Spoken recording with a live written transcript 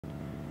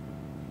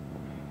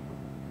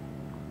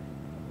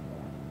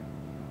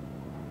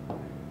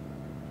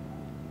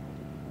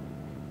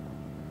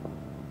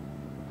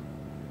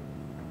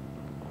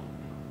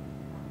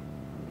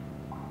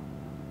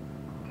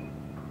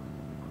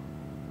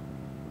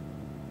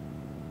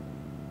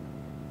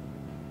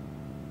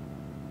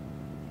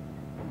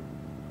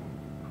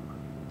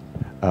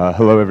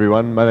Hello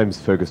everyone, my name is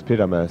Fergus Pitt.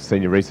 I'm a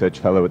Senior Research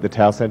Fellow at the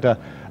Tau Centre.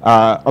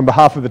 On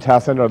behalf of the Tau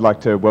Centre, I'd like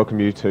to welcome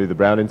you to the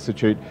Brown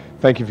Institute.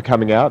 Thank you for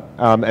coming out,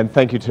 and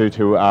thank you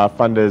to our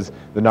funders,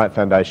 the Knight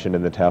Foundation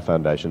and the Tau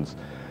Foundations.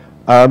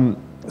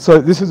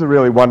 So this is a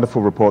really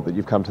wonderful report that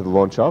you've come to the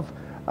launch of.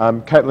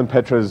 Caitlin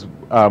Petre's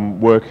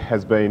work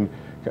has been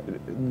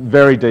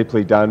very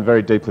deeply done,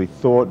 very deeply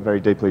thought, very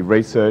deeply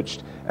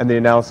researched, and the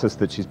analysis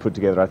that she's put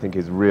together I think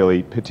is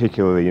really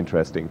particularly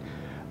interesting.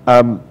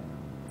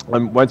 I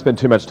won't spend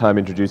too much time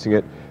introducing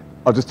it.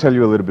 I'll just tell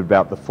you a little bit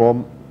about the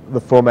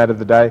format of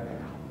the day.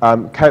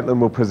 Caitlin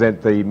will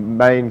present the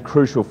main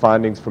crucial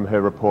findings from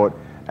her report,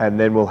 and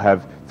then we'll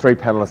have three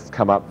panelists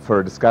come up for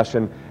a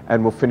discussion,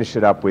 and we'll finish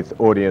it up with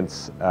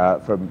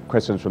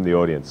questions from the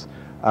audience.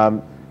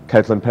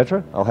 Caitlin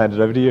Petre, I'll hand it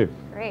over to you.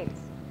 Great.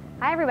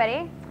 Hi,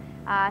 everybody.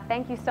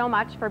 Thank you so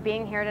much for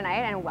being here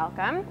tonight, and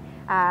welcome.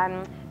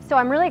 So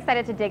I'm really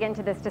excited to dig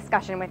into this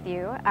discussion with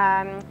you.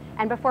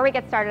 And before we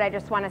get started, I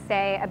just want to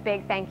say a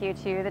big thank you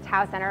to the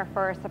Tau Center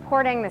for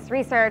supporting this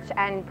research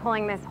and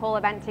pulling this whole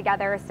event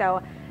together.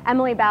 So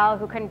Emily Bell,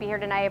 who couldn't be here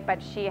tonight,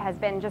 but she has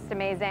been just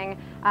amazing.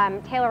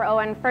 Taylor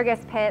Owen,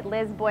 Fergus Pitt,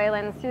 Liz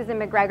Boylan, Susan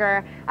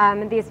McGregor.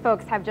 These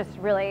folks have just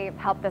really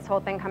helped this whole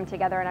thing come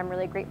together, and I'm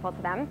really grateful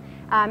to them.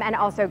 And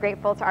also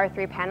grateful to our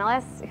three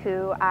panelists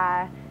who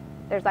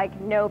there's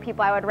like no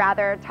people I would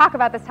rather talk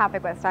about this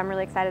topic with, so I'm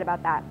really excited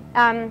about that.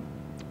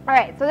 All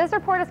right, so this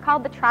report is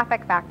called The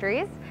Traffic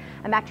Factories,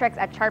 Metrics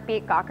at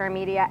Chartbeat, Gawker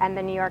Media, and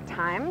the New York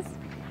Times.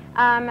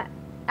 Now,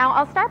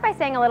 I'll start by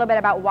saying a little bit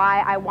about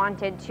why I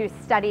wanted to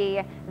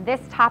study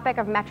this topic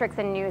of metrics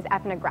and news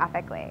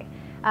ethnographically.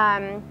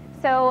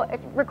 So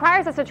it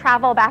requires us to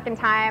travel back in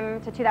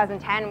time to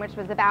 2010, which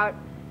was about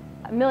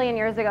a million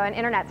years ago in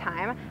internet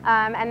time.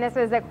 And this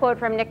was a quote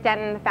from Nick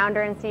Denton, the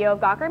founder and CEO of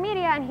Gawker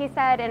Media, and he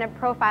said in a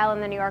profile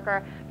in the New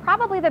Yorker,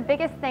 probably the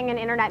biggest thing in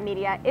internet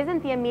media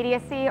isn't the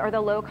immediacy or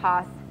the low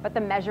cost, but the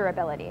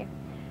measurability.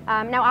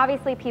 Now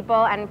obviously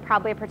people, and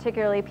probably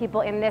particularly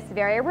people in this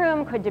very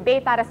room, could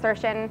debate that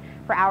assertion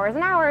for hours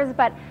and hours,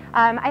 but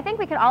I think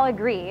we could all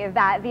agree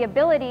that the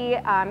ability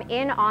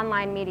in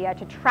online media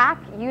to track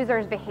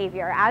users'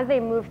 behavior as they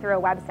move through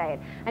a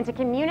website and to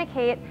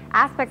communicate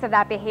aspects of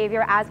that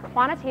behavior as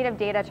quantitative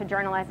data to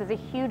journalists is a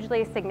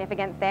hugely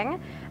significant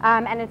thing,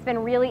 and it's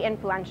been really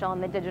influential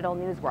in the digital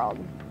news world.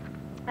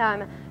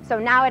 So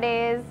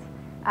nowadays,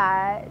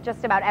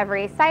 just about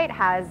every site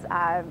has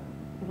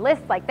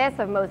lists like this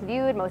of most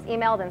viewed, most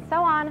emailed, and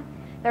so on.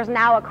 There's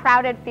now a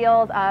crowded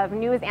field of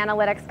news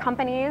analytics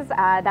companies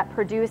that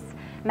produce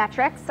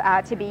metrics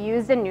to be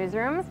used in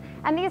newsrooms.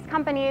 And these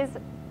companies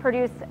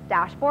produce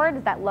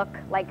dashboards that look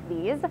like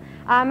these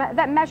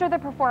that measure the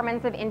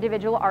performance of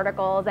individual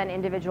articles and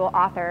individual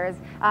authors,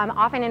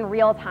 often in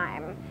real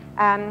time.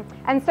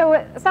 And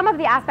so some of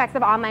the aspects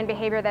of online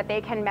behavior that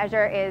they can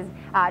measure is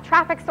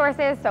traffic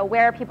sources, so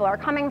where people are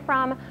coming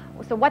from,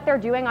 so what they're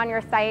doing on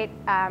your site.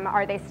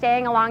 Are they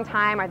staying a long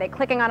time? Are they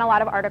clicking on a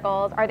lot of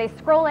articles? Are they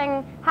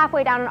scrolling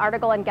halfway down an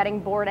article and getting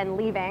bored and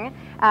leaving?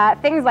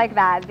 Things like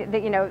that,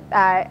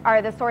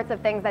 are the sorts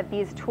of things that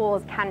these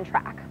tools can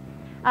track.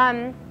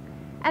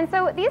 And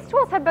so these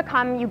tools have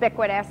become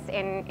ubiquitous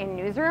in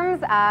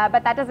newsrooms,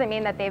 but that doesn't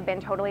mean that they've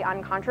been totally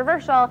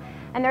uncontroversial.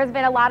 And there's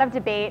been a lot of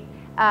debate.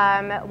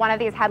 One of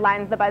these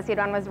headlines, the BuzzFeed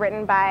one, was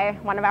written by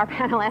one of our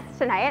panelists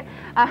tonight.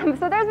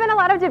 So there's been a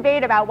lot of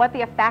debate about what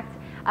the effect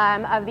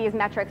of these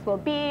metrics will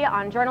be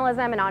on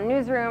journalism and on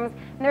newsrooms.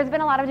 And there's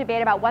been a lot of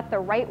debate about what the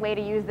right way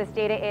to use this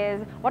data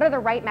is, what are the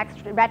right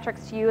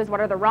metrics to use, what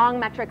are the wrong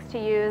metrics to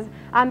use,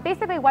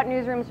 basically what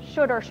newsrooms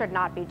should or should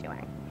not be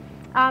doing.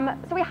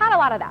 So we had a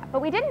lot of that,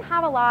 but we didn't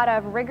have a lot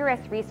of rigorous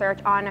research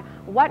on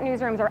what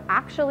newsrooms are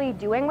actually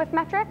doing with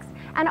metrics,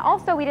 and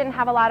also we didn't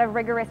have a lot of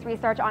rigorous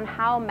research on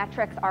how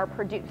metrics are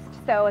produced.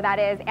 So that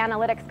is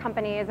analytics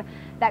companies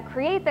that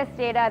create this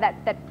data,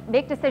 that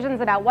make decisions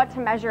about what to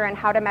measure and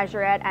how to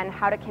measure it and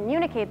how to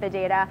communicate the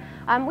data.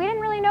 We didn't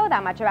really know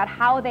that much about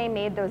how they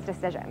made those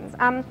decisions.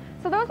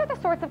 So those are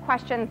the sorts of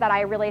questions that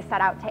I really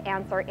set out to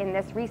answer in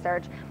this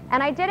research,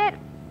 and I did it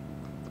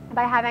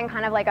by having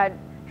kind of like a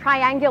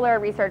triangular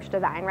research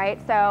design, right?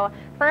 So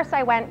first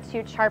I went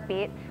to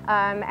Chartbeat,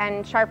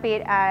 and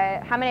Chartbeat,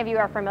 how many of you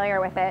are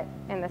familiar with it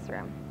in this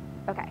room?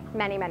 Okay,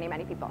 many, many,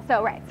 many people.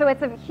 So right, so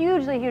it's a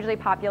hugely, hugely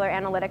popular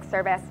analytics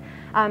service.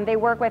 They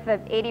work with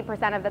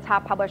 80% of the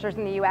top publishers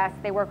in the US.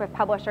 They work with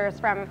publishers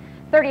from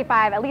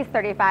at least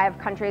 35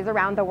 countries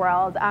around the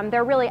world.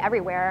 They're really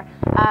everywhere.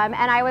 And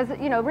I was,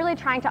 really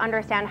trying to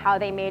understand how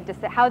they made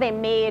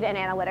an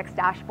analytics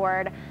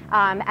dashboard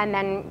and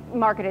then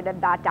marketed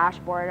that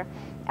dashboard.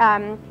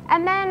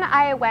 And then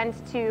I went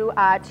to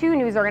two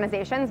news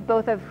organizations,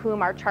 both of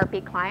whom are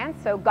Chartbeat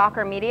clients. So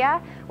Gawker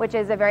Media, which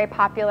is a very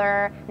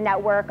popular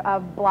network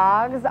of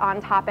blogs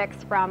on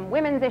topics from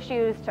women's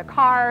issues to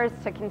cars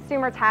to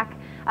consumer tech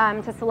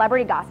to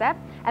celebrity gossip.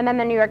 And then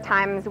the New York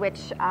Times,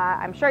 which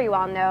I'm sure you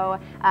all know,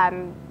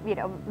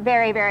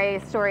 very, very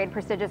storied,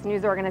 prestigious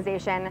news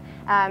organization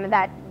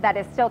that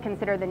is still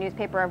considered the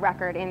newspaper of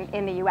record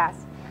in the US.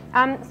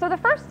 So the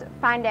first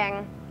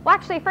finding Well,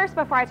 actually, first,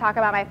 before I talk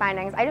about my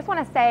findings, I just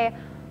want to say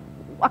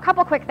a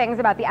couple quick things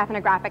about the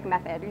ethnographic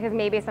method, because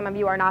maybe some of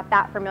you are not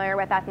that familiar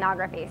with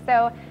ethnography.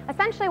 So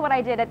essentially what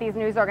I did at these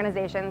news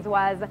organizations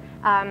was,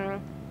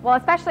 well,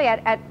 especially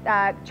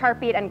at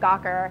Chartbeat and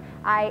Gawker,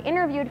 I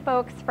interviewed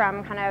folks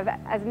from kind of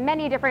as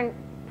many different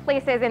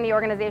places in the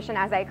organization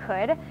as I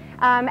could.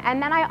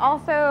 And then I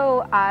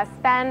also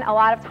spent a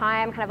lot of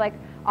time kind of like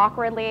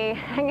awkwardly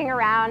hanging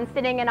around,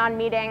 sitting in on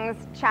meetings,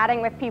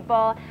 chatting with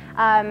people,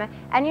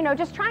 and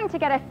just trying to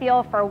get a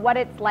feel for what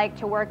it's like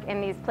to work in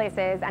these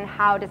places and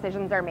how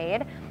decisions are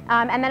made.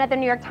 And then at the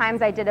New York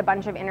Times, I did a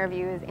bunch of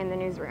interviews in the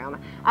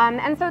newsroom.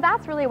 And so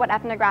that's really what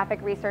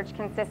ethnographic research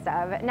consists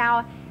of.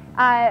 Now,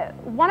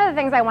 one of the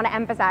things I want to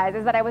emphasize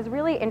is that I was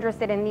really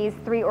interested in these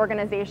three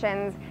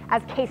organizations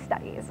as case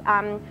studies,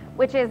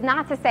 which is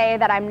not to say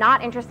that I'm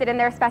not interested in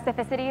their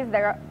specificities.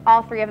 They're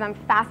all three of them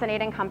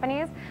fascinating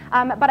companies,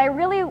 but I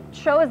really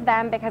chose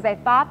them because I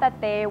thought that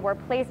they were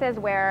places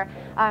where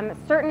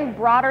certain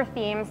broader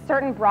themes,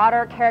 certain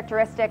broader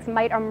characteristics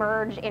might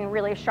emerge in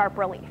really sharp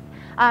relief.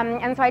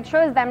 And so I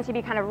chose them to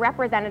be kind of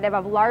representative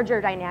of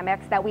larger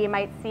dynamics that we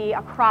might see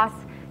across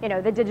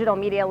the digital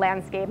media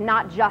landscape,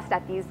 not just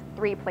at these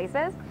three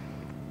places.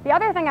 The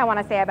other thing I want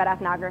to say about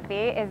ethnography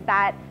is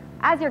that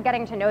as you're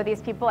getting to know these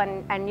people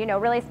and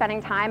really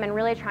spending time and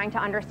really trying to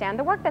understand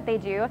the work that they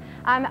do,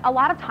 a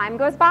lot of time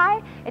goes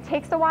by. It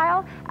takes a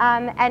while.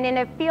 And in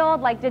a field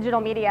like digital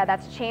media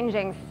that's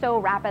changing so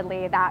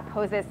rapidly, that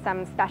poses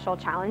some special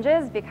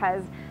challenges,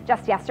 because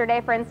just yesterday,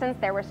 for instance,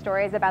 there were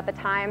stories about the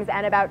Times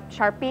and about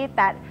Chartbeat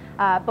that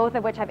both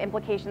of which have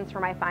implications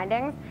for my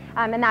findings,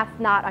 and that's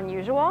not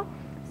unusual.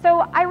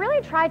 So I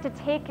really tried to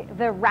take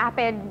the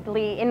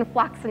rapidly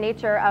influx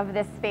nature of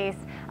this space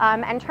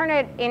and turn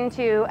it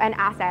into an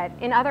asset.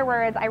 In other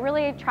words, I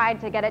really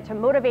tried to get it to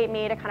motivate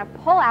me to kind of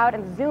pull out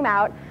and zoom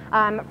out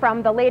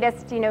from the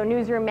latest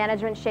newsroom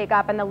management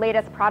shakeup and the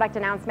latest product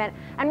announcement,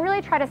 and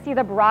really try to see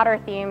the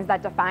broader themes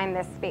that define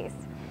this space.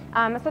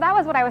 So that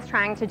was what I was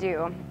trying to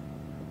do.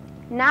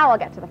 Now I'll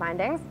get to the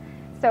findings.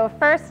 So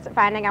first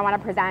finding I want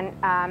to present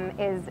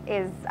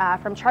is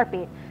from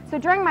Chartbeat. So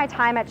during my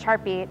time at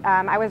Chartbeat,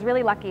 I was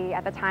really lucky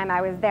at the time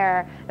I was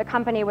there. The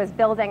company was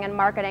building and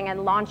marketing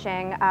and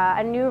launching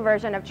a new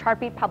version of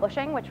Chartbeat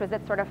Publishing, which was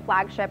its sort of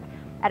flagship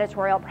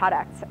editorial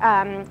product.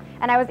 And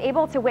I was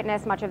able to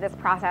witness much of this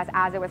process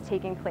as it was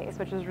taking place,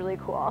 which was really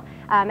cool.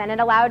 And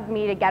it allowed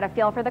me to get a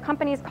feel for the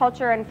company's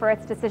culture and for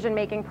its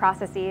decision-making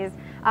processes,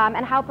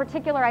 and how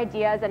particular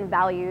ideas and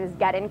values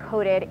get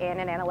encoded in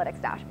an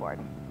analytics dashboard.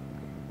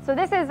 So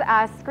this is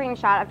a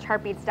screenshot of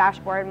Chartbeat's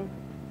dashboard.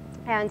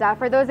 And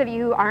for those of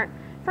you who aren't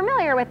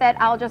familiar with it,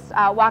 I'll just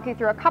walk you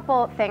through a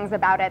couple things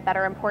about it that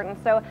are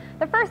important. So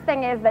the first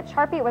thing is that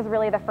Chartbeat was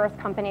really the first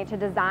company to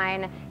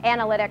design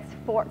analytics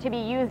to be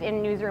used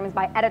in newsrooms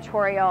by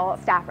editorial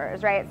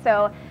staffers, right?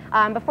 So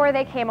before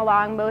they came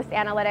along, most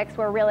analytics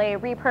were really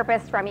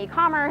repurposed from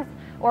e-commerce,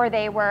 or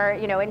they were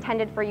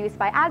intended for use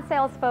by ad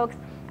sales folks.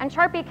 And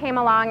Chartbeat came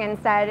along and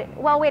said,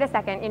 well, wait a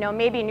second,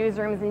 maybe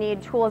newsrooms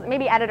need tools,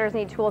 maybe editors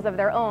need tools of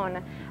their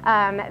own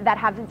that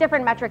have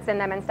different metrics in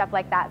them and stuff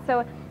like that.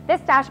 So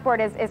this dashboard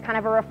is kind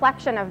of a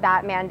reflection of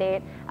that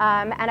mandate,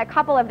 and a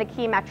couple of the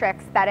key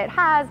metrics that it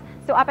has.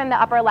 So up in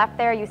the upper left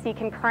there, you see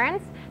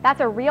concurrence. That's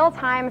a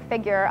real-time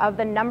figure of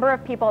the number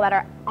of people that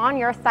are on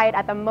your site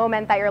at the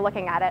moment that you're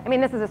looking at it. I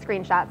mean, this is a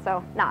screenshot,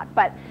 so not,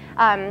 but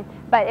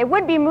it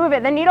would be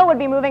moving, the needle would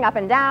be moving up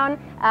and down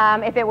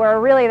if it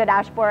were really the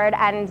dashboard,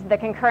 and the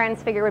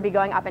concurrence figure would be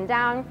going up and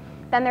down.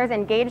 Then there's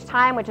engaged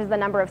time, which is the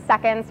number of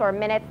seconds or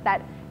minutes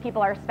that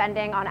people are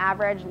spending on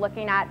average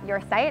looking at your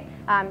site.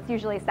 It's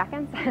usually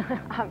seconds,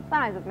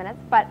 sometimes it's minutes.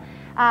 But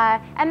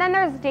and then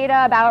there's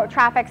data about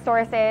traffic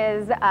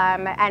sources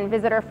and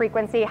visitor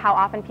frequency, how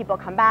often people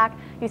come back.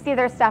 You see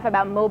there's stuff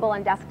about mobile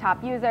and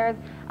desktop users.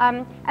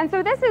 And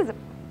so this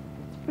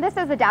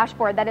is a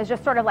dashboard that is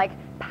just sort of like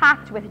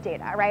packed with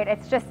data, right?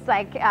 It's just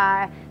like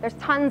there's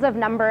tons of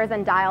numbers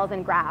and dials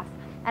and graphs.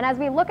 And as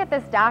we look at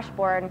this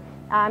dashboard,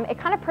 it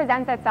kind of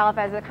presents itself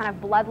as a kind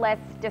of bloodless,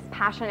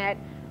 dispassionate,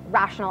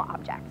 rational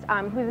object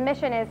whose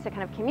mission is to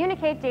kind of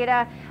communicate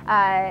data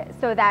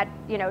so that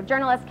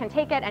journalists can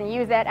take it and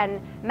use it and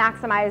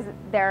maximize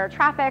their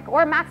traffic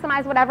or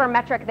maximize whatever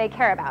metric they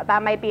care about.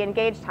 That might be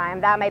engaged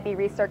time, that might be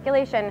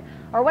recirculation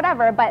or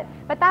whatever, but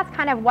that's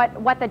kind of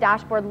what the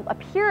dashboard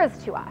appears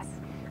to us.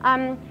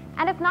 And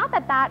it's not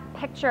that that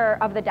picture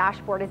of the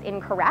dashboard is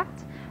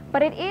incorrect,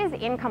 but it is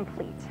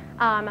incomplete.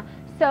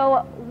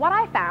 So what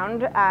I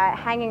found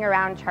hanging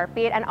around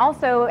Chartbeat and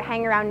also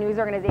hanging around news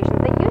organizations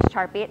that use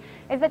Chartbeat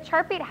is that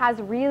Chartbeat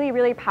has really,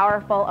 really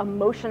powerful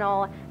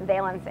emotional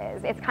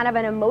valences. It's kind of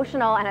an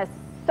emotional and a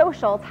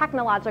social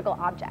technological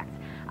object.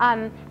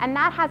 And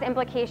that has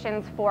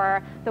implications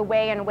for the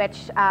way in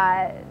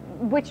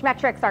which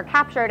metrics are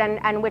captured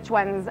and which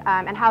ones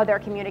and how they're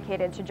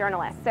communicated to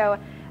journalists.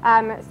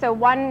 So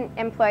one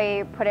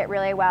employee put it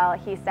really well.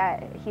 He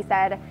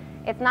said,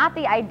 it's not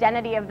the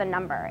identity of the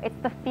number,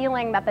 it's the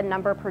feeling that the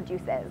number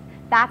produces.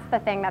 That's the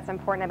thing that's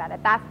important about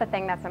it. That's the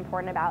thing that's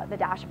important about the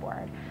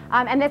dashboard.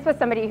 And this was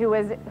somebody who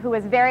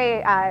was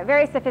very,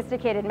 very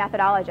sophisticated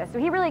methodologist. So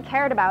he really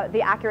cared about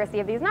the accuracy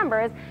of these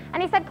numbers.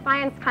 And he said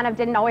clients kind of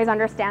didn't always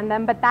understand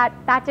them, but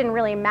that didn't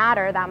really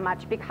matter that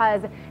much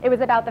because it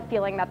was about the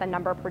feeling that the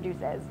number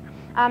produces.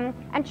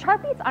 And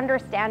Chartbeat's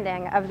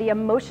understanding of the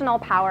emotional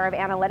power of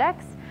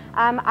analytics,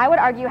 I would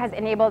argue, has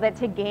enabled it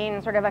to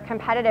gain sort of a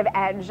competitive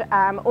edge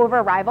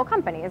over rival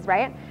companies,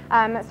 right?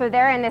 So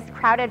they're in this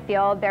crowded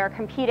field. They're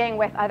competing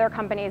with other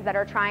companies that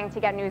are trying to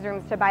get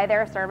newsrooms to buy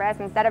their service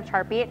instead of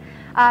Chartbeat.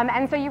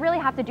 And so you really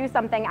have to do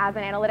something as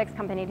an analytics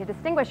company to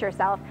distinguish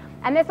yourself.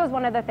 And this was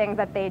one of the things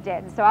that they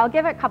did. So I'll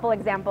give a couple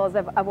examples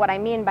of what I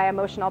mean by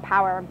emotional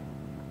power.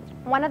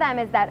 One of them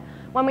is that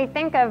when we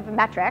think of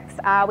metrics,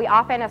 we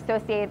often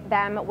associate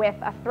them with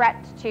a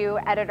threat to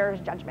editors'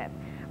 judgment.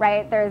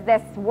 Right? There's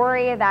this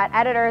worry that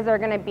editors are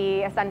going to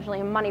be essentially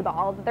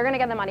moneyballed. They're going to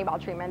get the moneyball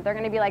treatment. They're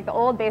going to be like the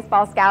old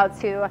baseball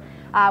scouts who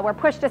were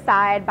pushed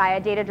aside by a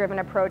data-driven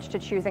approach to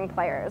choosing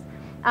players.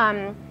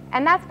 And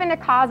that's been a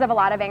cause of a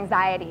lot of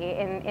anxiety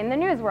in the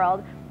news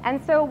world.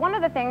 And so one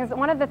of the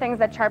things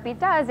that Chartbeat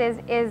does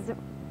is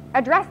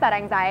address that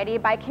anxiety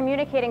by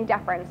communicating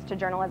deference to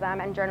journalism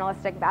and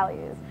journalistic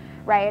values.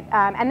 Right?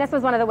 And this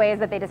was one of the ways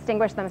that they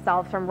distinguished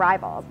themselves from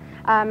rivals.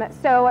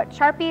 So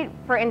Chartbeat,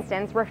 for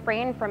instance,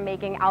 refrained from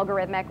making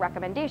algorithmic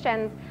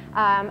recommendations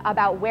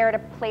about where to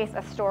place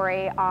a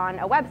story on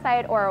a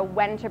website or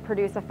when to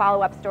produce a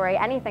follow-up story,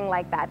 anything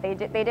like that. They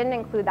didn't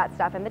include that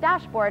stuff in the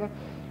dashboard.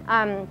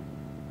 And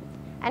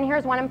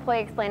here's one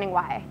employee explaining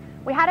why.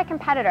 We had a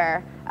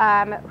competitor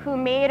who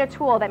made a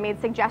tool that made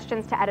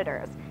suggestions to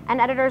editors. And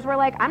editors were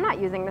like, I'm not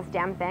using this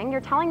damn thing. You're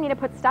telling me to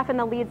put stuff in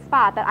the lead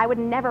spot that I would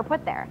never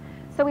put there.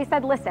 So we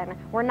said, listen,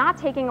 we're not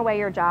taking away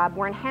your job.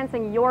 We're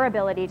enhancing your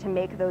ability to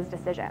make those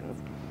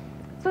decisions.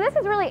 So this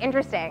is really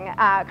interesting,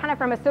 kind of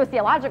from a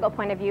sociological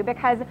point of view,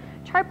 because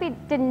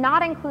Chartbeat did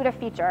not include a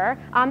feature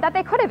that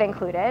they could have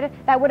included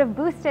that would have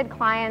boosted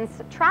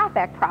clients'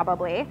 traffic,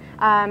 probably,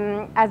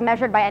 as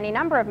measured by any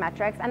number of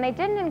metrics. And they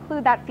didn't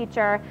include that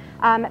feature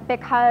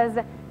because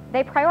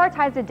they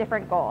prioritized a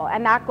different goal.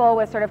 And that goal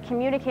was sort of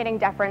communicating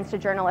deference to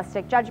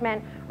journalistic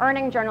judgment,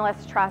 earning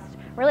journalists' trust,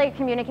 really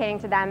communicating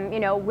to them, you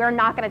know, we're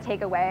not going to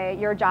take away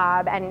your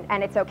job,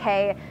 and it's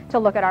okay to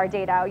look at our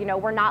data. You know,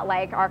 we're not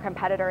like our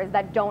competitors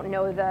that don't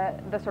know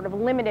the sort of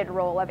limited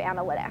role of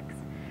analytics.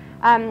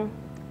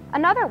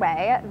 Another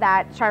way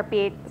that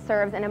Chartbeat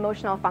serves an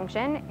emotional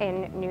function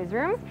in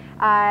newsrooms,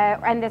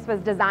 and this was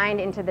designed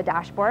into the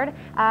dashboard,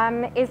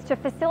 is to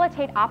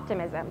facilitate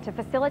optimism, to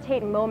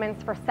facilitate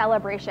moments for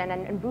celebration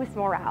and boost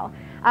morale.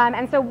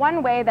 And so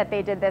one way that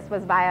they did this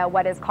was via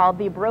what is called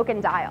the broken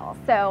dial.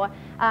 So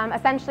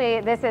essentially,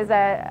 this is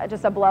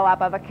just a blow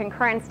up of a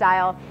concurrence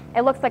dial.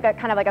 It looks like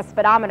kind of like a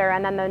speedometer,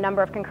 and then the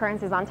number of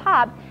concurrences on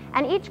top.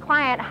 And each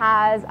client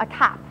has a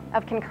cap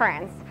of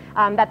concurrence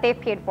that they've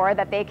paid for,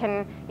 that they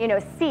can, you know,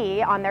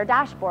 see on their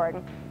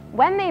dashboard.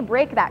 When they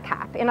break that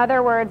cap, in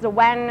other words,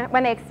 when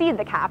they exceed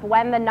the cap,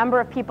 when the number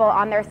of people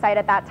on their site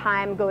at that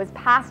time goes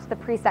past the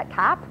preset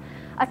cap,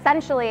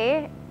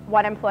 essentially,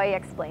 one employee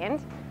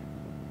explained,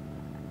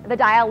 the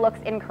dial looks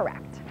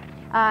incorrect.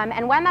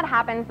 And when that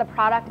happens, the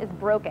product is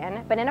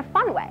broken, but in a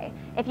fun way.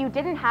 If you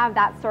didn't have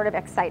that sort of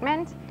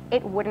excitement,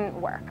 it wouldn't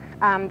work.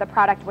 The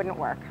product wouldn't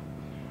work.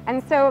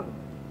 And so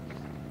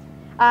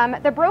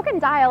the broken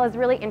dial is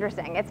really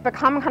interesting. It's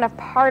become kind of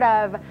part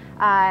of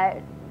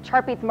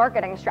Chartbeat's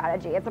marketing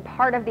strategy. It's a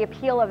part of the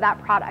appeal of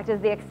that product,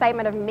 is the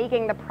excitement of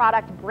making the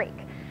product break.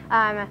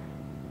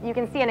 You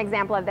can see an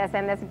example of this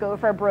in this Go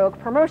for Broke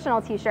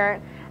promotional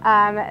t-shirt,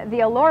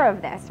 the allure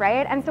of this,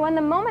 right? And so in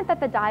the moment that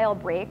the dial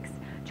breaks,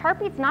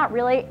 Chartbeat's not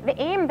really, the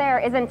aim there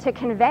isn't to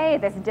convey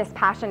this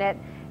dispassionate,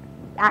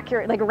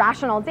 accurate, like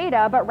rational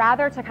data, but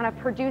rather to kind of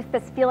produce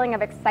this feeling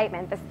of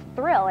excitement, this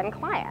thrill in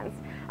clients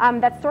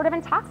that's sort of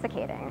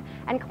intoxicating.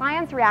 And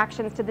clients'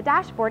 reactions to the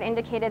dashboard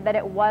indicated that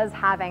it was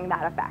having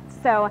that effect.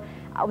 So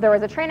there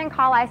was a training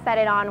call I set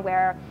it on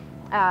where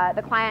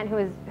the client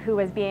who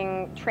was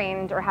being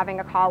trained or having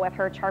a call with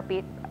her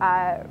Chartbeat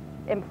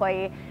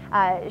employee,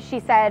 she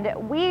said,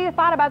 we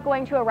thought about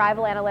going to a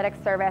rival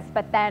analytics service,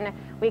 but then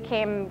we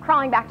came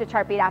crawling back to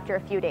Chartbeat after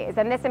a few days.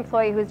 And this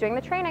employee who was doing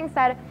the training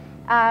said,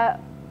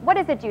 what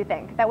is it, do you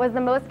think, that was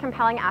the most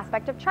compelling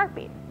aspect of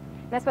Chartbeat?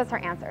 And this was her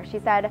answer. She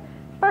said,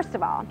 first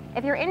of all,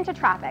 if you're into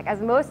traffic, as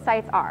most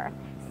sites are,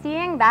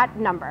 seeing that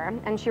number,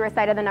 and she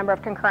recited the number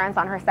of concurrence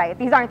on her site.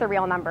 These aren't the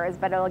real numbers,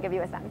 but it'll give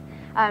you a sense.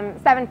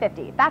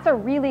 750, that's a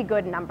really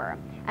good number.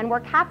 And we're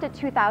capped at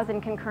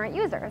 2,000 concurrent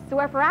users. So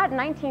if we're at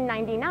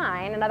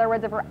 1999, in other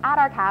words, if we're at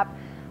our cap,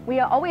 we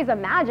always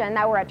imagine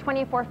that we're at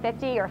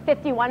 2450 or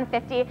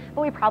 5150,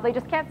 but we probably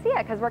just can't see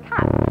it because we're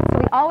capped. So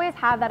we always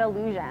have that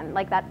illusion,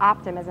 like that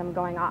optimism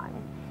going on.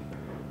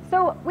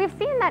 So we've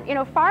seen that, you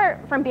know,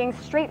 far from being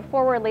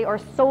straightforwardly or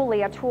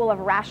solely a tool of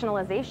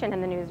rationalization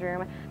in the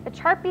newsroom, the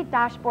Chartbeat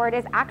dashboard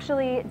is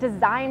actually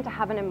designed to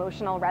have an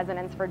emotional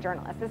resonance for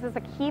journalists. This is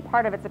a key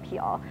part of its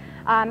appeal.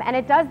 And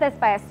it does this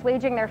by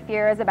assuaging their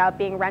fears about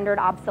being rendered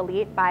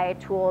obsolete by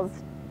tools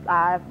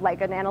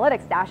like an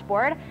analytics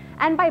dashboard,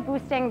 and by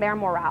boosting their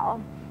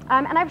morale.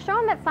 And I've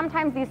shown that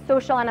sometimes these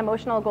social and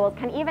emotional goals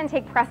can even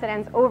take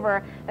precedence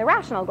over the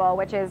rational goal,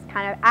 which is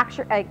kind of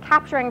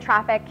capturing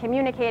traffic,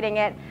 communicating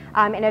it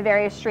in a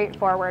very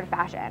straightforward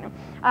fashion.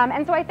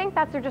 And so I think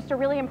that's just a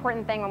really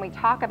important thing when we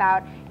talk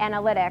about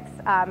analytics.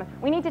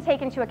 We need to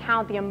take into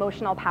account the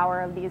emotional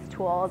power of these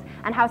tools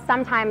and how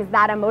sometimes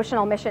that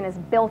emotional mission is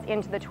built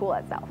into the tool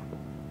itself.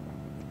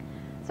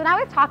 So now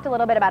we've talked a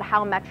little bit about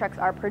how metrics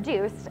are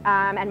produced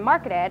and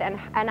marketed, and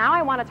now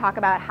I want to talk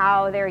about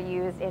how they're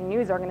used in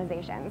news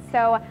organizations.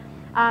 So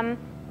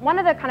one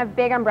of the kind of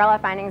big umbrella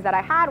findings that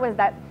I had was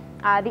that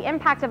the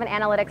impact of an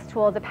analytics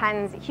tool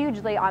depends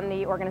hugely on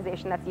the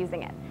organization that's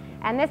using it.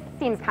 And this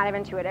seems kind of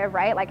intuitive,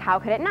 right? Like, how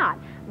could it not?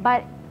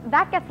 But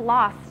that gets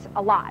lost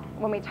a lot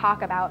when we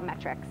talk about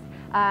metrics.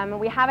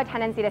 We have a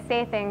tendency to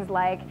say things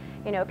like,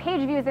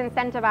 page views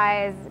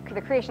incentivize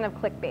the creation of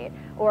clickbait,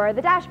 or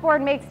the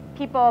dashboard makes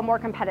people more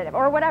competitive,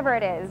 or whatever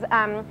it is.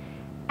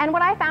 And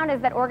what I found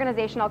is that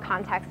organizational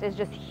context is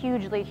just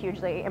hugely,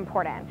 hugely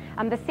important.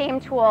 The same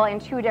tool in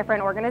two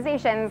different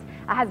organizations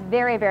has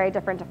very, very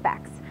different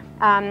effects.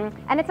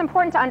 And it's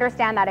important to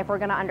understand that if we're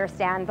going to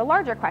understand the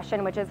larger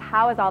question, which is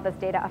how is all this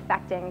data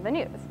affecting the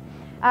news?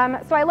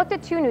 So I looked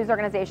at two news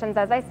organizations,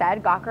 as I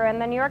said, Gawker and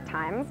the New York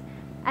Times.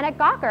 And at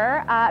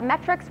Gawker,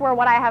 metrics were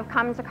what I have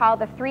come to call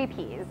the 3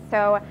 Ps.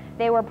 So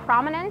they were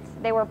prominent,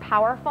 they were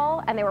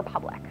powerful, and they were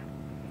public.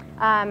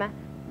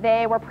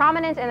 They were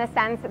prominent in the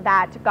sense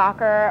that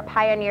Gawker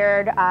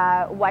pioneered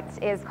what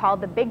is called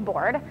the big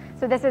board.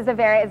 So this is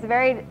it's a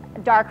very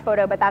dark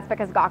photo, but that's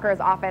because Gawker's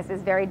office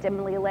is very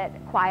dimly lit,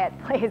 quiet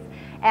place.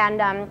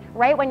 And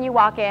right when you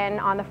walk in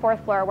on the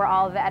 4th floor where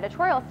all of the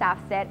editorial staff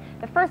sit,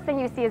 the first thing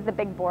you see is the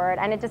big board,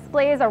 and it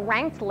displays a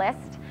ranked list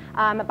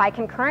by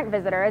concurrent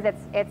visitors.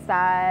 It's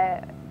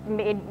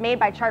made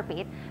by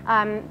Chartbeat,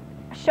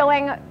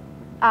 showing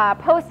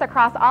posts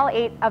across all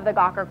 8 of the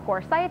Gawker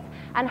core sites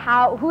and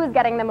who is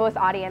getting the most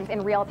audience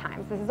in real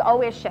time. So this is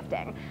always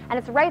shifting. And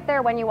it's right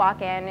there when you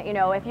walk in.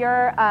 If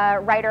you're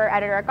a writer,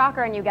 editor at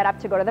Gawker and you get up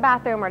to go to the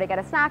bathroom or to get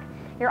a snack,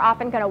 you're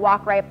often going to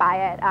walk right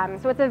by it.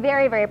 So it's a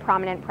very, very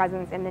prominent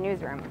presence in the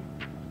newsroom.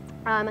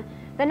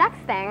 The next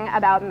thing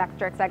about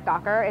metrics at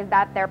Gawker is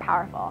that they're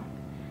powerful.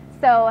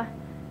 So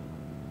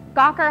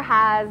Gawker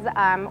has,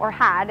 or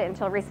had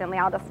until recently,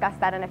 I'll discuss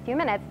that in a few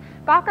minutes,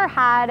 Gawker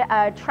had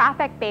a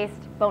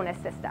traffic-based bonus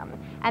system.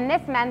 And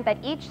this meant that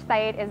each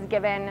site is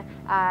given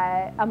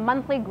a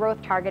monthly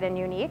growth target in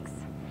uniques.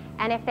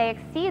 And if they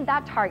exceed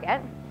that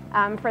target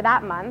for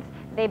that month,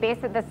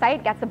 the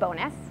site gets a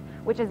bonus,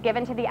 which is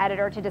given to the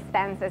editor to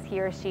dispense as he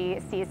or she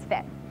sees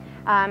fit.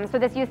 So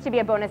this used to be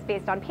a bonus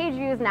based on page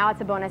views, now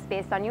it's a bonus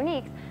based on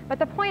uniques. But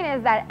the point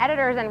is that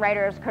editors and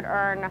writers could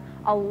earn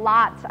a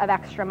lot of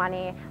extra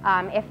money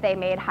if they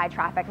made high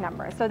traffic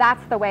numbers. So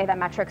that's the way that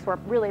metrics were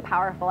really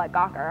powerful at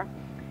Gawker.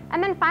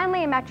 And then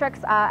finally, metrics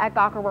at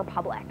Gawker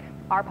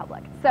are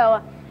public.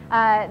 So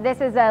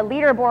this is a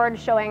leaderboard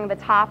showing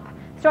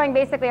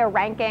basically a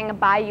ranking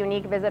by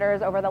unique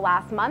visitors over the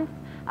last month.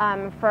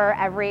 For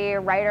every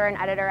writer and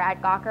editor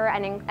at Gawker,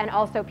 and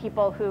also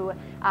people who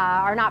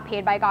are not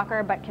paid by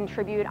Gawker but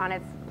contribute on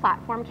its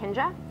platform,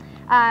 Kinja,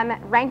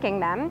 ranking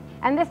them.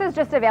 And this is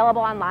just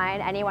available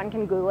online. Anyone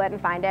can Google it and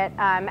find it.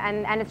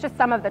 And it's just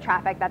some of the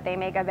traffic that they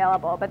make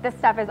available. But this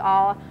stuff is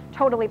all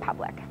totally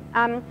public.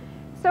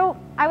 So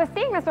I was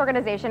seeing this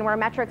organization where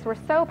metrics were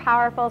so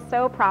powerful,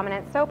 so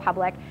prominent, so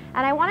public,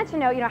 and I wanted to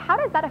know, how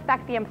does that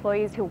affect the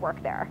employees who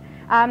work there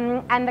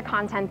and the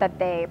content that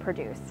they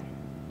produce?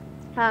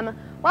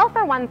 Well,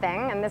 for one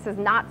thing, and this is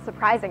not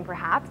surprising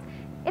perhaps,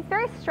 it's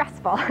very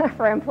stressful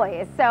for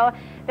employees. So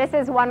this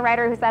is one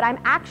writer who said, I'm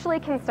actually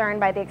concerned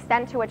by the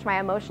extent to which my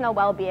emotional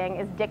well-being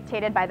is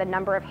dictated by the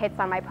number of hits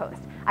on my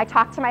post. I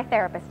talked to my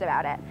therapist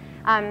about it.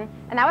 And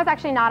that was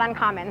actually not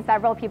uncommon.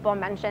 Several people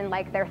mentioned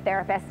their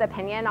therapist's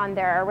opinion on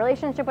their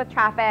relationship with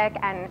traffic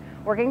and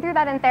working through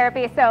that in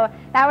therapy. So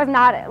that was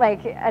not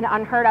an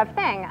unheard of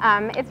thing.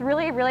 It's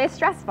really, really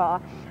stressful.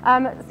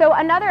 So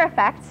another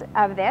effect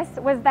of this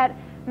was that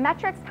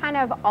metrics kind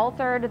of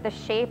altered the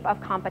shape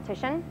of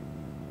competition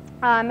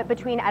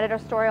between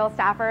editorial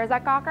staffers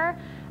at Gawker.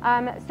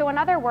 So in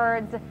other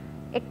words,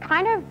 it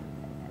kind of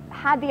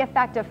had the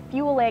effect of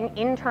fueling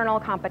internal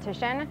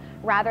competition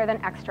rather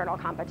than external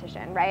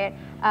competition, right?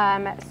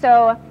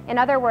 So in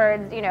other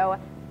words,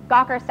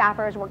 Gawker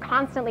staffers were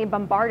constantly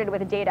bombarded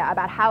with data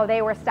about how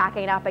they were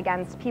stacking up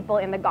against people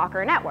in the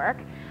Gawker network,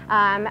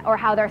 or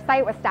how their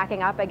site was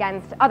stacking up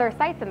against other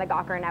sites in the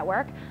Gawker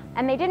network.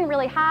 And they didn't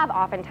really have,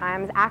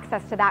 oftentimes,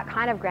 access to that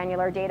kind of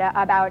granular data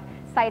about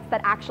sites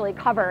that actually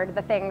covered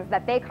the things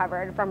that they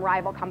covered from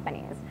rival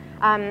companies.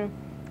 And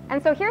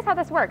so here's how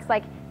this works.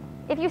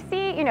 If you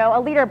see,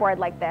 a leaderboard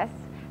like this,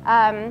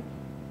 and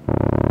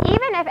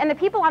the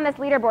people on this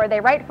leaderboard, they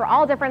write for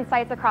all different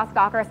sites across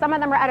Gawker. Some of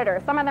them are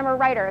editors, some of them are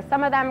writers,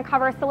 some of them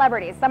cover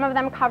celebrities, some of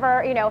them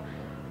cover,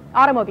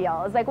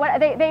 automobiles.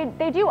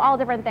 They do all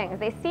different things.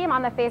 They seem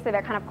on the face of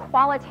it kind of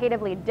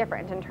qualitatively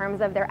different in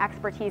terms of their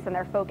expertise and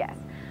their focus.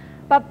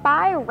 But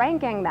by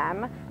ranking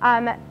them,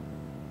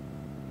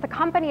 the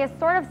company is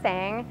sort of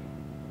saying,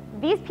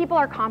 these people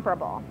are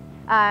comparable.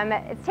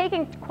 It's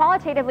taking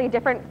qualitatively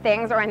different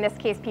things, or in this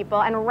case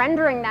people, and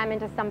rendering them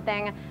into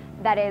something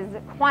that is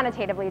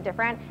quantitatively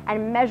different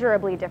and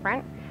measurably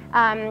different.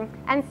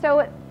 And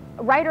so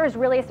writers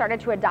really started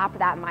to adopt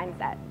that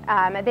mindset.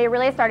 They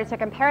really started to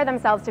compare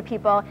themselves to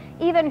people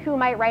even who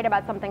might write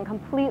about something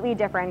completely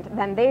different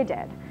than they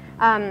did.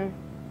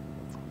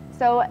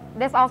 So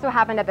this also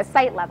happened at the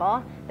site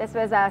level. This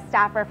was a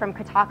staffer from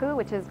Kotaku,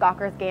 which is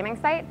Gawker's gaming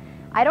site.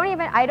 I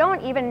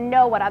don't even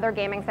know what other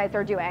gaming sites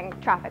are doing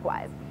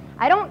traffic-wise.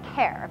 I don't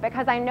care,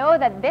 because I know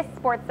that this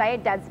sports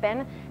site,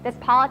 Deadspin, this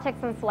politics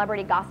and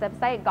celebrity gossip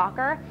site,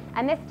 Gawker,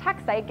 and this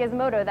tech site,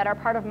 Gizmodo, that are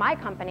part of my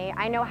company,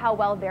 I know how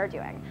well they're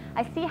doing.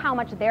 I see how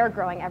much they're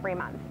growing every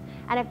month.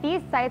 And if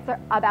these sites are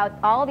about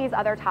all these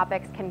other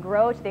topics can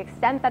grow to the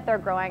extent that they're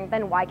growing,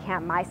 then why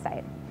can't my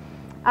site?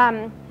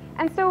 And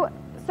so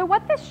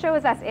what this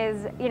shows us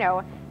is,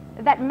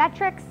 that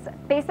metrics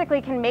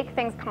basically can make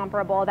things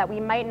comparable that we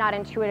might not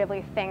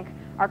intuitively think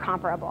are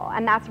comparable,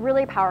 and that's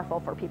really powerful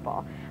for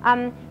people.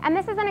 And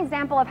this is an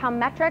example of how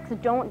metrics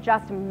don't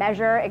just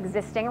measure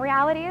existing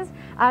realities,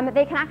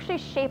 they can actually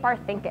shape our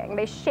thinking.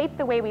 They shape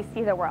the way we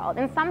see the world.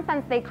 In some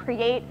sense, they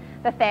create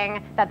the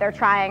thing that they're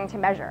trying to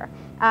measure.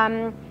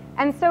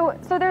 And so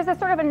there's a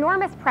sort of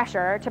enormous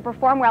pressure to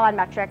perform well on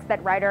metrics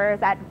that writers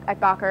at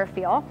Gawker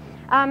feel.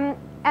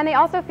 And they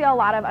also feel a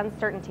lot of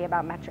uncertainty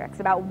about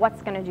metrics, about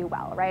what's going to do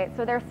well, right?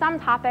 So there's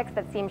some topics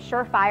that seem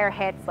surefire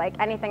hits, like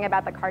anything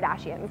about the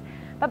Kardashians.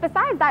 But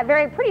besides that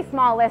pretty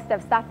small list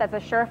of stuff that's a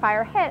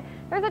surefire hit,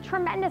 there's a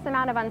tremendous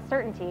amount of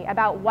uncertainty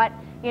about what,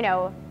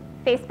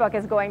 Facebook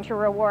is going to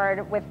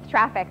reward with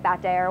traffic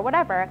that day or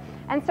whatever.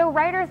 And so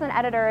writers and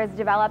editors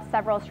developed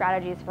several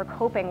strategies for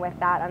coping with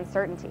that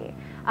uncertainty.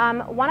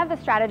 One of the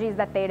strategies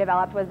that they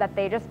developed was that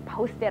they just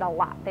posted a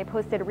lot. They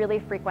posted really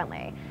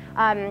frequently.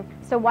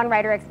 So one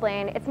writer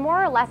explained, it's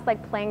more or less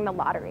like playing the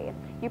lottery.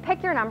 You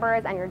pick your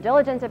numbers and you're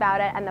diligent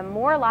about it, and the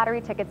more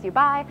lottery tickets you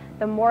buy,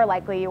 the more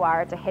likely you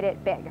are to hit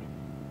it big.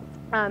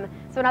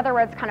 So in other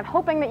words, kind of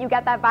hoping that you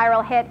get that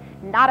viral hit,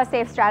 not a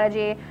safe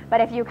strategy,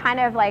 but if you kind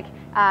of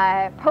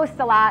post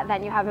a lot,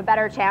 then you have a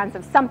better chance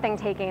of something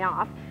taking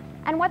off.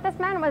 And what this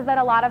meant was that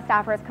a lot of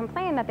staffers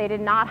complained that they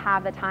did not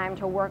have the time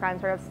to work on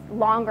sort of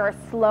longer,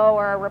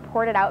 slower,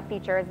 reported out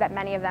features that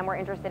many of them were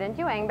interested in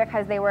doing,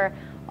 because they were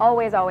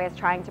always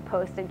trying to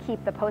post and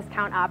keep the post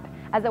count up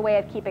as a way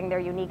of keeping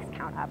their uniques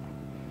count up.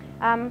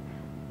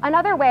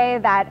 Another way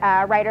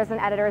that writers and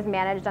editors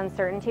managed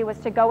uncertainty was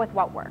to go with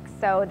what works.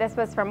 So this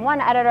was from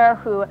one editor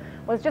who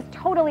was just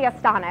totally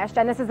astonished,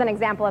 and this is an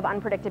example of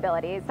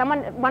unpredictability.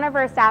 One of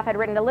her staff had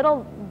written a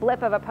little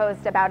blip of a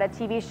post about a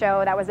TV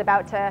show that was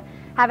about to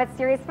have its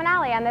series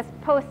finale, and this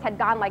post had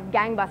gone like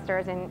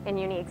gangbusters in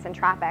uniques and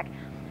traffic.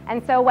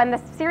 And so when the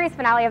series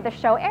finale of the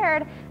show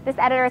aired, this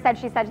editor said,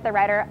 she said to the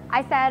writer,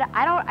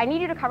 I need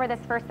you to cover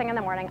this first thing in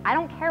the morning. I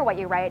don't care what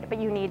you write,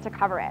 but you need to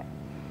cover it.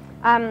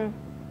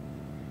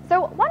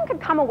 So one could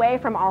come away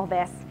from all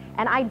this,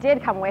 and I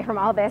did come away from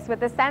all this, with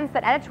the sense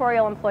that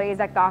editorial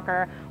employees at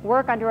Gawker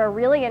work under a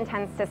really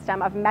intense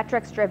system of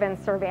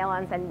metrics-driven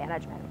surveillance and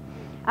management.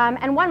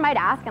 And one might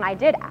ask, and I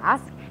did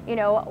ask,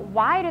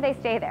 why do they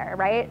stay there,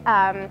 right?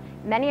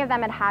 Many of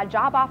them had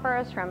job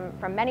offers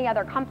from many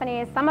other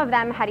companies. Some of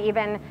them had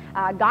even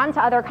gone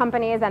to other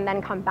companies and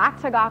then come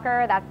back to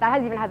Gawker.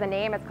 That even has a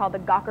name. It's called the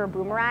Gawker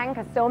Boomerang,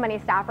 because so many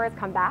staffers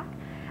come back.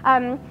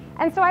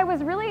 And so I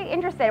was really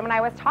interested when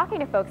I was talking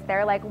to folks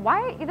there, like,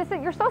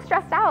 you're so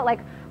stressed out, like,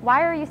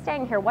 why are you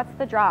staying here? What's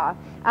the draw?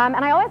 And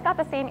I always got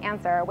the same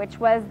answer, which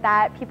was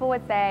that people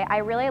would say, I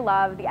really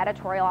love the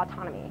editorial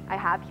autonomy I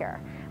have here.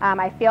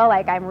 I feel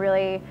like I'm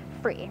really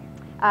free.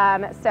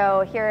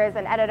 So here is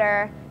an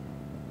editor.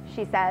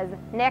 She says,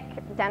 Nick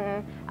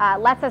Denton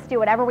lets us do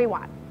whatever we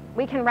want.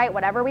 We can write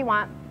whatever we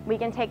want. We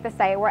can take the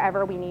site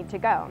wherever we need to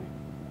go.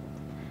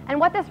 And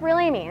what this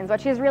really means,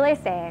 what she's really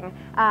saying,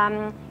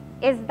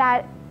 is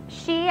that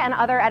she and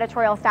other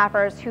editorial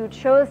staffers who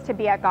chose to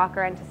be at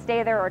Gawker and to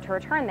stay there or to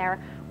return there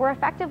were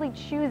effectively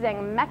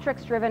choosing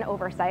metrics-driven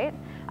oversight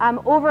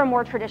over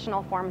more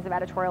traditional forms of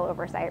editorial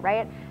oversight,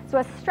 right? So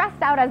as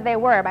stressed out as they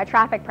were by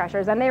traffic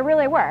pressures, and they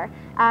really were,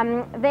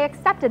 they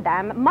accepted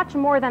them much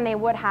more than they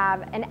would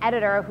have an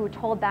editor who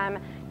told them,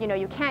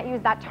 you can't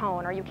use that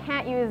tone, or you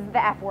can't use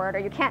the F word, or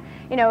you can't,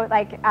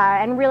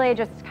 and really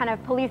just kind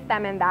of police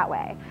them in that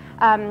way.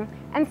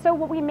 And so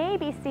what we may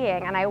be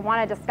seeing, and I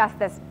want to discuss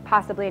this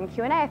possibly in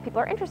Q&A if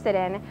people are interested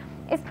in,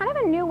 is kind of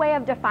a new way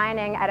of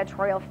defining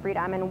editorial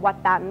freedom and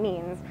what that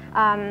means.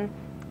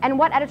 And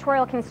what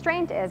editorial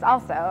constraint is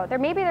also.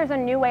 Maybe there's a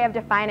new way of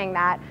defining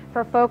that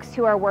for folks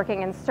who are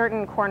working in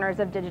certain corners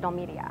of digital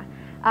media.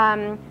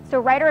 So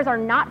writers are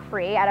not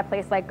free at a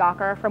place like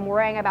Gawker from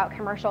worrying about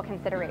commercial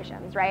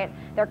considerations, right?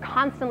 They're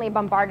constantly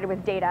bombarded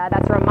with data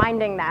that's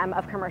reminding them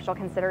of commercial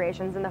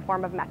considerations in the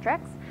form of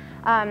metrics.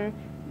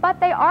 But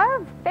they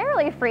are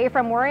fairly free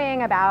from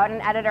worrying about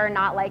an editor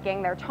not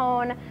liking their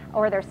tone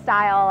or their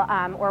style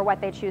or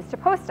what they choose to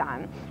post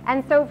on.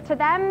 And so to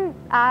them,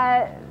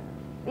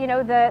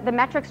 the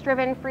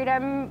metrics-driven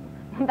freedom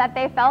that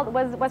they felt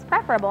was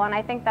preferable, and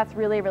I think that's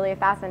really, really a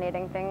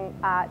fascinating thing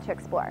to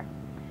explore.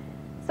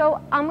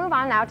 So I'll move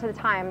on now to the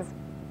Times.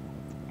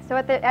 So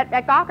at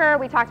Gawker,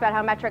 we talked about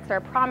how metrics are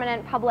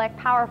prominent, public,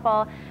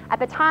 powerful. At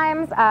the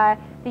Times,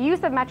 the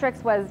use of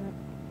metrics was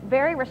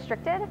very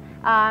restricted.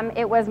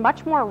 It was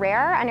much more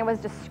rare, and it was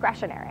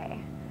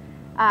discretionary.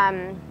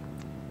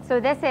 So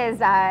this is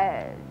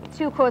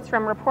two quotes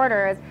from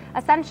reporters.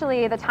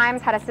 Essentially, the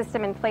Times had a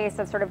system in place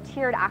of sort of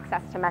tiered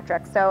access to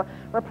metrics. So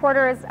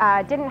reporters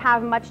didn't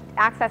have much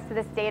access to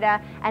this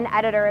data, and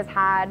editors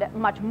had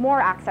much more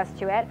access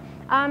to it.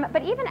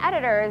 But even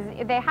editors,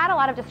 they had a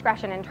lot of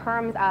discretion in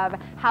terms of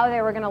how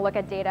they were going to look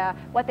at data,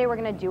 what they were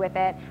going to do with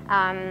it.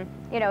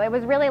 It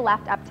was really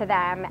left up to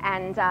them,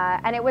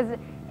 and it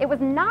was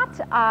not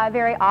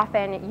very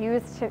often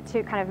used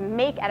to kind of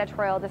make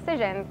editorial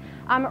decisions.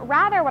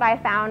 Rather, what I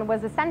found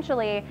was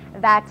essentially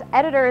that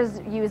editors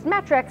used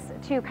metrics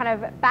to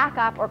kind of back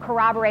up or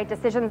corroborate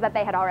decisions that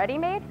they had already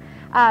made.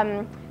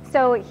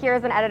 So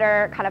here's an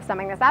editor kind of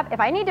summing this up. If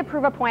I need to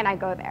prove a point, I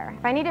go there.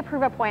 If I need to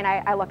prove a point,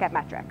 I look at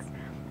metrics.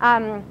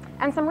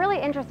 And some really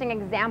interesting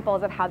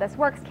examples of how this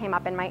works came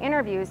up in my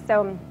interviews.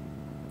 So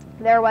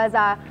there was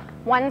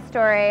one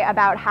story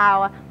about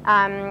how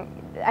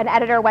an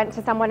editor went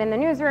to someone in the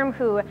newsroom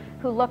who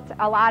looked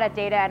a lot at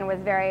data and was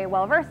very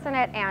well versed in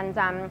it,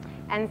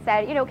 and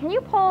said, can you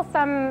pull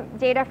some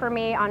data for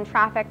me on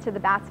traffic to the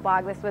Bats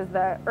blog? This was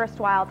the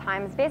erstwhile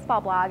Times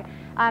baseball blog.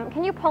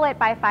 Can you pull it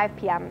by 5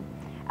 p.m.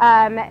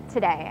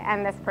 Today?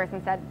 And this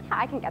person said, yeah,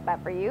 I can get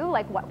that for you.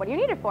 Like, what do you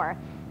need it for?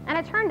 And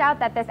it turned out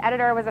that this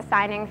editor was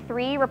assigning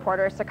 3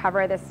 reporters to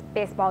cover this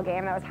baseball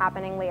game that was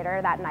happening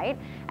later that night.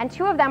 And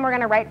 2 of them were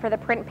going to write for the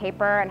print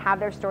paper and have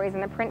their stories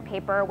in the print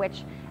paper,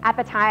 which at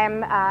the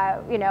time,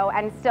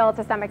 and still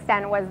to some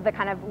extent was the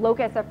kind of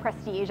locus of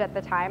prestige at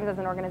the Times as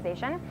an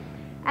organization.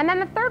 And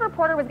then the 3rd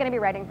reporter was going to be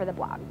writing for the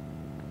blog.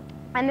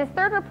 And this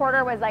 3rd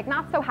reporter was like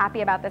not so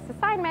happy about this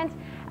assignment.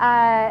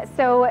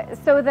 So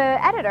the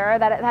editor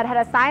that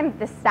had assigned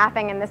this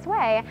staffing in this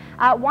way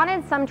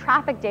wanted some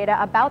traffic data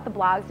about the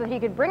blog so he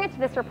could bring it to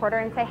this reporter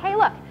and say, hey,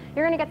 look,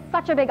 you're going to get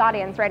such a big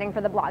audience writing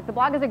for the blog. The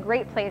blog is a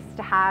great place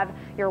to have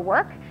your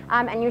work,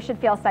 and you should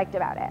feel psyched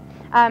about it.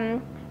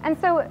 And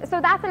so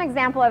that's an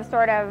example of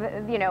sort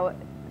of,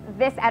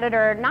 this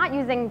editor not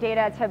using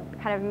data to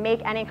kind of make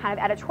any kind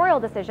of editorial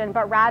decision,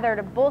 but rather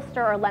to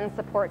bolster or lend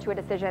support to a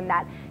decision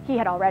that he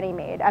had already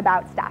made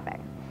about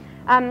staffing.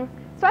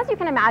 So as you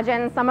can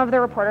imagine, some of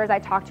the reporters I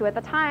talked to at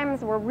the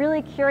Times were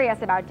really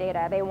curious about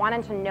data. They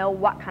wanted to know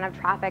what kind of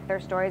traffic their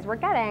stories were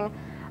getting.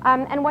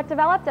 And what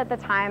developed at the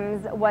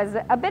Times was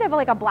a bit of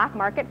like a black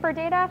market for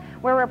data,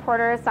 where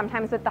reporters,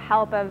 sometimes with the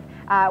help of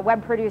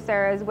web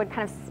producers, would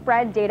kind of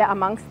spread data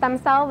amongst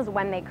themselves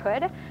when they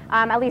could,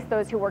 at least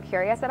those who were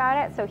curious about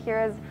it. So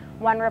here's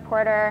one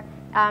reporter.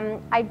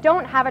 I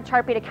don't have a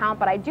Chartbeat account,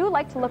 but I do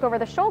like to look over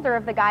the shoulder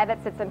of the guy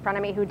that sits in front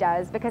of me who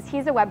does, because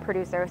he's a web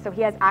producer, so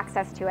he has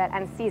access to it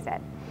and sees it.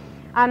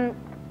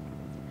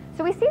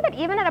 So we see that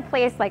even at a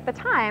place like the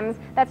Times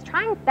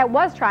that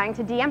was trying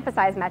to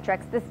de-emphasize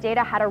metrics, this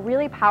data had a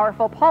really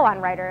powerful pull on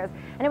writers.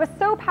 And it was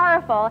so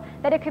powerful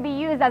that it could be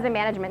used as a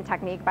management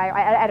technique by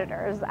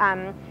editors.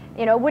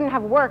 It wouldn't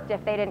have worked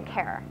if they didn't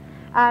care.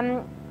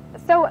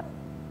 So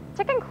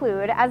to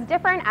conclude, as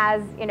different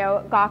as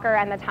Gawker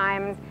and the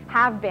Times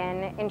have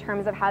been in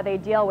terms of how they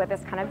deal with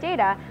this kind of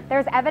data,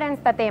 there's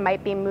evidence that they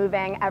might be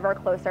moving ever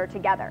closer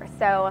together.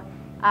 So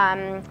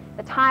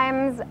the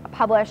Times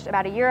published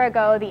about a year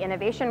ago the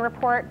Innovation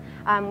Report,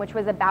 which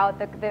was about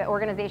the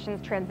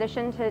organization's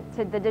transition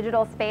to the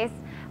digital space.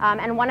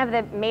 And one of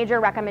the major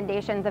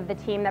recommendations of the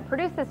team that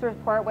produced this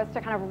report was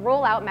to kind of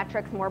roll out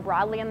metrics more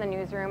broadly in the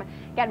newsroom,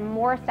 get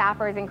more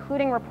staffers,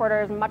 including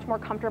reporters, much more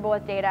comfortable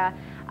with data.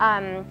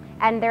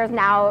 And there's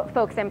now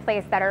folks in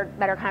place that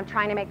are kind of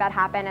trying to make that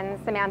happen.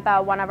 And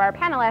Samantha, one of our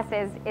panelists,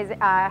 is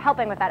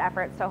helping with that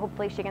effort. So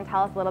hopefully she can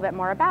tell us a little bit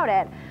more about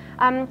it.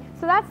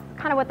 So that's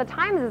kind of what the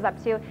Times is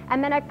up to.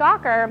 And then at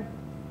Gawker,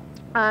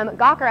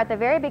 at the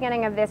very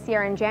beginning of this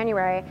year in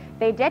January,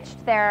 they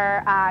ditched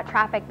their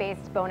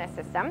traffic-based bonus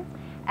system,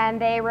 and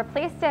they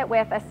replaced it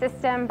with a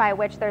system by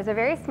which there's a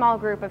very small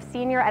group of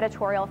senior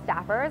editorial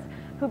staffers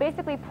who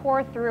basically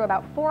pour through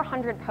about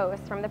 400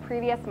 posts from the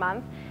previous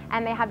month,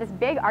 and they have this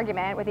big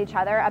argument with each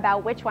other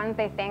about which ones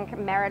they think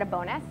merit a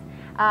bonus.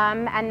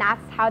 And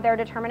that's how they're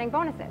determining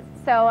bonuses.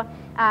 So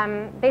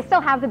they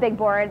still have the big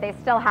board, they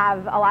still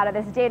have a lot of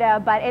this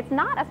data, but it's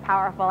not as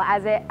powerful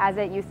as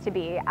it used to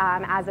be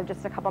as of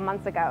just a couple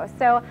months ago.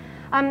 So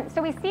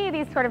we see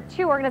these sort of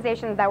 2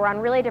 organizations that were on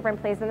really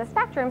different places in the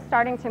spectrum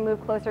starting to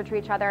move closer to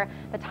each other.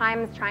 The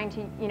Times trying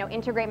to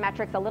integrate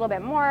metrics a little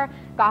bit more,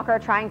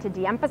 Gawker trying to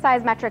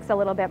de-emphasize metrics a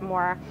little bit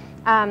more.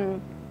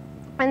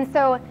 And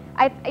so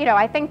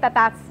I think that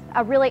that's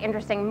a really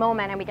interesting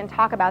moment, and we can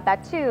talk about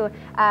that too,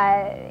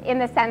 in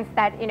the sense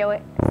that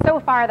so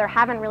far there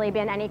haven't really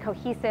been any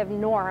cohesive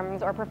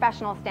norms or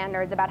professional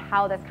standards about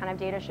how this kind of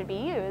data should be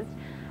used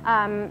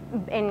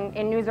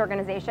in news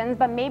organizations,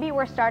 but maybe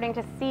we're starting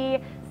to see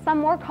some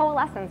more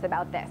coalescence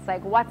about this,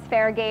 like what's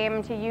fair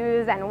game to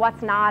use and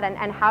what's not,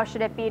 and how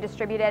should it be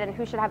distributed and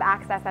who should have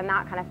access and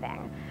that kind of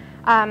thing.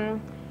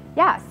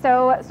 Yeah,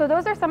 so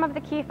those are some of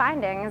the key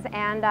findings,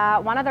 and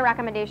one of the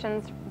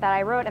recommendations that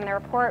I wrote in the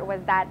report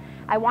was that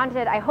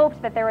I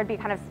hoped that there would be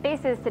kind of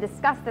spaces to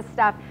discuss this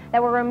stuff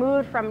that were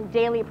removed from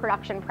daily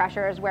production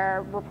pressures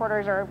where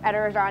reporters or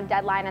editors are on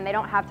deadline and they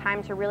don't have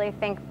time to really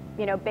think,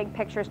 big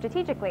picture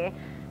strategically.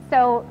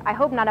 So I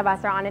hope none of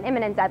us are on an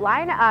imminent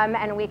deadline,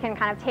 and we can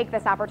kind of take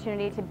this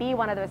opportunity to be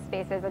one of those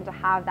spaces and to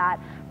have that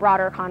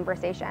broader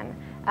conversation.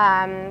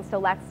 So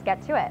let's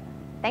get to it.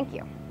 Thank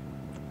you.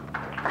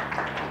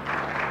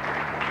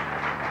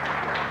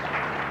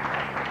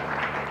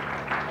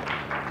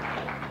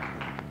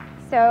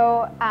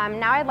 So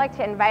now I'd like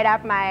to invite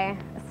up my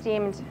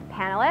esteemed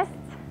panelists.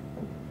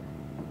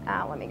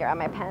 Let me grab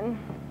my pen.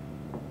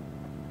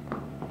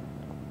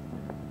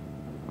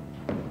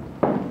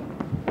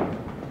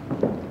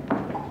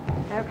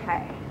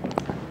 Okay.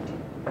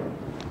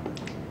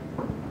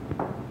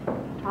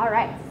 All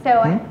right,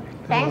 so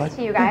thanks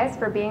to you guys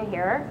for being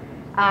here.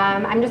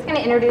 I'm just going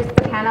to introduce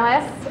the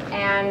panelists,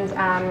 and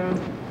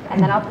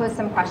then I'll pose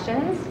some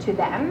questions to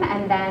them,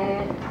 and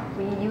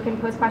then you can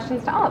pose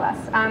questions to all of us.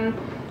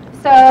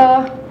 So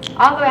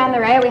all the way on the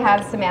right, we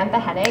have Samantha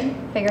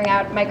Hennig, figuring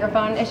out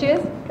microphone issues.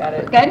 Got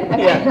it. Good?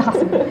 Okay, yeah.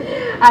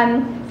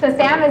 Awesome. So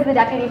Sam is the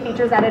deputy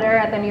features editor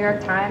at the New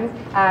York Times.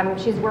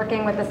 She's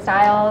working with the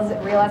Styles,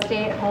 Real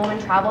Estate, Home, and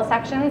Travel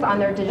sections on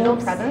their digital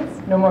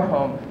presence. No more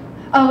home.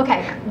 Oh,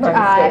 okay.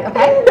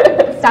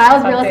 Okay.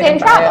 Styles, Real Estate, and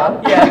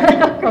Travel.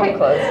 Yeah, home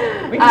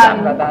closed. We can talk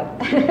about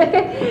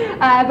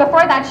that.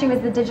 Before that, she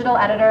was the digital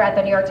editor at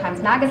the New York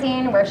Times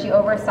Magazine, where she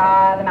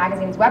oversaw the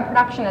magazine's web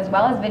production as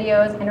well as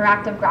videos,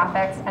 interactive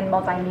graphics, and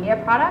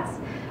multimedia products,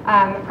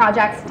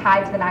 projects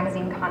tied to the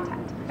magazine content.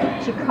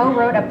 She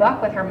co-wrote a book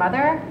with her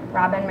mother,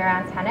 Robin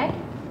Marantz Hennig,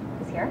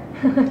 who's here.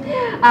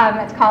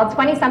 It's called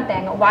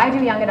 20-something, Why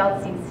Do Young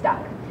Adults Seem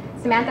Stuck?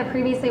 Samantha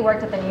previously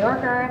worked at The New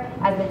Yorker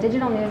as the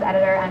digital news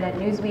editor and at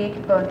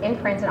Newsweek, both in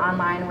print and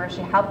online, where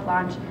she helped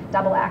launch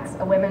XX,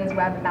 a women's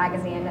web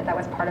magazine that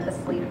was part of the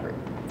Slate Group.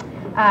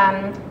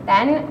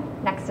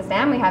 Then, next to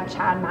Sam, we have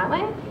Chad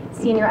Matling,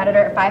 senior editor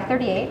at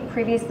 538.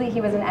 Previously,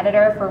 he was an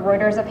editor for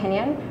Reuters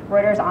Opinion,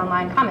 Reuters'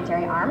 online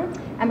commentary arm.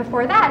 And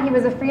before that, he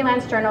was a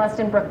freelance journalist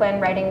in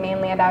Brooklyn, writing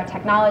mainly about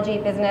technology,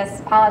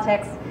 business,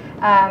 politics,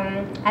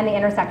 and the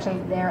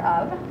intersections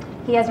thereof.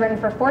 He has written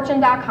for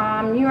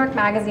Fortune.com, New York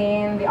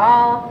Magazine, The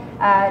All,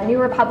 New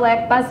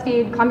Republic,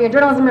 BuzzFeed, Columbia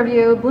Journalism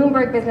Review,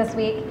 Bloomberg Business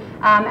Week,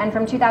 and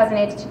from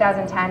 2008 to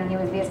 2010, he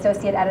was the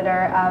associate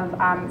editor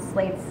of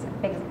Slate's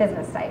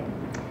business site.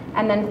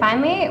 And then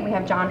finally, we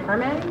have John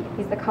Herman.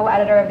 He's the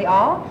co-editor of The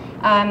All.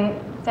 Am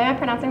I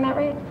pronouncing that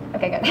right?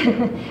 Okay,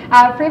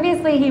 good.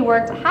 Previously, he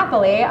worked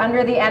happily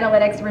under the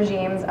analytics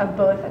regimes of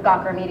both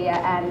Gawker Media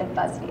and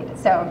BuzzFeed.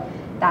 So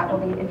that will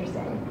be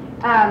interesting.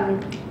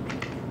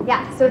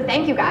 Yeah, so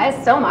thank you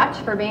guys so much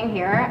for being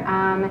here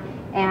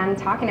and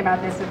talking about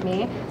this with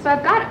me. So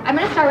I'm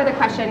going to start with a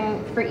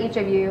question for each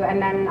of you,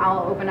 and then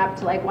I'll open up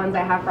to ones I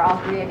have for all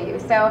three of you.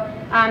 So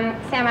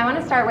Sam, I want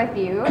to start with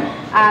you.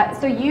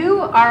 So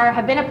you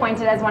have been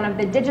appointed as one of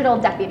the digital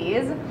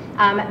deputies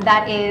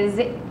that is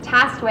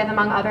tasked with,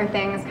 among other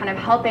things, kind of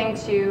helping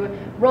to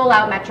roll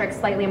out metrics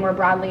slightly more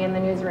broadly in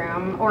the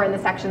newsroom or in the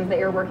sections that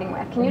you're working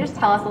with. Can you just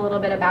tell us a little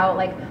bit about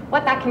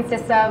what that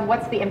consists of?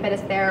 What's the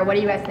impetus there? What are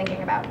you guys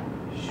thinking about?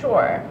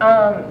 Sure.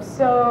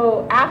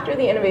 So after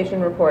the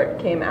innovation report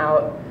came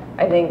out,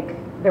 I think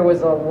there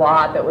was a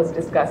lot that was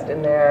discussed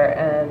in there,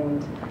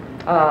 and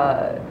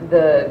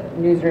the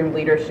newsroom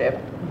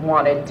leadership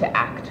wanted to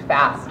act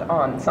fast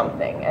on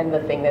something, and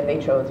the thing that they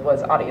chose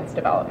was audience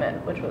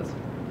development, which was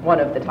one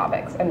of the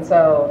topics. And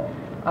so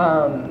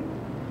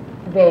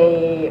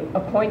they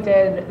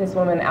appointed this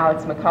woman,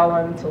 Alex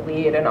McCollum, to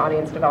lead an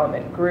audience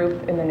development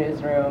group in the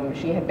newsroom.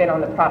 She had been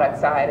on the product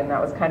side, and that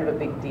was kind of a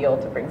big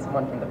deal to bring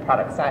someone from the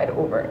product side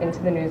over into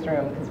the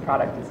newsroom, because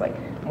product is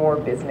more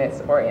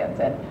business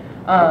oriented.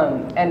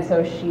 And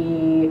so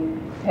she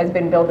has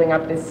been building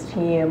up this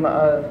team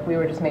of, we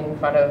were just making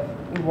fun of,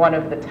 one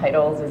of the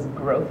titles is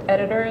growth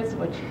editors,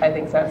 which I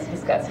think sounds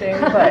disgusting,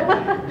 but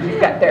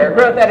there are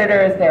growth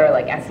editors, there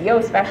are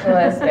SEO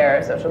specialists, there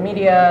are social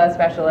media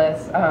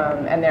specialists,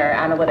 and there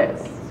are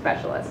analytics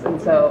specialists.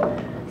 And so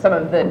some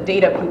of the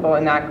data people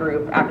in that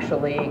group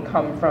actually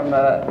come from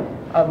a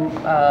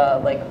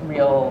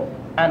real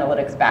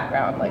analytics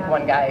background.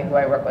 One guy who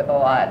I work with a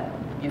lot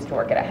used to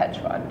work at a hedge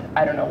fund.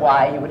 I don't know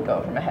why you would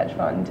go from a hedge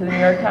fund to the New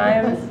York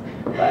Times,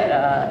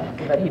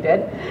 but he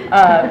did.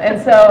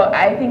 And so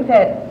I think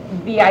that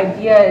the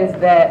idea is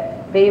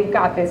that they've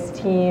got this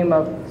team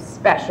of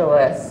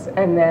specialists,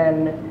 and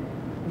then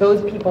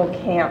those people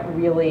can't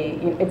really,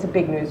 it's a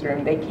big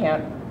newsroom, they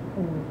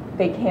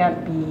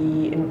can't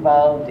be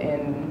involved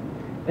in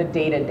the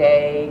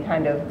day-to-day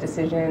kind of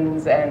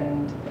decisions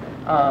and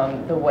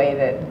the way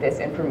that this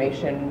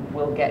information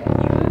will get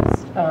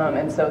used.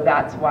 And so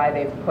that's why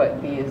they've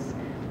put these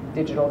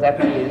digital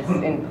deputies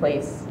in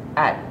place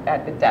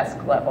at the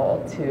desk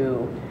level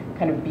to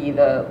kind of be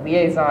the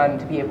liaison,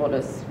 to be able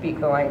to speak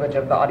the language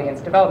of the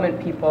audience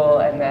development people,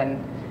 and then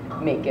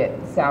make it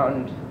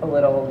sound a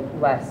little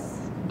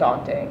less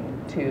daunting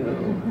to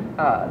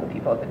the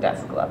people at the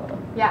desk level.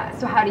 Yeah,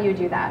 so how do you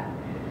do that?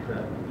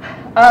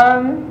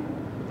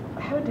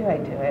 How do I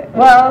do it?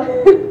 Well,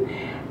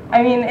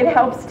 I mean, it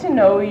helps to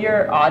know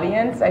your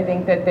audience. I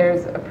think that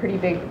there's a pretty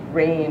big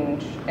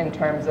range in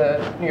terms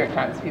of New York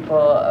Times people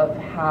of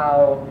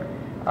how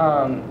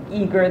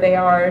eager they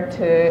are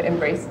to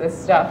embrace this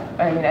stuff.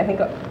 I mean, I think,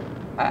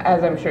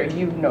 as I'm sure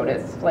you've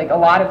noticed, like a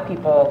lot of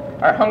people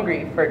are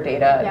hungry for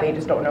data. Yeah. They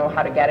just don't know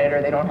how to get it, or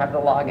they don't have the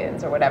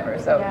logins or whatever.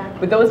 So Yeah.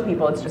 with those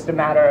people, it's just a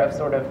matter of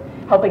sort of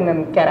helping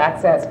them get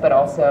access, but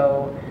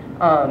also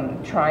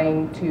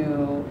trying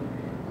to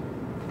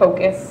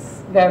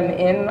focus them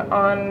in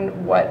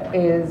on what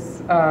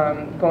is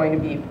going to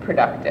be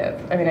productive.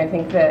 I mean, I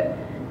think that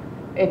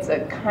it's a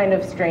kind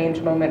of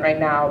strange moment right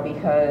now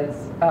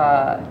because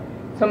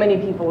so many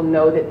people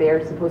know that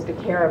they're supposed to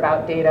care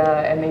about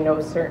data and they know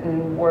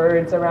certain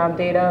words around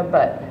data,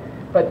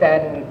 but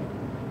then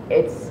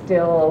it's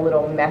still a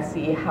little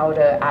messy how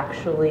to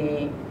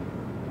actually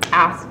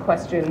ask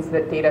questions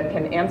that data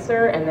can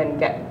answer and then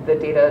get the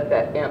data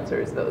that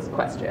answers those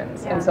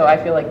questions. Yeah. And so I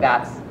feel like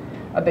that's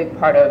a big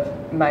part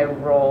of my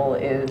role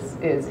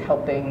is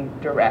helping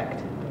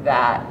direct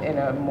that in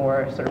a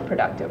more sort of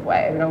productive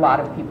way. I mean, a lot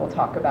of people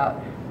talk about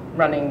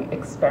running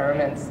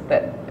experiments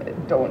that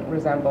don't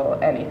resemble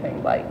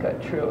anything like a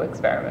true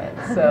experiment.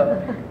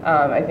 So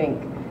I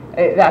think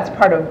that's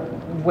part of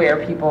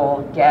where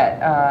people get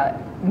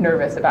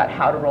nervous about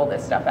how to roll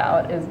this stuff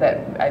out, is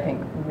that I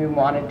think we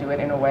want to do it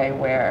in a way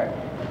where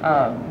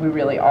we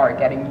really are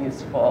getting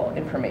useful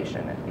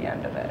information at the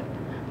end of it.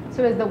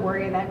 So is the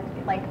worry that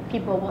like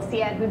people will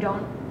see it who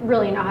don't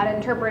really know how to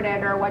interpret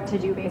it or what to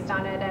do based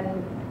on it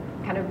and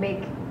kind of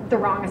make the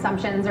wrong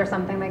assumptions or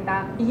something like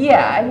that?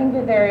 Yeah, I think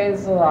that there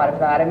is a lot of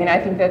that. I mean, I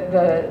think that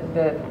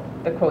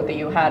the quote that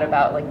you had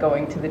about like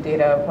going to the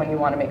data when you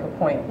want to make a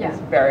point Yeah. is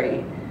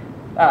very,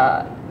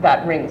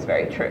 that rings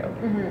very true.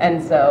 Mm-hmm.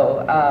 And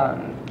so,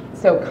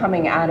 so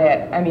coming at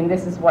it, I mean,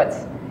 this is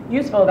what's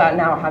useful about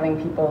now having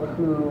people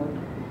who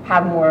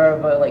have more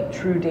of a like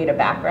true data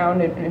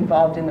background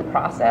involved in the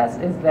process,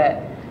 is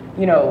that,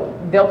 you know,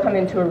 they'll come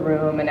into a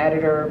room, an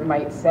editor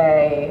might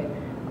say,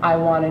 I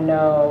want to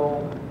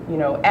know, you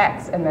know,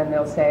 X, and then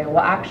they'll say, well,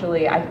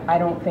 actually, I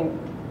don't think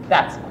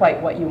that's quite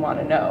what you want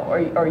to know,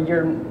 or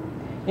you're,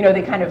 you know,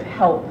 they kind of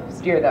help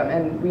steer them.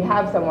 And we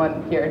have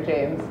someone here,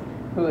 James,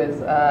 who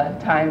is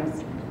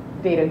Times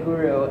data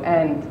guru,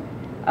 and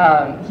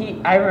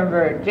I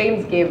remember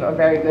James gave a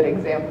very good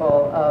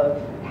example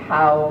of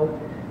how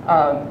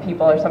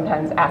people are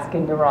sometimes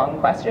asking the wrong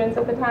questions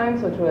at the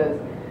Times, which was,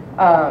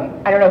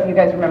 I don't know if you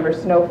guys remember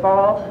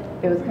Snowfall.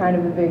 It was kind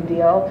of a big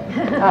deal.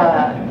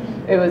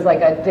 It was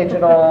like a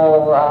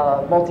digital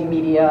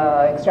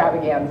multimedia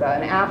extravaganza,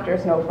 and after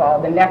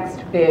Snowfall, the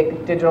next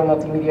big digital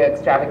multimedia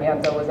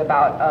extravaganza was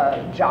about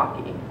a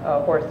jockey,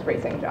 a horse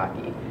racing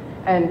jockey.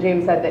 And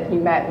James said that he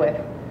met with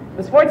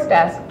the sports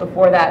desk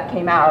before that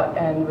came out,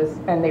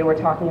 and they were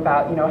talking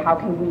about, you know, how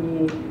can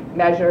we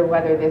measure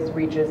whether this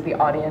reaches the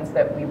audience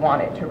that we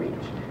want it to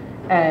reach.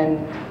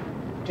 And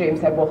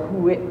James said, well,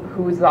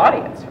 who's the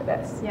audience for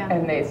this? Yeah.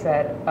 And they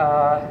said,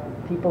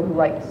 people who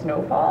like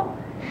Snowfall.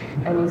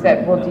 And he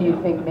said, well, do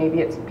you think maybe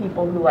it's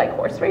people who like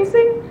horse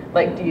racing?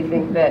 Like, do you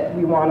think that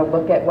we want to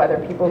look at whether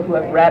people who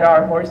have read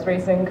our horse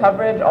racing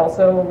coverage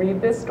also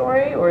read this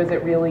story? Or is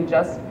it really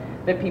just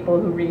that people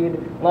who read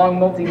long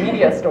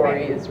multimedia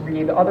stories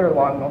read other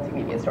long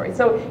multimedia stories?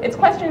 So it's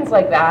questions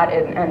like that,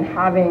 and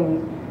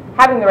having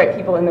the right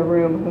people in the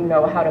room who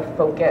know how to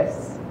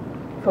focus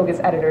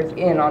editors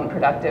in on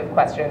productive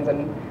questions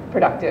and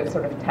productive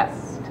sort of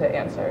tests to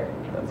answer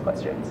those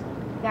questions.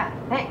 Yeah,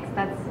 thanks.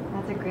 That's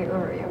a great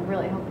overview.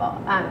 Really helpful.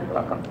 You're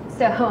welcome.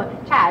 So,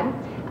 Chad,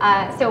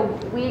 so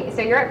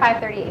you're at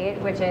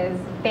 538, which is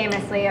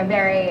famously a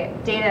very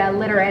data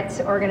literate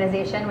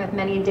organization with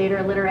many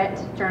data literate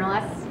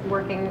journalists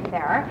working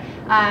there.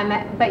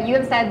 But you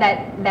have said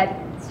that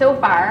so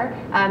far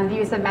the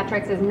use of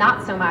metrics is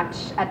not so much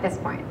at this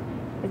point.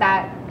 Is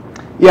that?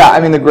 Yeah, I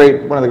mean,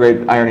 one of the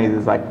great ironies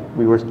is like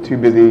we were too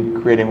busy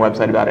creating a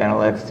website about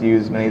analytics to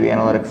use many of the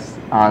analytics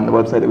on the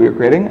website that we were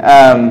creating.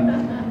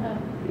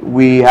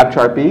 We have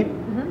Chartbeat.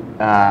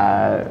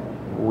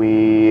 Mm-hmm.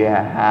 We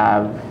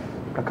have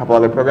a couple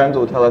other programs that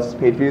will tell us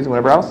page views and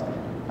whatever else.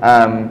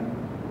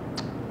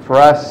 For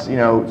us, you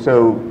know,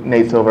 so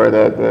Nate Silver,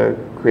 the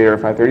creator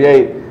of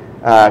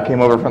 538, came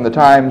over from the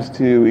Times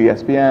to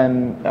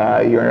ESPN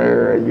a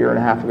year and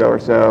a half ago or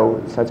so.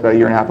 The site's about a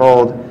year and a half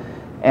old.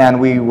 And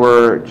we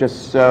were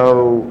just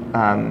so,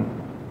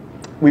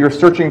 we were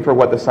searching for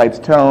what the site's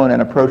tone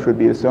and approach would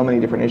be to so many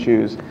different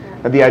issues,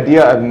 that the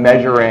idea of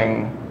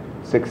measuring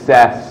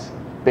success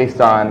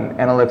based on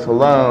analytics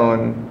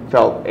alone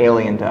felt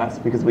alien to us,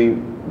 because we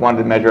wanted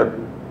to measure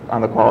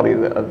on the quality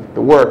of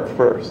the work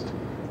first.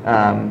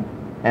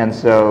 And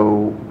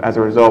so as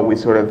a result, we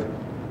sort of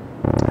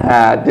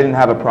didn't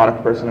have a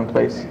product person in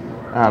place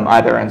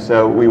either. And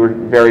so we were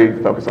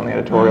very focused on the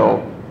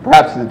editorial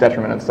perhaps to the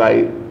detriment of the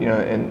site,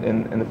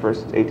 in the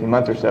first 18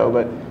 months or so,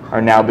 but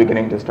are now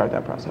beginning to start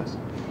that process.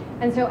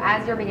 And so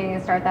as you're beginning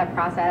to start that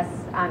process,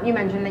 you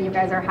mentioned that you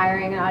guys are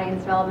hiring an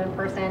audience development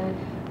person.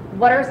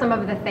 What are some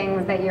of the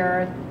things that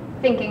you're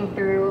thinking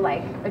through?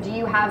 Like, do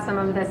you have some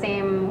of the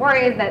same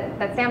worries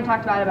that Sam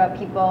talked about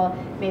people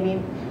maybe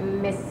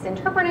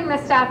misinterpreting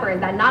this stuff, or is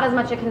that not as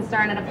much a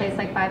concern at a place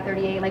like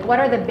 538? Like, what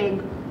are the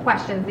big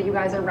questions that you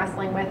guys are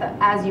wrestling with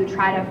as you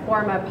try to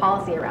form a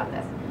policy around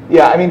this?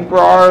 Yeah, I mean,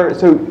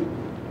 so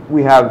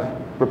we have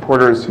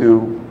reporters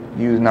who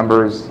use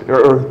numbers,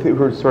 or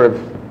who sort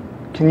of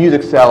can use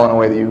Excel in a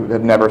way that you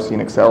have never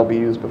seen Excel be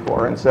used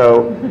before. And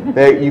so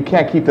you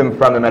can't keep them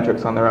from the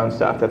metrics on their own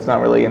stuff. That's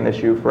not really an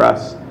issue for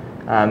us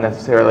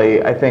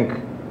necessarily. I think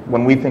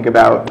when we think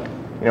about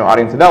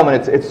audience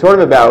development, it's sort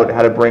of about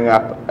how to bring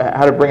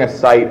a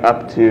site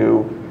up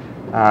to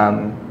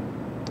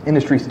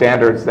industry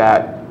standards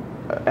that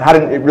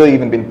hadn't really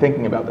even been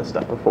thinking about this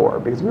stuff before,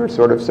 because we were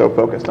sort of so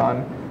focused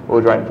on what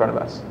was right in front of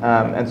us.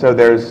 And so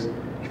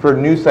for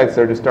new sites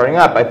that are just starting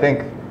up, I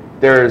think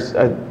there are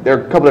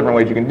a couple different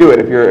ways you can do it.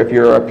 If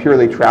you're a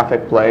purely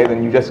traffic play,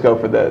 then you just go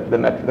for the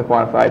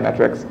quantified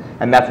metrics,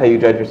 and that's how you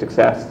judge your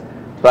success.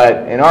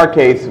 But in our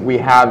case, we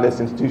have this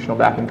institutional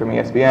backing from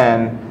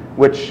ESPN,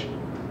 which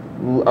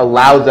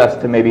allows us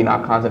to maybe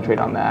not concentrate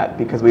on that,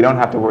 because we don't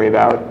have to worry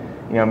about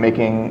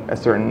making a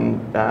certain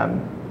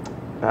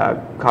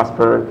cost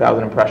per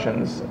 1,000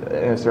 impressions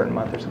in a certain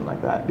month or something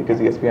like that, because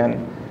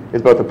ESPN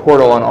is both a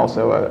portal and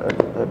also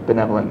a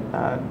benevolent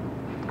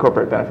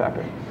corporate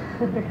benefactor.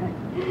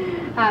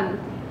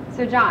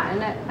 So John,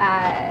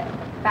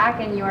 back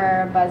in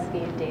your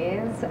BuzzFeed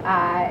days,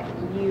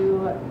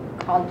 you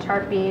called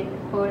Chartbeat,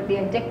 quote, the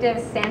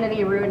addictive,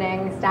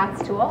 sanity-ruining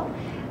stats tool.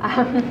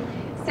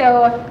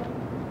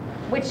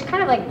 Which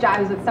kind of like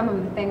jives with some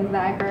of the things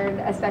that I heard,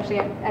 especially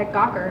at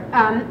Gawker.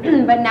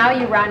 But now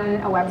you run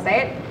a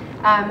website.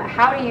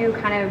 How do you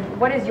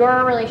what is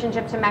your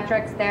relationship to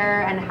metrics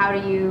there, and how do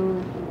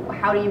you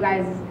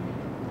guys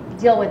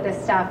deal with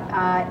this stuff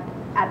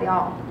at the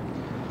All?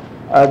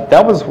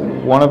 That was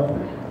one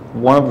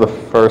of the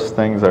first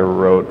things I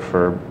wrote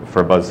for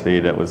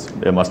BuzzFeed.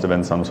 It must have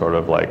been some sort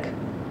of like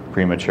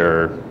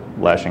premature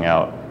lashing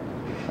out.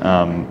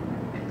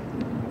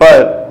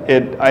 But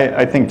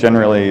I think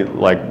generally,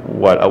 like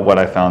what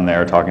I found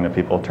there, talking to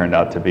people, turned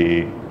out to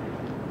be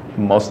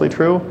mostly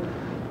true.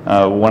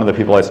 One of the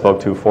people I spoke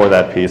to for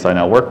that piece I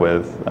now work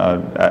with,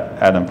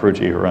 Adam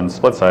Perucci, who runs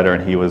SplitSider,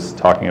 and he was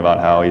talking about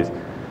how he's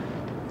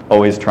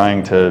always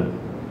trying to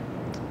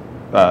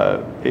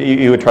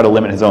he would try to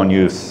limit his own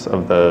use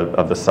of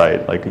the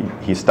site. Like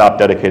he stopped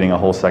dedicating a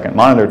whole second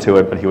monitor to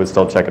it, but he would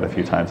still check it a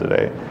few times a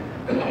day.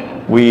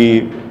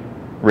 We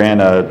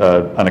ran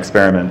an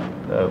experiment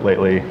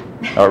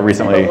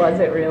recently. Was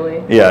it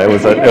really? Yeah, it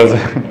was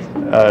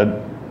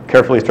a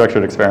carefully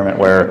structured experiment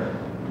where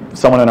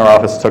someone in our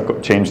office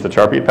changed the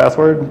Chartbeat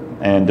password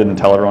and didn't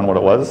tell everyone what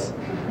it was,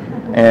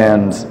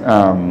 and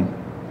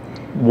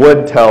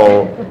would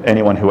tell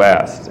anyone who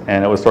asked.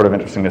 And it was sort of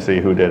interesting to see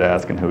who did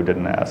ask and who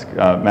didn't ask.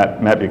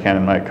 Matt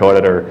Buchanan, my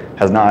co-editor,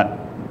 has not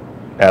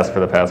asked for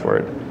the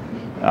password.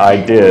 I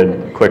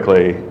did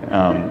quickly,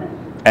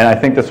 and I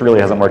think this really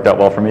hasn't worked out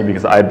well for me,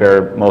 because I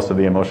bear most of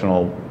the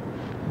emotional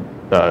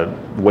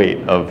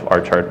weight of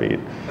our Chartbeat,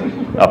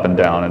 up and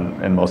down,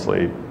 and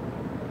mostly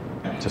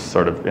just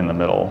sort of in the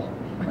middle.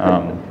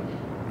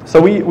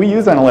 So we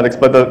use analytics,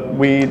 but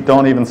we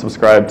don't even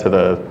subscribe to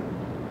the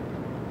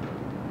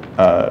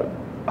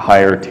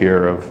higher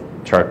tier of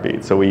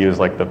Chartbeat. So we use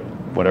like the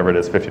whatever it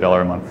is,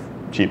 $50 a month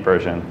cheap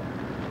version,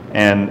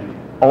 and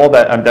all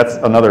that. That's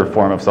another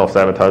form of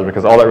self-sabotage,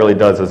 because all that really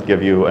does is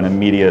give you an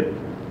immediate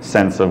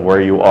sense of where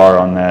you are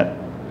on that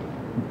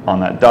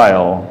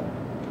dial,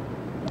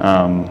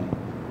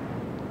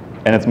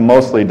 and it's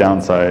mostly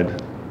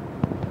downside,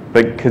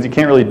 because you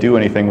can't really do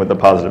anything with the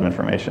positive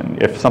information.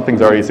 If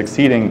something's already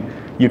succeeding,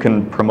 you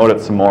can promote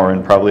it some more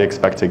and probably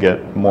expect to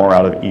get more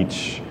out of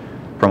each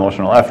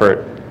promotional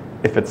effort.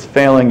 If it's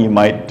failing, you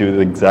might do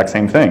the exact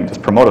same thing,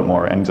 just promote it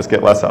more and just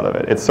get less out of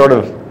it. It's sort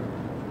of,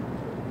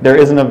 there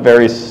isn't a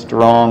very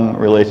strong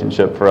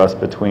relationship for us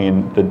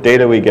between the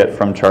data we get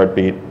from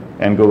Chartbeat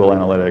and Google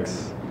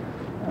Analytics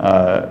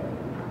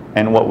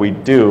and what we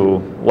do.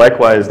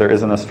 Likewise, there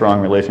isn't a strong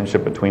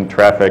relationship between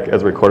traffic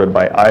as recorded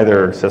by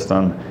either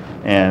system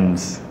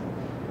and,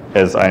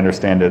 as I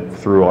understand it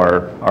through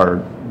our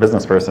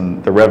business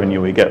person, the revenue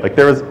we get. Like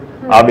there is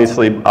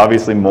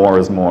obviously more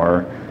is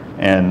more,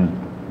 and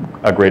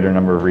a greater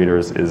number of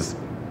readers is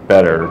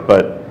better,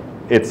 but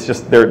it's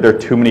just there are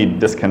too many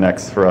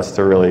disconnects for us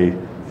to really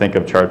think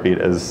of Chartbeat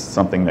as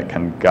something that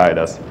can guide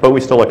us. But we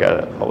still look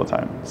at it all the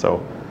time,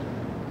 so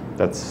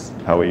that's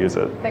how we use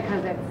it.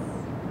 Because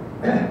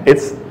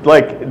it's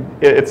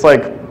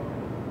like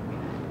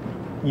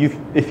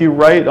if you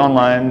write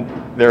online,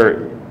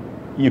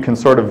 you can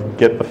sort of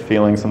get the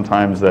feeling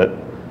sometimes that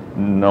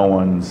no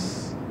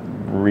one's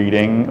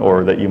reading,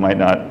 or that you might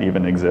not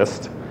even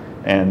exist,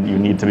 and you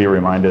need to be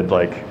reminded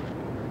like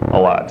a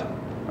lot.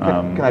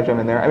 Can I jump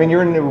in there? I mean,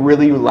 you're in a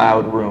really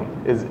loud room.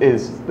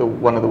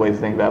 One of the ways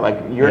to think about it.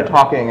 Like you're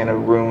talking in a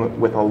room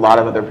with a lot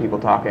of other people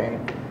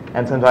talking,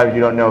 and sometimes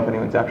you don't know if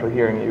anyone's actually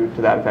hearing you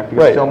to that effect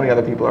because so many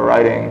other people are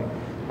writing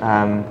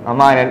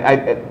online.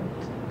 And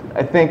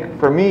I think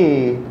for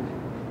me,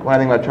 when I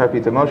think about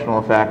Chartbeat's emotional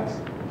effect,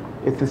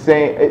 it's the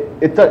same.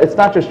 It's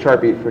not just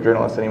Chartbeat for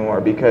journalists anymore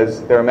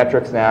because there are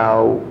metrics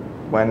now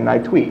when I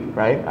tweet,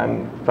 right?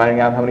 I'm finding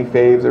out how many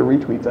faves or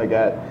retweets I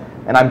get.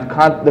 And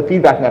the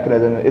feedback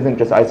mechanism isn't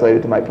just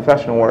isolated to my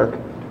professional work.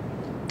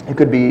 It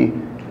could be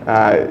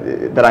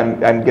that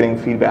I'm getting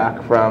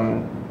feedback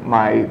from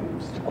my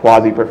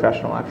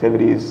quasi-professional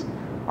activities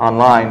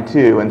online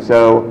too. And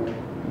so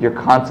you're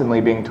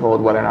constantly being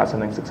told whether or not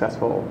something's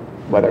successful,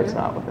 whether it's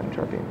not within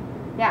Chartbeat.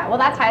 Yeah, well,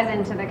 that ties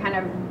into the kind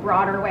of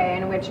broader way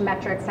in which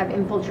metrics have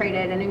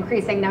infiltrated an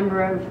increasing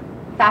number of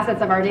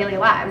facets of our daily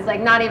lives,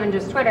 like not even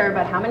just Twitter,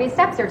 but how many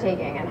steps you're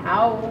taking and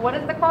what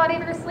is the quality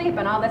of your sleep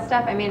and all this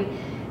stuff. I mean,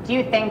 do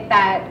you think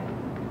that,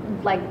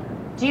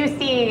 do you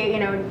see,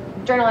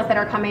 journalists that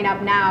are coming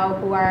up now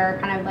who are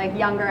kind of like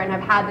younger and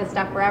have had this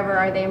stuff forever,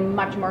 are they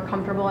much more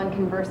comfortable and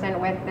conversant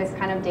with this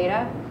kind of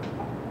data?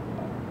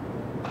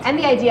 And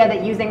the idea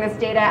that using this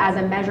data as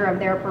a measure of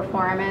their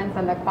performance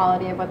and the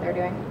quality of what they're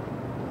doing?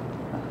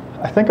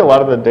 I think a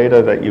lot of the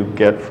data that you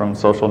get from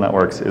social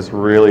networks is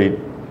really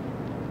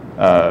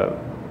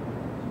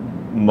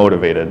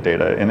motivated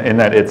data in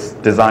that it's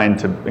designed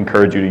to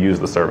encourage you to use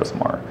the service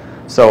more.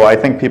 So I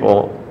think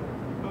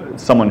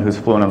someone who's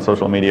fluent on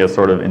social media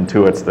sort of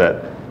intuits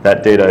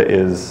that data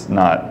is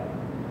not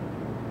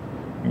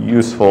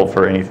useful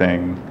for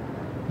anything,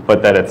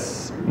 but that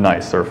it's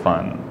nice or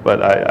fun.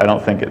 But I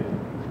don't think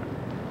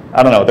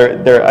I don't know,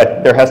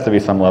 there has to be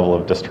some level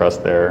of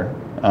distrust there.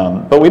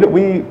 But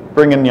we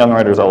bring in young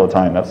writers all the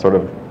time. That's sort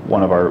of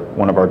one of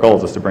our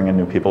goals, is to bring in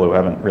new people who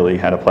haven't really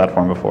had a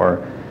platform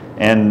before.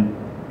 And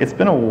it's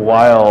been a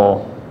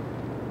while.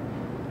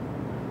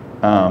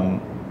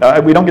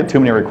 We don't get too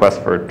many requests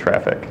for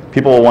traffic.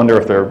 People will wonder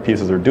if their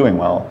pieces are doing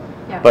well,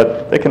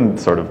 but they can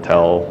sort of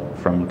tell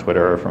from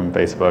Twitter or from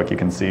Facebook. You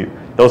can see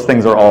those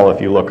things are all, if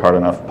you look hard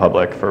enough,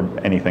 public for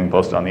anything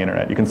posted on the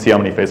internet. You can see how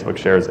many Facebook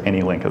shares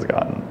any link has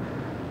gotten.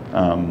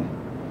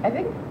 I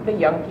think the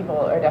young people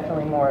are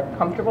definitely more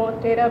comfortable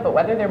with data, but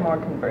whether they're more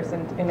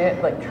conversant in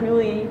it, like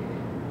truly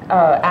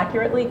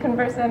accurately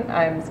conversant,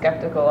 I'm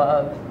skeptical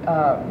of.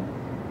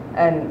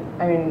 And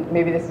I mean,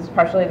 maybe this is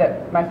partially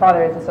that my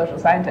father is a social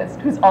scientist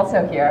who's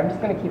also here. I'm just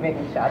going to keep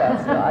making shout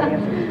outs to the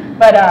audience.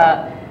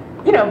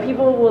 But,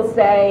 people will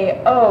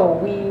say, oh,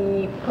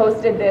 we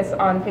posted this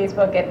on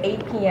Facebook at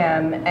 8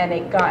 p.m. and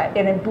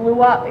it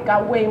blew up. It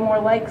got way more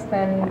likes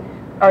than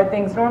our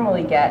things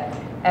normally get.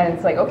 And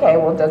it's like, okay,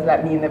 well, does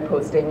that mean that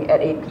posting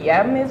at 8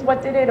 p.m. is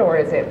what did it? Or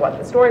is it what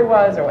the story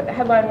was or what the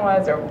headline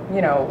was? Or,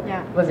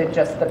 was it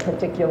just the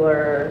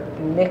particular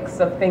mix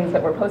of things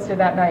that were posted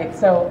that night?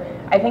 So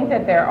I think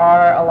that there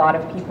are a lot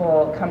of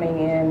people coming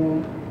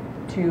in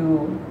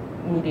to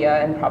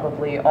media and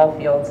probably all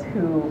fields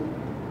who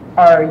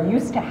are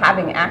used to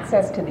having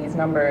access to these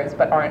numbers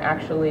but aren't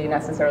actually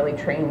necessarily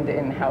trained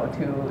in how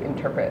to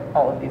interpret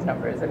all of these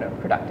numbers in a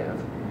productive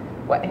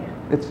way.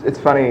 It's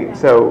funny.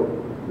 So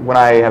when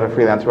I have a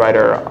freelance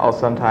writer, I'll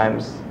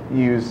sometimes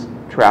use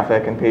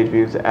traffic and page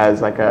views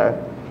as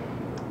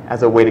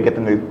a way to get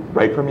them to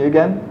write for me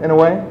again, in a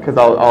way, because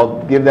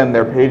I'll give them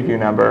their page view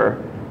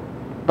number,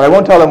 but I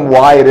won't tell them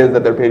why it is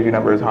that their page view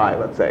number is high,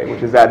 let's say,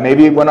 which is that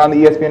maybe it went on the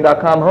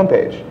ESPN.com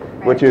homepage,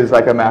 which is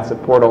like a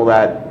massive portal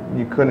that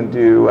you couldn't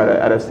do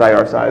at a site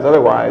our size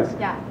otherwise.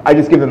 Yeah. I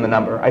just give them the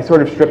number. I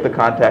sort of strip the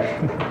context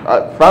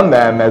from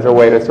them as a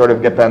way to sort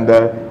of get them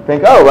to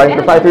think, oh, writing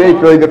for 538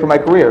 is really good for my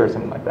career or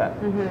something like that.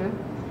 Mm-hmm.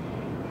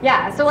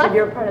 Yeah, so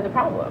you're part of the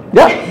problem.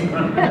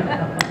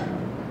 Yeah.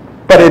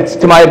 But it's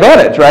to my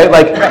advantage, right?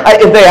 Like,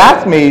 if they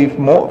ask me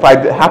more,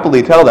 I'd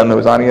happily tell them it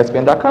was on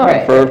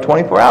ESPN.com for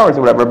 24 hours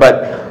or whatever.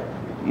 But,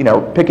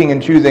 picking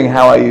and choosing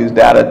how I use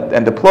data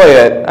and deploy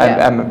it,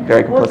 I'm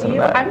very complicit in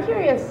that. I'm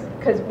curious,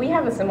 because we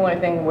have a similar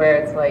thing where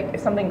it's like,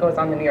 if something goes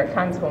on the New York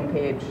Times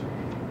homepage,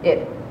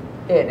 it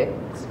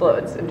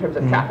explodes in terms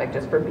of traffic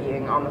just for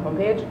being on the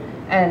homepage.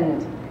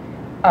 And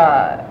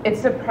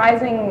it's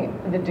surprising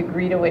the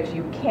degree to which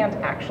you can't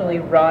actually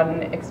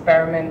run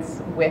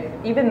experiments with,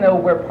 even though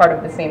we're part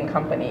of the same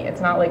company.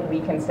 It's not like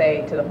we can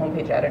say to the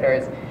homepage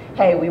editors,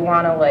 hey, we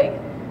want to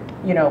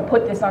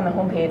put this on the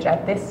homepage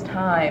at this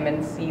time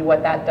and see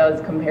what that does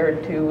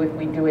compared to if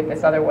we do it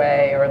this other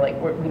way, or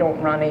we don't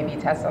run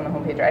A/B tests on the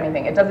homepage or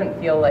anything. It doesn't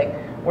feel like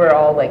we're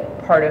all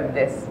part of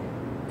this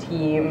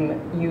team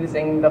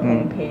using the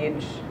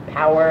homepage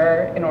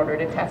power in order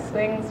to test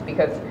things,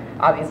 because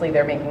obviously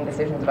they're making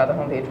decisions about the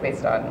homepage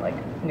based on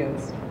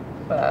news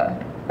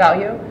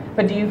value.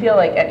 But do you feel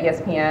like at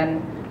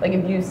ESPN,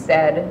 if you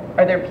said,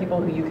 are there people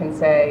who you can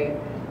say,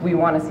 we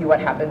want to see what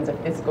happens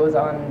if this goes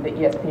on the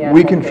ESPN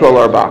We homepage? control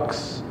our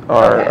box,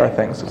 our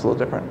things. It's a little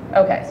different.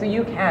 Okay, so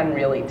you can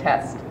really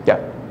test. Yeah.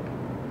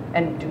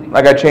 And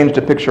I changed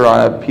a picture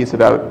on a piece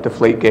about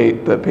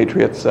Deflategate, the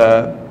Patriots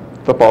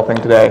football thing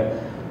today,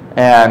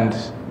 and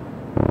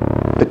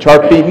the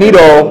Chartbeat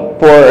needle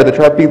or the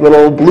Chartbeat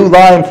little blue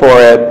line for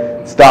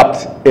it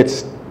stopped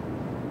its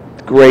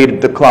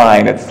grade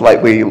decline. It's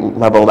slightly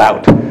leveled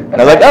out.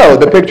 And I was like, oh,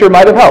 the picture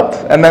might have helped.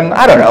 And then,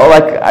 I don't know,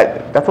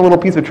 that's a little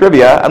piece of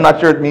trivia. I'm not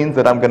sure it means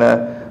that I'm going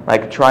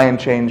to try and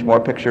change more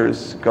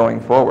pictures going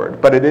forward.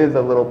 But it is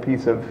a little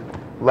piece of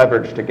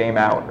leverage to game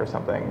out or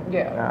something,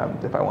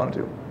 if I wanted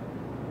to.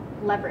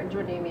 Leverage,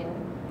 what do you mean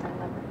by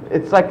leverage?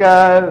 It's like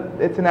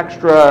it's an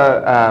extra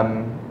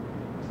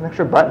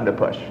button to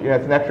push.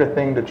 It's an extra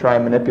thing to try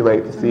and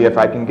manipulate to see if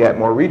I can get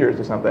more readers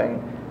or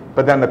something.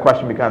 But then the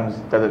question becomes,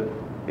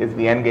 is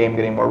the end game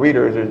getting more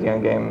readers, or is the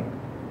end game,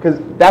 because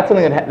that's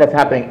something that's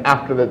happening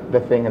after the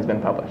thing has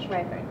been published.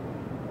 Right.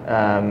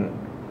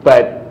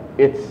 But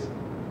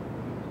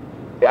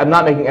I'm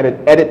not making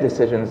edit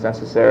decisions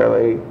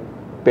necessarily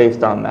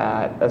based on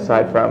that,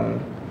 aside from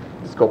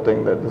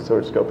sculpting the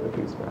sort of scope of the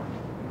piece.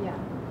 Yeah.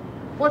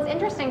 Well, it's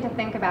interesting to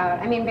think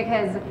about,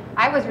 because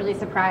I was really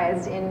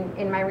surprised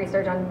in my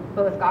research on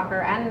both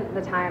Gawker and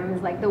the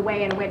Times, the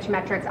way in which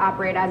metrics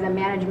operate as an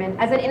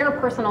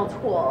interpersonal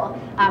tool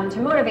to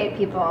motivate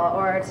people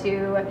or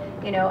to,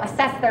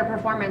 assess their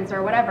performance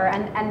or whatever,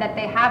 and that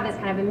they have this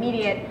kind of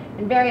immediate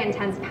and very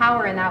intense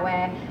power in that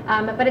way.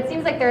 But it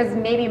seems like there's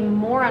maybe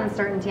more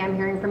uncertainty I'm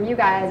hearing from you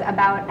guys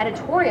about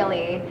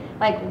editorially,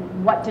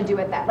 what to do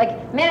with that.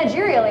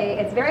 Managerially,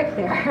 it's very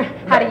clear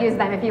how to use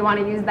them if you want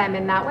to use them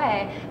in that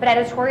way. But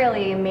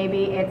editorially,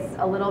 maybe it's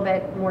a little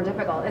bit more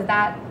difficult. Is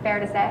that fair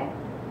to say?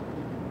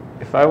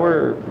 If I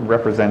were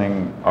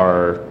representing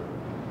our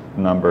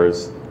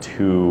numbers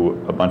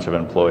to a bunch of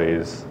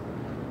employees,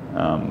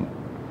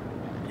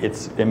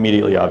 it's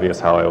immediately obvious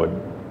how I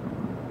would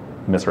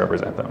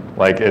misrepresent them.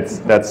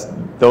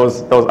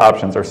 Those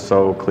options are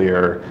so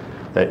clear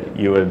that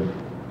you would,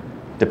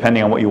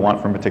 depending on what you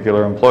want from a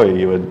particular employee,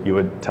 you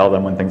would tell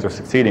them when things are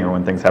succeeding or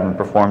when things haven't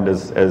performed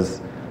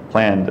as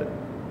planned.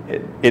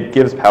 It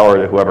gives power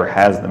to whoever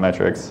has the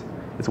metrics.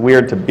 It's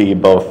weird to be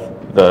both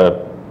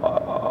the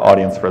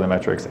audience for the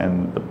metrics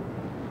and the,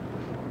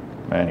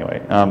 anyway.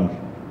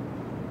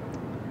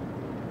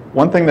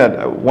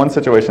 One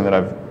situation that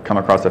I've come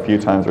across a few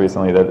times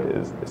recently that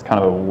is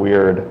kind of a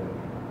weird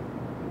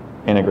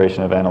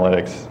integration of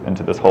analytics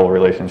into this whole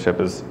relationship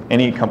is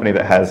any company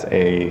that has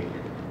a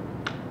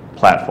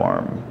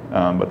platform,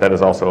 but that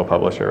is also a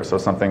publisher. So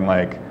something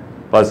like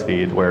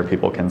BuzzFeed, where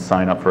people can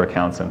sign up for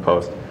accounts and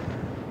post,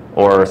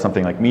 or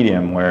something like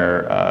Medium,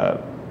 where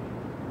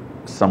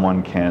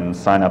someone can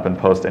sign up and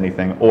post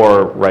anything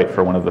or write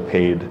for one of the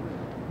paid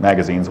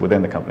magazines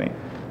within the company.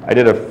 I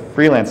did a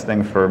freelance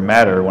thing for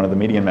Matter, one of the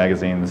Medium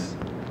magazines,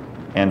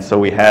 and so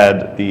we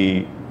had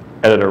the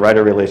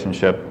editor-writer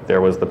relationship, there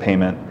was the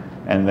payment,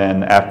 and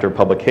then after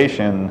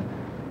publication,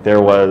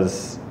 there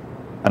was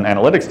an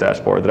analytics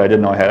dashboard that I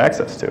didn't know I had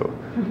access to,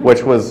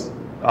 which was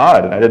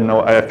odd. And I didn't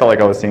know, I felt like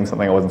I was seeing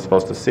something I wasn't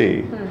supposed to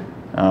see.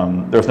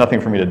 There was nothing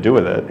for me to do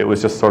with it. It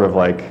was just sort of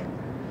like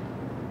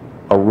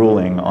a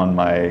ruling on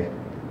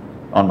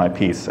my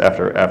piece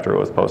after it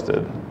was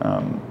posted.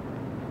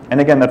 And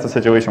again, that's a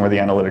situation where the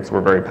analytics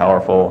were very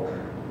powerful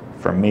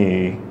for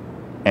me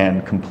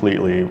and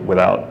completely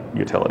without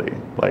utility.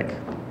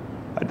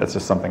 That's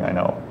just something I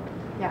know.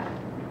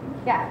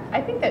 Yeah, I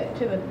think that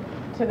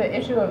to the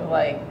issue of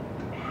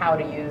how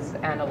to use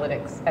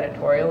analytics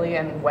editorially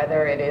and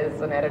whether it is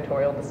an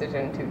editorial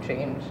decision to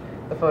change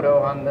the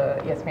photo on the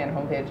ESPN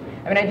homepage.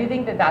 I do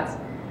think that that's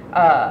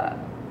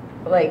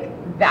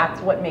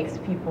that's what makes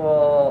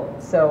people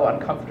so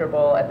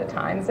uncomfortable at the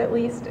Times, at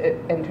least,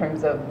 in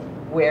terms of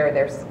where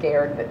they're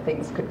scared that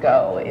things could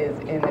go is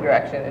in the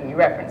direction, and you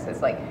referenced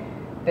this,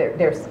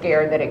 they're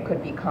scared that it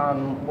could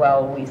become,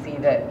 well, we see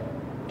that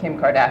Kim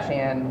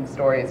Kardashian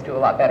stories do a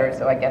lot better,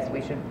 so I guess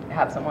we should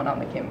have someone on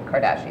the Kim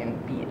Kardashian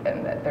beat,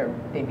 and that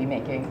they'd be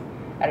making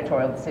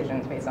editorial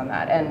decisions based on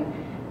that. And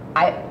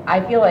I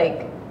feel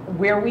like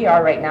where we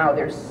are right now,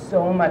 there's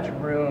so much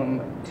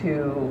room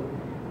to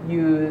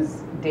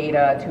use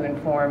data to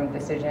inform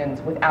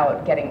decisions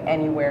without getting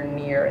anywhere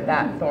near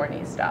that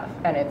thorny stuff.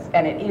 And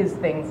it is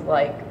things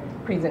like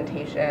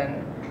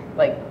presentation,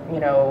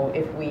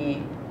 if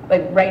we,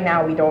 right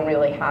now we don't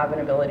really have an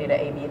ability to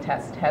A/B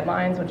test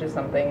headlines, which is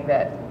something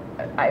that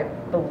I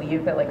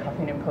believe that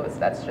Huffington Post,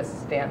 that's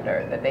just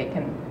standard, that they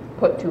can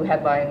put two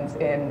headlines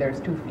in,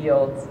 there's two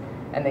fields,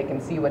 and they can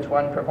see which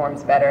one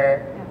performs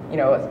better.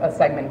 A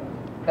segment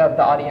of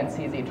the audience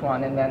sees each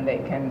one, and then they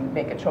can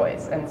make a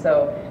choice. And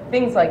so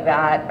things like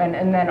that,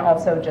 and then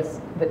also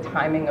just the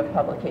timing of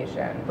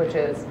publication, which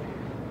is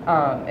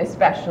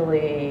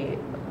especially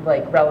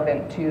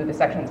relevant to the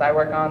sections I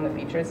work on, the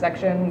features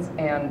sections,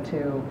 and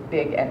to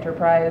big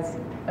enterprise,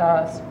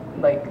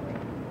 like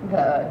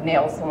the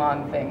nail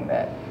salon thing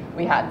that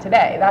we had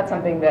today. That's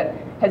something that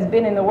has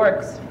been in the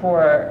works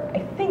for, I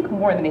think,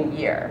 more than a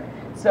year.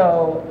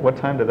 So what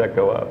time did that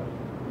go up?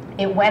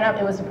 It went up,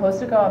 it was supposed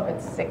to go up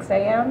at 6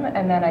 a.m.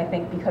 and then I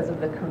think because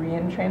of the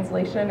Korean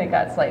translation, it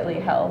got slightly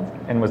held.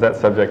 And was that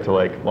subject to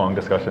long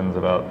discussions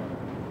about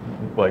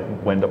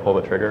when to pull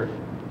the trigger?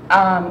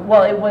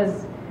 Well, it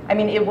was,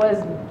 it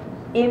was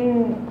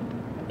in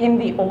in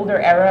the older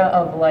era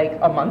of like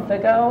a month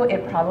ago,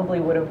 it probably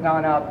would have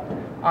gone up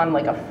on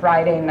like a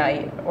Friday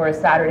night or a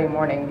Saturday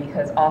morning,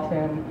 because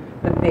often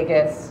the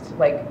biggest,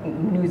 like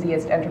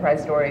newsiest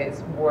enterprise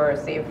stories were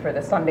saved for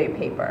the Sunday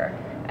paper.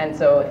 And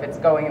so if it's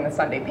going in the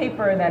Sunday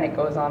paper, then it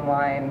goes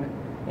online,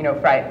 you know,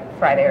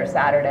 Friday or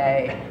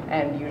Saturday.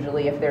 And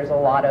usually if there's a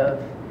lot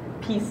of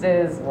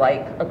pieces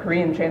like a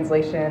Korean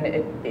translation,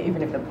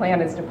 even if the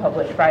plan is to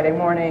publish Friday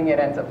morning, it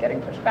ends up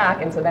getting pushed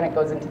back, and so then it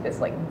goes into this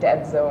like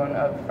dead zone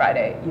of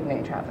Friday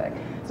evening traffic.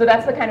 So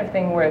that's the kind of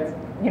thing where it's,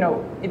 you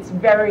know, it's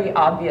very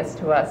obvious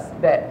to us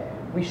that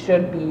we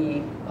should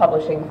be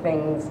publishing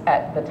things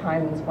at the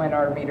times when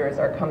our readers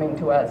are coming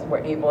to us.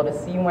 We're able to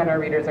see when our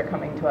readers are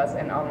coming to us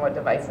and on what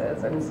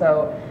devices. And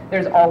so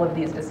there's all of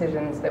these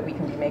decisions that we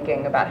can be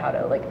making about how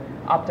to like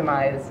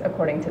optimize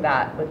according to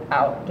that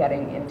without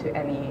getting into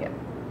any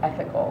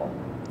ethical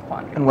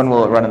quandaries. And when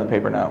will it run in the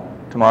paper now?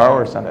 Tomorrow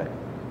or Sunday?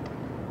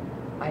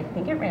 I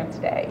think it ran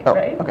today, Oh,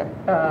 right? okay.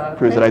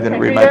 Proves that I didn't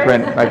read my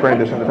print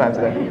edition of the Times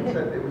today.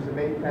 It was a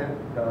May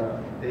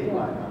 10th date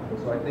line,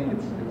 so I think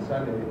it's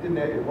Sunday.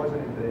 It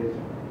wasn't in today's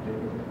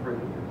paper.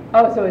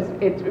 Oh, so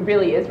it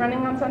really is running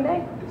on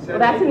Sunday? Well,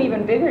 that's an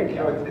even bigger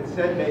deal. No, it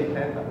said May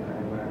 10th on the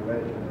time when I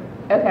read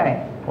it.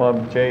 Okay. Well,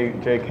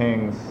 Jay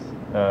King's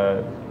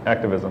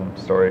activism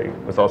story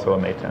was also a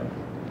May 10th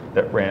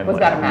that ran Was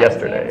like that a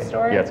magazine yesterday.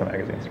 story? Yeah, it's a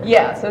magazine story.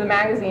 Yeah, so the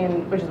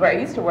magazine, which is where I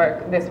used to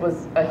work, this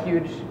was a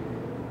huge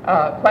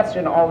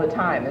question all the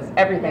time, is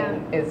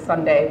everything is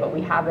Sunday, but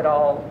we have it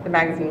all, the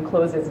magazine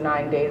closes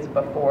 9 days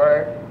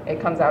before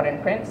it comes out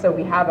in print, so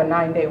we have a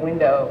 9-day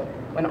window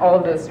when all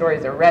of those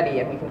stories are ready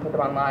and we can put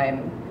them online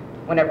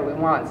whenever we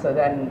want, so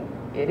then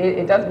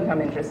it does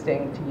become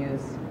interesting to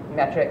use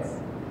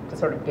metrics to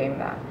sort of game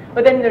that.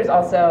 But then there's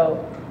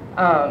also,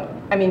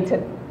 I mean,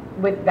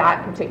 with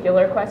that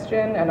particular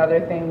question, another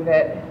thing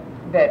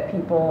that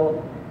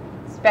people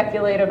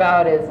speculate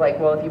about is like,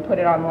 well, if you put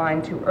it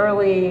online too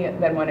early,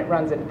 then when it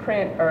runs in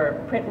print,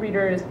 or print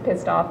readers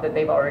pissed off that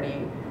they've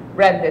already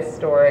read this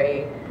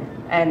story.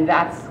 And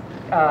that's,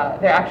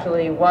 there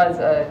actually was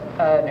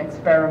an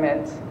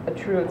experiment, a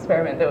true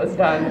experiment that was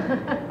done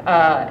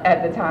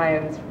at the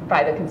Times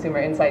by the Consumer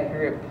Insight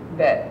Group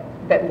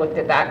that looked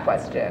at that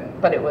question.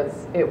 But it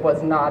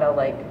was not a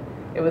like,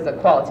 it was a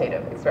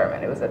qualitative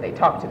experiment. It was that they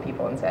talked to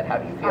people and said, how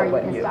do you feel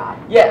when you...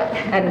 Yeah,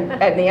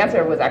 and the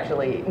answer was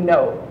actually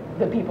no.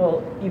 The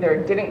people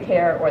either didn't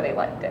care or they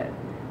liked it,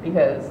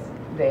 because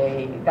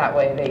that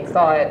way they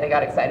saw it, they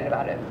got excited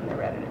about it, and they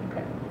read it in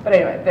print. But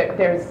anyway,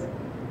 there's,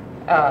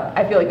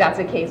 I feel like that's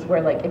a case where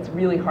like it's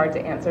really hard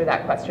to answer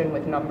that question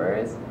with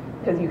numbers,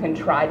 because you can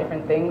try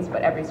different things,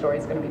 but every story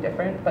is going to be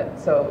different. But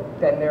so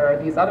then there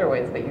are these other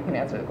ways that you can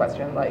answer the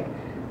question, like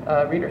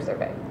a reader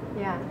survey.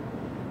 Yeah.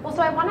 Well,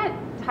 so I want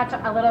to touch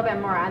a little bit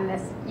more on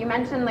this. You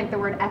mentioned like the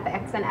word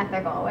ethics and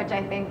ethical, which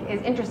I think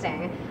is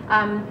interesting.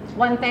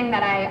 One thing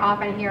that I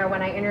often hear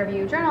when I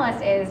interview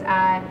journalists is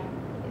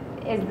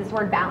this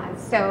word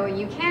balance. So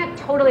you can't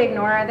totally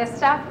ignore this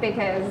stuff,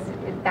 because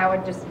that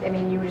would just, I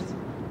mean, you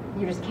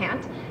just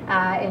can't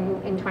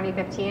in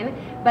 2015.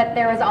 But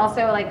there was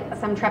also like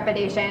some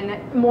trepidation,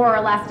 more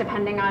or less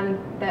depending on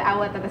the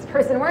outlet that this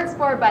person works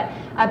for, but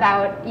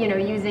about, you know,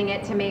 using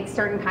it to make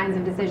certain kinds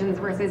of decisions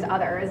versus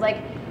others.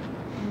 Like,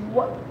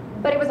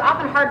 but it was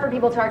often hard for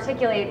people to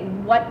articulate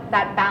what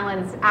that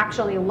balance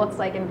actually looks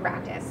like in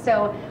practice.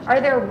 So are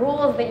there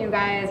rules that you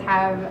guys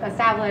have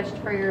established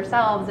for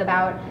yourselves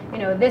about, you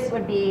know, this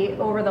would be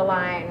over the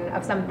line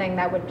of something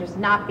that would just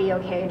not be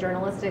okay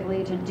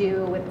journalistically to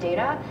do with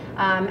data,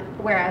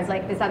 whereas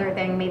like this other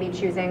thing, maybe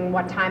choosing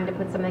what time to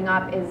put something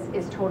up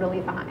is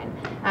totally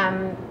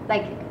fine.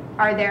 Like,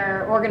 are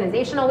there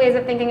organizational ways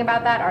of thinking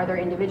about that? Are there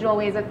individual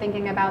ways of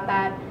thinking about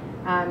that?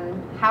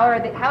 How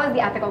is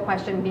the ethical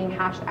question being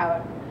hashed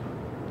out?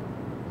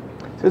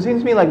 So it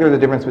seems to me like there's a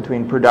difference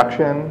between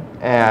production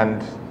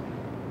and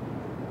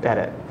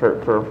edit for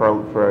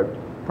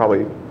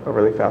probably a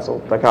really facile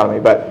dichotomy.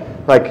 But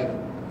like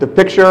the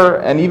picture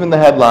and even the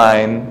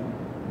headline,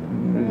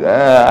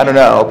 I don't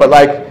know. But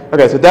like,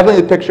 okay, so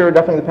definitely the picture,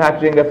 definitely the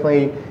packaging,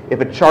 definitely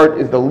if a chart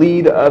is the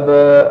lead of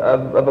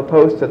a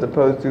post as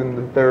opposed to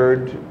the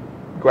third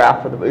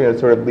graph, of the, you know,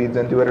 sort of leads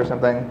into it or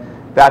something,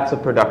 that's a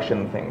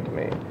production thing to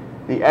me.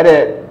 The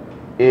edit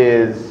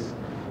is,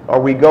 are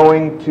we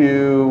going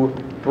to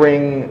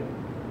bring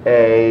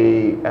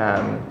a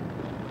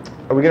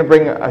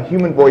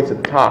human voice at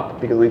the top?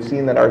 Because we've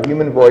seen that our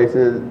human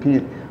voices,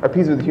 our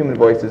pieces with human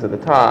voices at the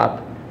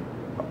top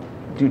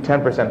do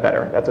 10%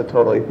 better. That's a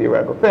totally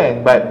theoretical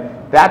thing,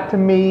 but that to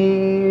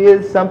me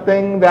is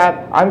something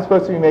that I'm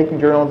supposed to be making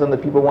journalism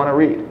that people want to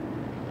read.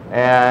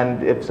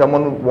 And if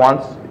someone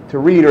wants to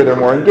read, or they're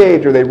more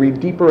engaged, or they read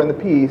deeper in the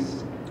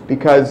piece,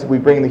 because we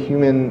bring the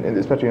human,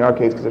 especially in our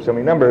case because there's so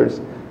many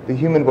numbers, the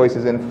human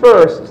voices in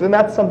first, then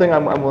that's something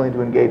I'm willing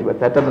to engage with.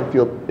 That doesn't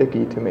feel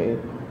icky to me.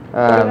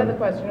 What about the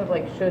question of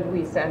like, should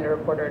we send a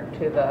reporter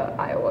to the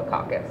Iowa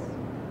caucus?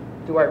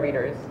 Do our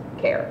readers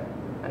care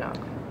enough?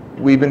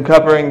 We've been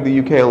covering the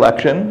UK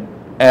election,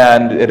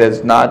 and it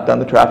has not done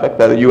the traffic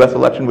that a US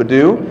election would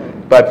do.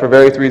 but for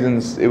various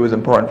reasons, it was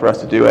important for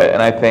us to do it.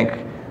 And I think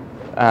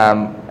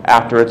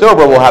after it's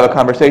over, we'll have a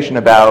conversation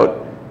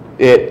about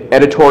it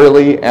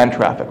editorially and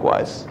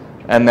traffic-wise.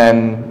 And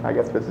then I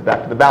guess this is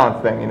back to the balance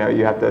thing.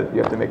 You have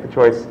to make the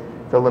choice.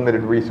 It's a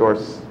limited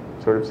resource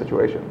sort of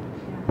situation.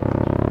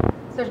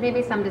 So there's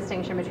maybe some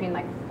distinction between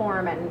like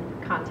form and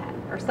content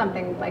or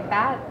something like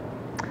that?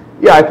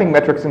 Yeah, I think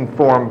metrics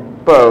inform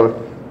both.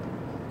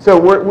 So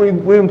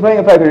we've been playing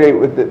in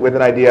 538 with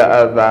an idea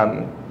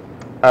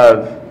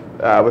of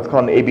what's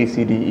called an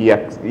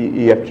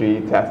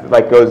ABCD test. It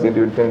like goes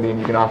into infinity, and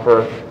you can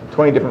offer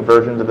 20 different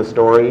versions of the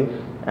story.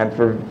 And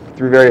through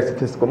various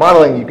statistical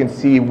modeling, you can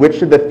see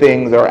which of the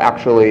things are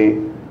actually,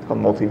 it's called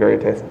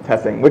multivariate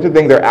testing, which of the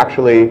things are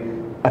actually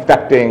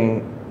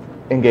affecting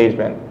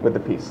engagement with the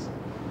piece.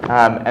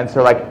 And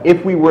so like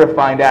if we were to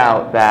find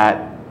out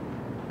that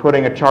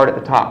putting a chart at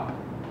the top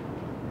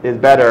is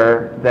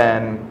better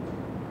than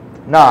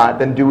not,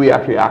 then do we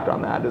actually act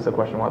on that is a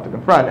question we'll have to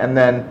confront. And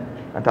then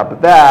on top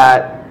of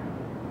that,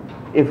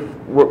 if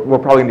we're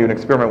probably going to do an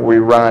experiment where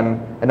we run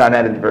an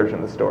unedited version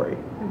of the story.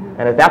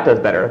 And if that does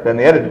better than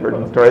the edited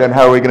version of the story, then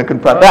how are we going to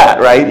confront that,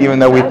 right? Even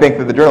though we think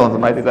that the journalism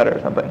might be better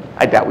or something.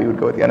 I doubt we would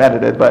go with the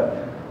unedited,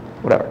 but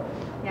whatever.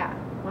 Yeah,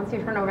 once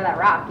you turn over that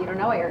rock, you don't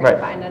know what you're going to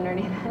find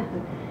underneath it.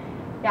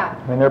 Yeah.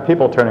 I mean, there are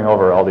people turning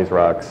over all these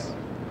rocks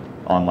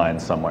online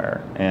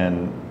somewhere,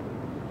 and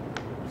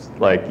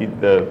like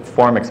the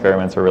form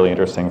experiments are really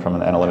interesting from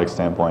an analytics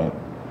standpoint,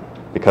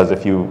 because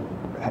if you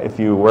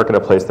work at a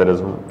place that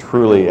is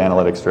truly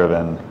analytics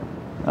driven,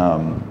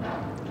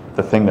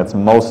 the thing that's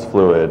most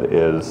fluid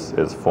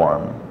is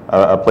form.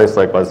 A place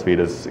like BuzzFeed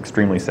is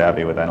extremely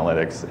savvy with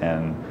analytics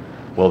and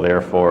will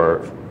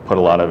therefore put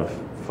a lot of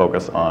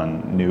focus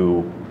on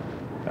new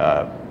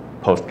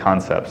post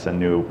concepts and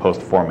new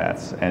post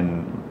formats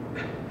and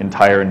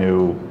entire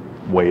new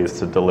ways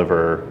to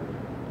deliver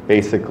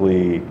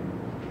basically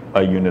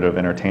a unit of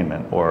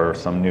entertainment or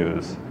some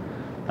news.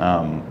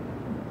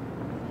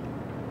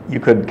 You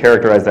could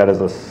characterize that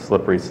as a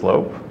slippery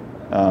slope.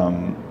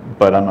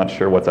 But I'm not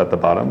sure what's at the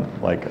bottom,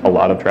 like a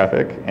lot of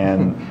traffic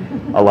and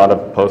a lot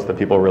of posts that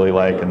people really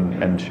like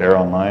and share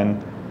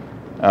online.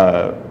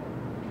 But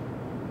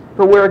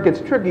where it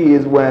gets tricky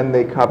is when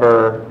they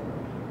cover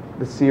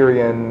the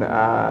Syrian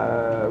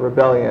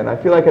rebellion. I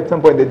feel like at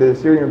some point they did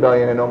the Syrian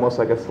rebellion in almost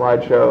like a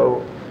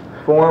slideshow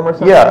form or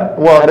something. Yeah,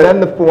 well, and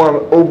then the form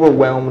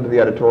overwhelmed the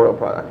editorial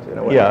product in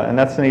a way. Yeah, and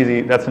that's an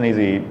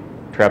easy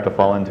trap to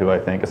fall into, I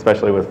think,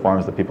 especially with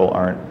forms that people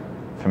aren't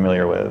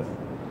familiar with.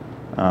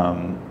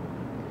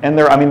 And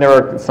there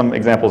are some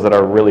examples that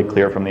are really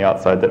clear from the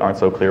outside that aren't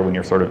so clear when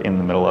you're sort of in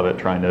the middle of it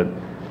trying to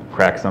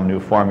crack some new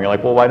form. You're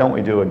like, well, why don't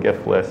we do a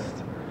GIF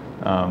list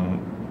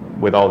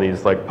with all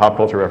these like pop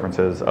culture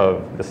references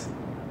of this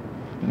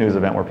news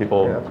event where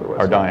people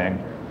are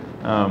dying?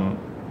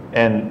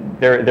 And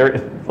there,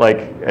 like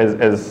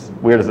as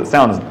weird as it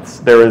sounds,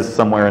 there is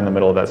somewhere in the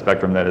middle of that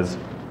spectrum that is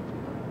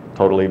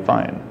totally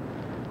fine.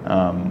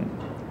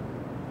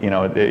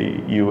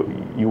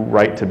 You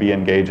write to be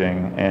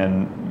engaging,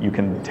 and you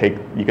can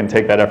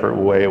take that effort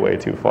way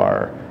too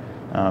far,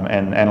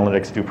 and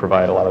analytics do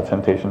provide a lot of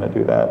temptation to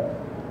do that,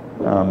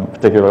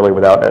 particularly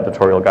without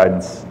editorial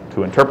guidance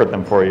to interpret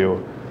them for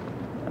you.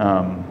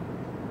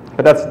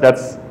 But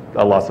that's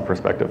a loss of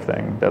perspective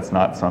thing. That's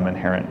not some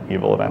inherent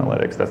evil of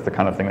analytics. That's the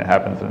kind of thing that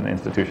happens in an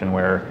institution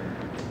where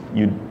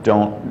you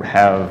don't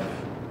have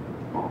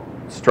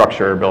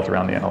structure built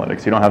around the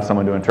analytics. You don't have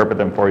someone to interpret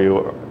them for you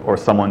or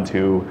someone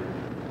to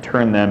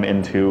turn them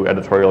into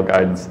editorial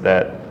guidance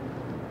that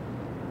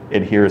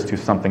adheres to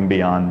something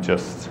beyond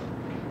just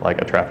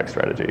like a traffic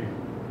strategy.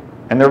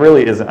 And there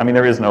really isn't,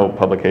 there is no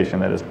publication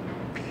that is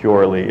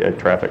purely a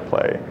traffic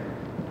play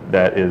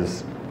that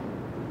is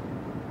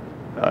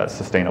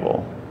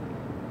sustainable.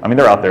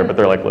 They're out there, but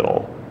they're like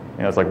little.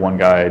 It's like one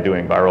guy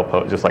doing viral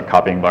posts, just like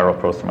copying viral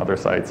posts from other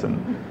sites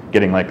and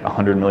getting like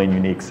 100 million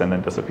uniques and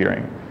then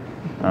disappearing.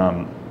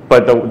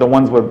 But the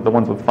ones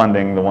with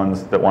funding, the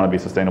ones that want to be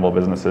sustainable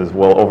businesses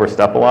will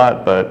overstep a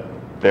lot, but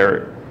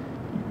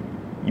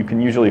you can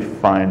usually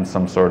find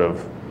some sort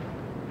of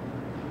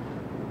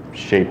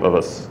shape of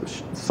a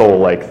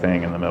soul-like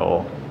thing in the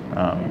middle.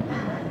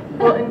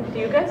 Well, and do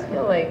you guys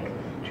feel like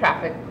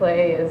traffic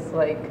play is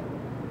like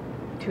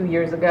 2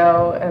 years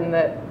ago and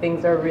that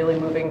things are really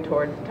moving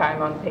toward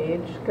time on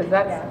page? Because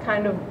that's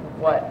kind of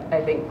what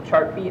I think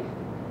Chartbeat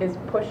is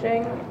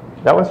pushing.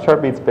 That was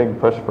Chartbeat's big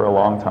push for a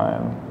long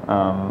time.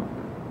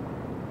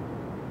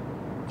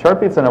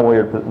 Chartbeat's in a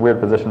weird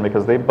position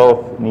because they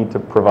both need to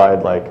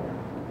provide like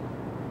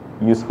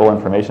useful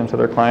information to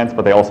their clients,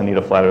 but they also need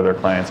to flatter their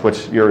clients,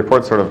 which your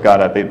report sort of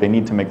got at. They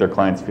need to make their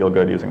clients feel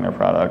good using their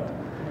product.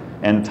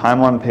 And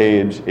time on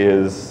page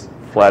is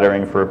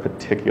flattering for a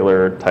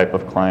particular type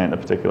of client, a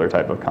particular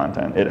type of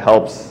content. It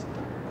helps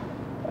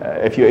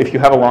if you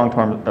have a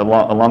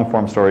long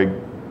form story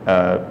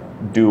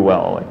do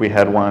well. Like we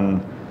had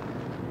one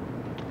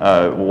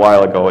a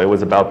while ago. It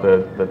was about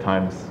the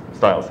Times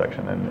style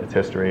section and its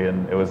history,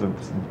 and it was a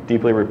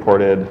deeply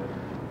reported,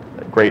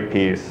 great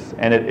piece,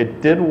 and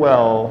it did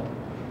well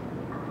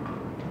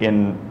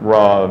in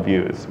raw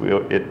views.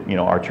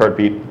 Our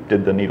Chartbeat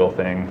did the needle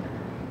thing,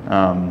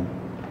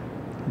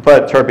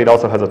 but Chartbeat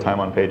also has a time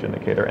on page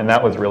indicator, and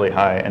that was really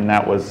high, and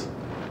that was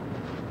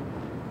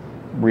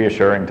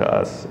reassuring to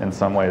us in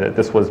some way that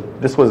this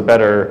was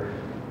better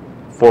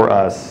for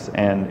us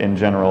and in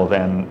general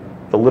than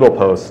the little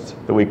post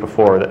the week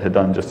before that had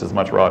done just as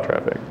much raw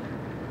traffic.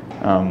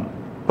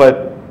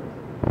 But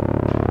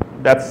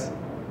that's,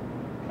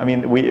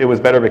 it was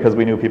better because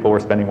we knew people were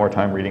spending more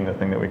time reading the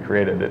thing that we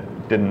created.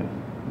 It didn't,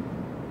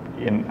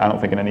 I don't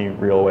think in any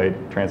real way,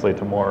 translate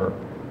to more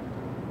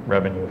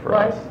revenue for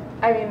us.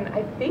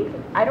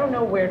 I don't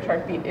know where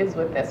Chartbeat is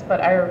with this,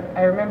 but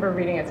I remember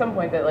reading at some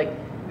point that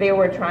they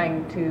were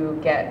trying to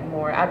get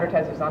more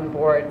advertisers on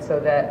board so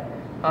that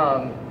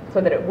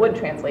it would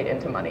translate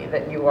into money.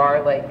 That you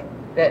are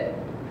that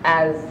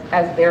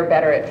as they're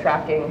better at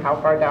tracking how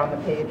far down the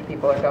page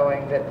people are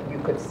going, that you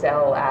could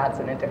sell ads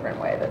in a different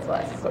way that's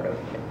less sort of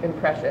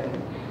impression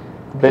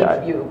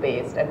page view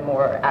based and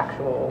more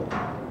actual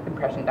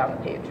impression down the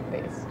page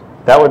based.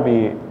 That would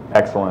be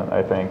excellent,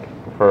 I think,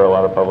 for a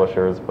lot of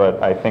publishers, but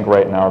I think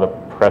right now the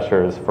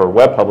pressures for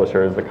web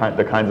publishers, the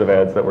kinds of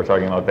ads that we're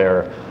talking about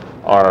there,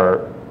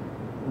 are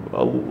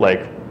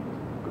they're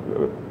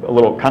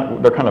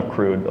kind of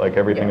crude. Like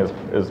everything is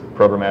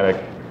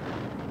programmatic,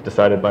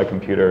 decided by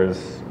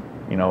computers.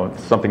 If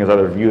something is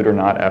either viewed or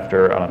not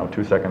after, I don't know,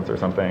 2 seconds or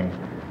something.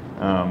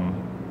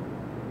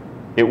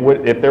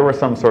 If there were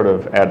some sort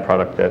of ad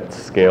product that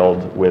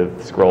scaled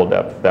with scroll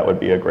depth, that would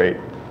be a great.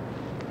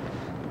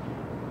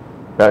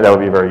 That would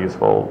be very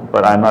useful.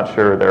 But I'm not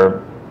sure there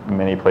are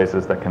many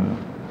places that can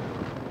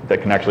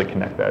actually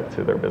connect that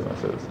to their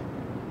businesses.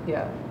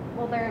 Yeah.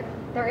 Well, there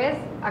is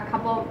a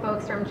couple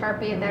folks from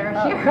Chartbeat that are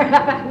here,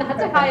 not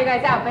to call you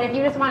guys out, but if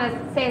you just want to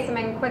say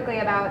something quickly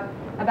about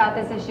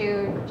this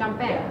issue, jump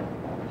in.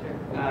 Sure.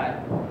 Hi.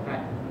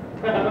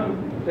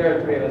 There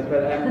are three of us,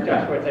 but I'm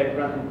Josh Schwartz. I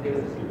run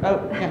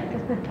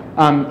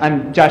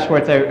I'm Josh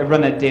Schwartz. I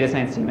run the data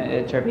science team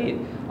at Chartbeat.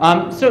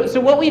 So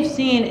what we've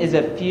seen is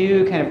a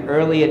few kind of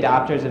early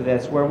adopters of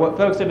this, where what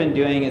folks have been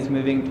doing is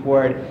moving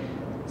toward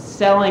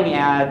selling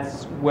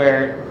ads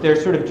where they're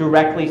sort of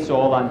directly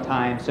sold on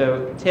time.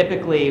 So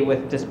typically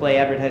with display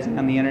advertising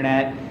on the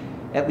internet,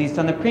 at least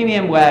on the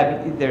premium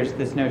web, there's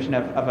this notion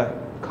of a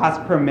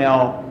cost per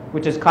mil,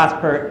 which is cost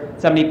per,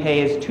 somebody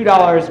pays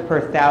 $2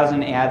 per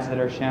 1,000 ads that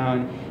are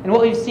shown. And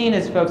what we've seen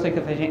is folks like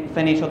the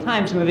Financial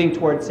Times moving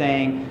towards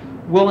saying,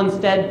 we'll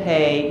instead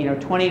pay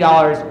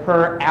 $20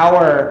 per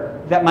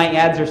hour that my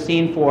ads are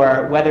seen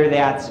for, whether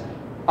that's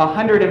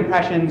 100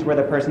 impressions where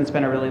the person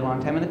spent a really long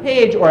time on the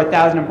page, or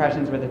 1,000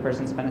 impressions where the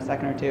person spent a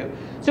second or two.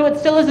 So it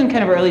still is in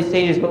kind of early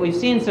stages, but we've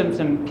seen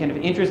some kind of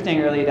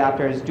interesting early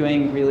adopters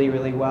doing really,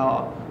 really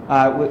well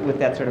with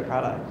that sort of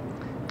product.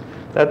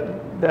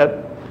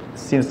 That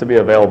seems to be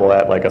available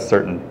at like a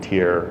certain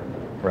tier,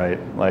 right?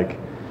 Like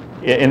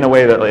in the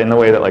way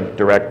that like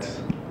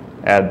direct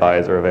ad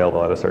buys are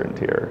available at a certain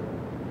tier.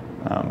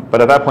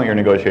 But at that point, you're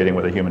negotiating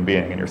with a human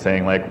being, and you're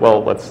saying like,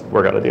 well, let's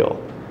work out a deal.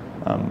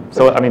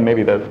 So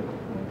maybe that.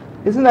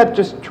 Isn't that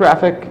just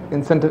traffic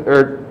incentive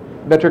or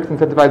metrics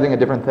incentivizing a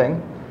different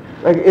thing?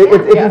 Like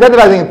it's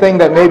incentivizing a thing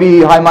that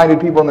maybe high-minded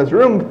people in this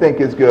room think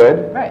is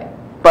good. Right.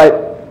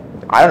 But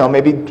I don't know.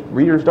 Maybe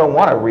readers don't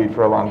want to read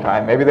for a long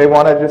time. Maybe they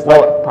want to just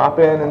pop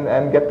in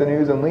and get the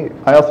news and leave.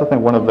 I also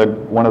think one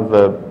of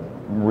the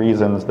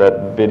reasons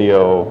that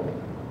video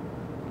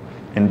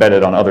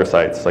embedded on other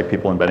sites, like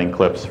people embedding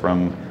clips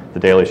from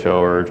The Daily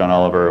Show or John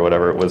Oliver or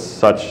whatever, it was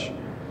such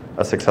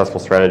a successful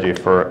strategy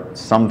for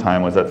some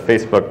time, was that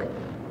Facebook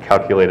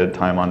calculated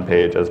time on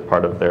page as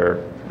part of their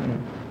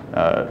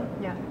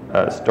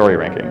story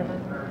ranking.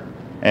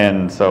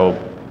 And so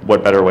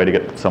what better way to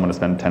get someone to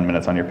spend 10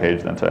 minutes on your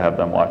page than to have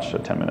them watch a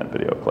 10-minute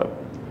video clip?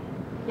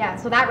 Yeah,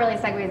 so that really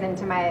segues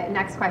into my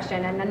next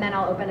question, and then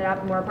I'll open it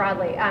up more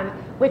broadly,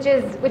 which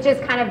is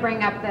kind of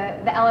bringing up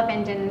the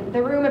elephant in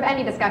the room of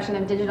any discussion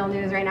of digital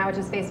news right now, which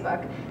is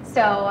Facebook.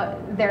 So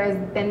there's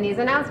been these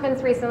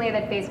announcements recently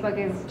that Facebook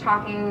is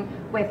talking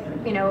with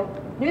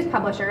news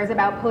publishers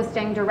about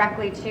posting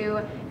directly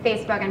to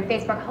Facebook and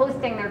Facebook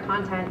hosting their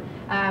content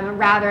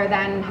rather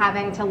than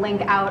having to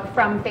link out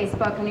from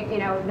Facebook,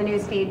 the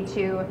news feed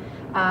to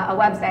a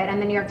website.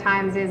 And the New York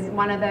Times is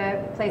one of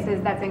the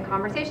places that's in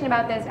conversation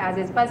about this, as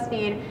is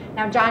BuzzFeed.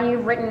 Now, John,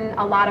 you've written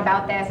a lot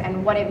about this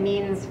and what it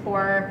means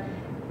for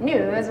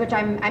news, which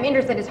I'm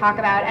interested to talk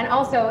about. And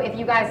also, if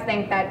you guys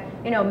think that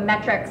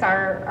metrics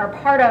are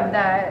part of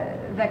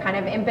the kind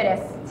of impetus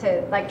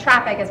to, like,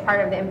 traffic is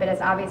part of the impetus,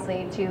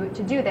 obviously,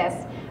 to do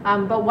this.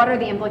 But what are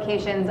the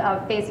implications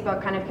of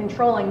Facebook kind of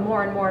controlling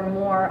more and more and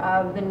more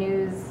of the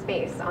news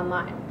space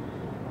online?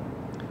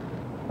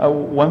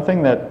 One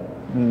thing that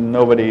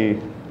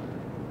nobody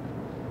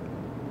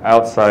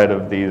outside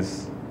of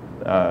these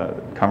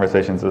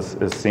conversations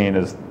is seen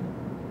is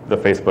the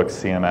Facebook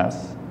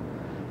CMS.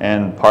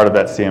 And part of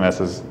that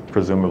CMS is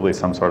presumably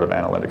some sort of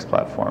analytics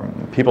platform.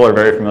 People are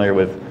very familiar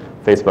with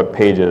Facebook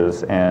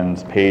pages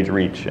and page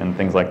reach and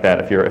things like that.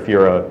 If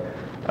you're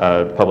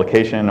a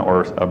publication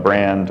or a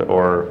brand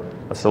or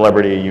a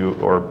celebrity,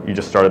 or you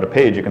just started a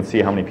page, you can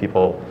see how many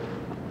people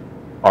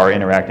are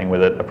interacting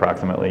with it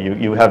approximately.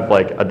 You have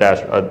like a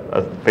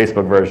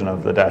Facebook version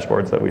of the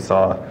dashboards that we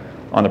saw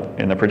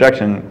in the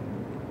projection,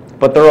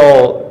 but they're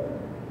all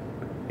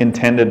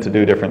intended to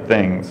do different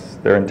things.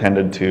 They're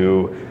intended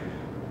to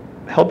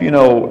help you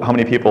know how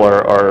many people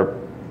are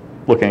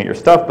looking at your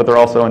stuff, but they're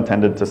also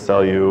intended to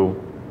sell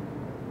you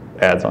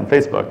ads on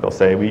Facebook. They'll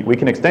say, we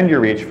can extend your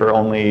reach for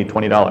only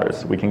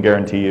 $20. We can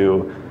guarantee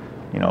you,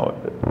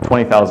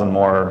 20,000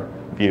 more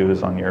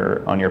views on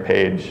your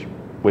page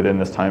within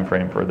this time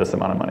frame for this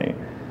amount of money.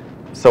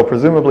 So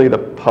presumably the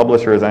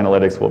publisher's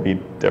analytics will be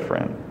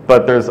different,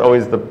 but there's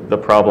always the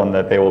problem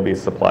that they will be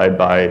supplied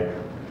by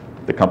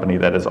the company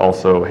that is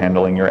also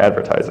handling your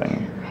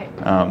advertising.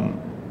 Right.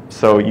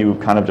 So you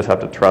kind of just have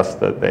to trust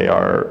that they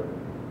are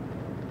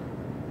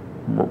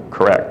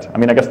correct. I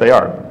mean, I guess they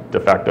are de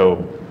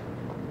facto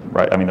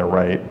right. I mean, they're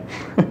right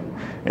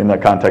in the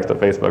context of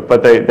Facebook,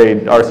 but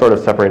they are sort of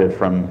separated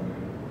from.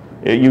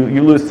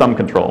 You lose some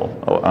control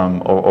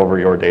over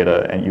your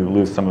data, and you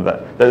lose some of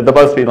that. The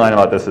BuzzFeed line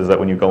about this is that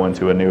when you go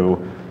into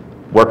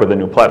work with a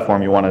new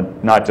platform, you want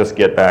to not just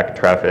get back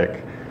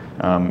traffic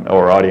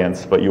or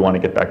audience, but you want to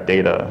get back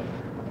data.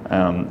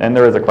 And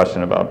there is a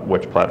question about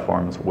which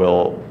platforms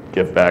will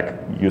give back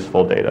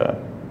useful data,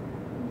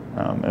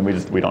 and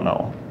we don't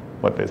know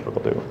what Facebook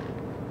will do.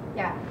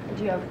 Yeah.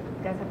 Do you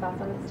guys have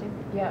thoughts on this too?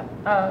 Yeah.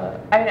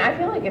 I mean, I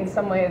feel like in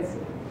some ways,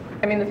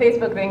 I mean, the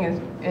Facebook thing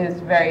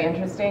is very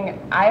interesting.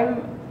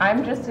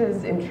 I'm just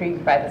as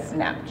intrigued by the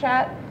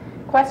Snapchat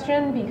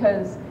question,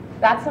 because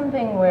that's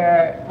something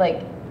where,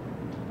 like,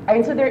 I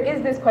mean, so there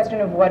is this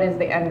question of what is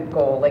the end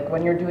goal? Like,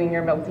 when you're doing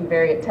your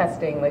multivariate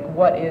testing, like,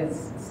 what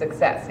is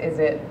success? Is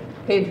it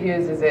page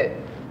views? Is it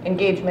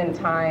engagement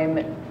time?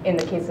 In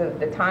the case of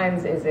the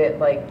Times, is it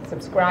like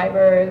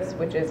subscribers,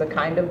 which is a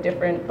kind of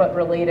different but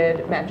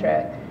related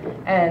metric?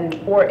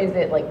 Or is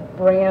it like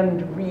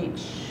brand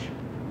reach,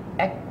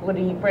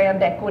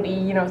 brand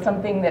equity,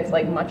 something that's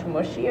like much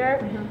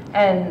mushier? Mm-hmm.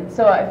 And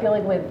so I feel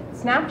like with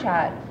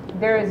Snapchat,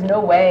 there is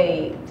no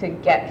way to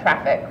get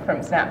traffic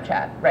from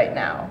Snapchat right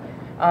now.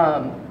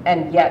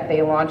 And yet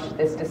they launched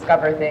this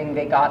Discover thing.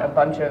 They got a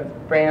bunch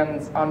of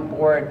brands on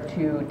board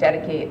to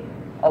dedicate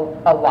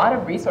a lot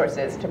of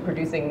resources to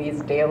producing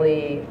these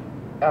daily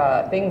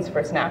things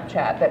for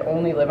Snapchat that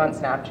only live on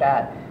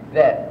Snapchat,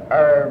 that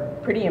are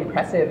pretty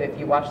impressive if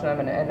you watch them,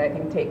 and I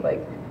think take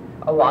like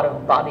a lot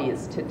of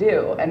bodies to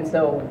do. And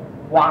so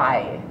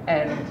why?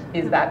 And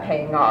is that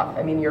paying off?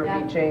 I mean, you're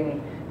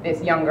reaching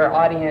this younger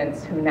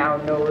audience who now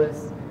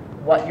knows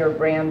what your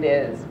brand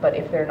is, but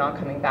if they're not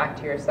coming back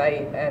to your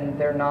site and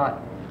they're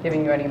not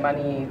giving you any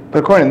money. But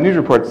according to news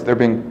reports,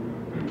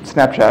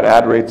 Snapchat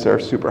ad rates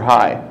are super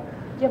high.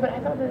 Yeah, but I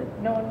thought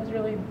that no one was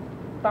really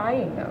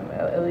buying them,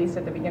 at least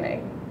at the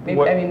beginning. Maybe,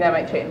 What? I mean, that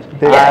might change.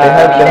 They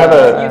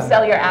have you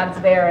sell your ads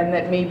there, and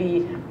that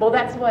maybe, well,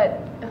 that's what,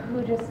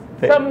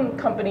 some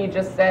company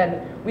just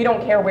said, we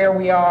don't care where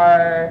we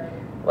are,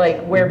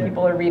 like where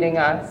people are reading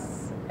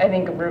us. I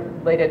think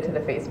related to the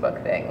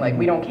Facebook thing. Like,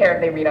 we don't care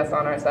if they read us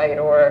on our site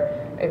or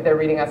if they're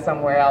reading us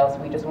somewhere else.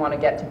 We just want to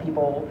get to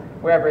people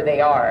wherever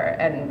they are,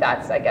 and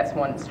that's, I guess,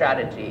 one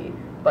strategy.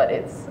 But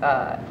it's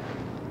a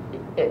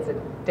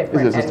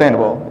different. Is it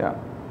sustainable? Yeah.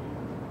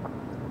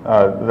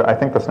 I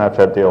think the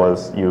Snapchat deal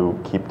is you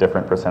keep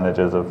different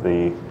percentages of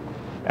the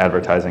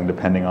advertising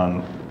depending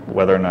on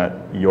whether or not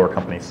your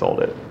company sold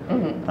it.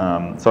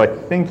 Mm-hmm. So I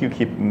think you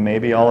keep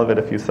maybe all of it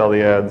if you sell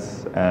the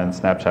ads, and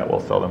Snapchat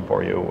will sell them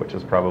for you, which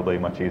is probably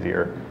much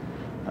easier.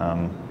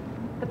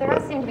 But there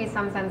does seem to be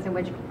some sense in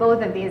which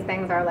both of these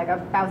things are like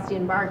a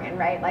Faustian bargain,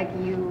 right? Like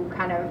you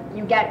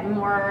get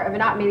more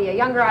of maybe a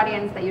younger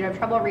audience that you have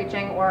trouble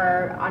reaching,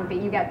 or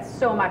you get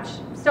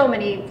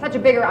such a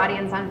bigger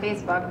audience on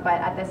Facebook, but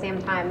at the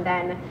same time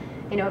then,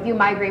 if you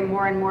migrate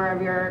more and more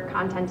of your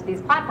content to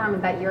these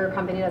platforms that your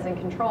company doesn't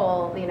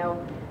control,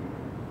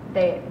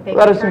 they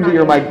that assumes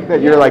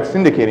that you're like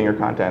syndicating your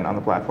content on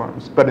the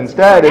platforms. But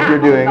instead, if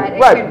you're doing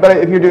but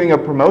if you're doing a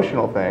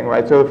promotional thing,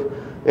 right? So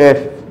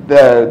if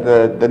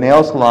the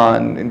nail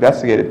salon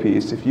investigative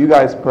piece, if you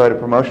guys put a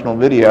promotional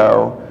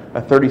video,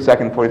 a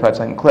 30-second,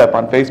 45-second clip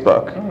on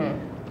Facebook,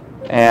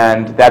 mm-hmm.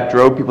 and that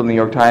drove people to the New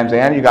York Times,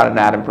 and you got an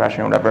ad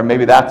impression or whatever,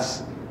 maybe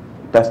that's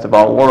best of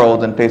all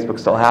worlds, and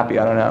Facebook's still happy.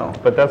 I don't know.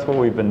 But that's what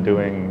we've been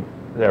doing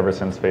ever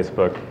since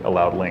Facebook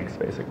allowed links,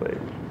 basically,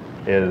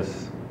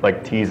 is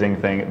like teasing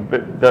thing.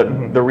 But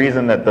the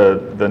reason that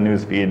the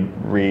news feed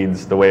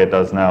reads the way it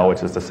does now,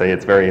 which is to say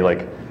it's very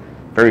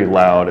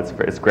loud,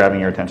 it's grabbing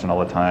your attention all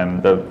the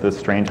time. The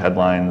strange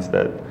headlines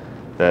that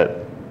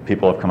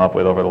people have come up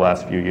with over the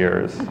last few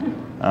years,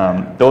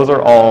 those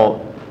are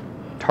all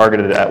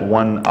targeted at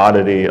one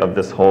oddity of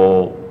this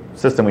whole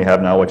system we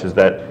have now, which is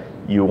that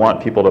you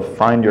want people to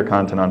find your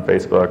content on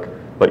Facebook,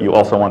 but you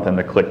also want them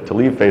to click to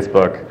leave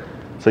Facebook.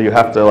 So you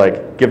have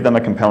to give them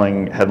a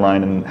compelling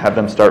headline and have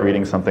them start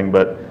reading something,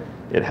 but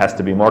it has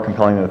to be more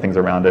compelling than the things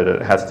around it.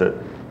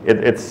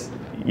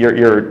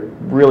 You're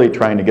really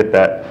trying to get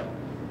that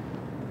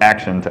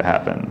action to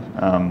happen.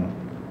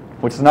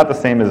 which is not the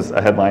same as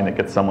a headline that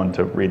gets someone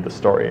to read the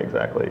story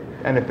exactly.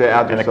 And if the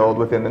ads are sold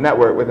within the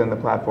network, within the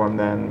platform,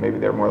 then maybe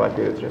they're more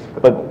likely to just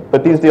put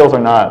But these deals are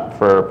not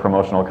for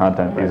promotional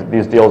content.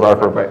 These deals are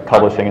for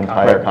publishing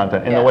entire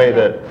content in the way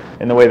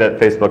that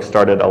Facebook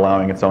started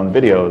allowing its own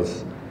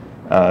videos.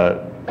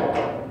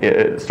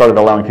 It started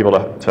allowing people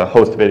to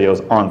host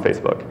videos on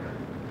Facebook.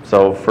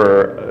 So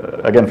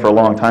for a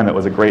long time, it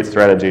was a great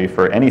strategy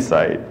for any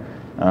site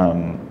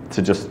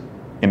to just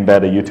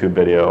embed a YouTube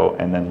video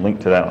and then link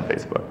to that on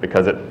Facebook,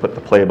 because it put the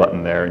play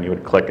button there and you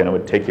would click and it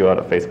would take you out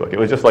of Facebook. It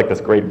was just like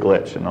this great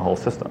glitch in the whole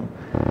system.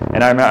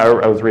 And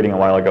I was reading a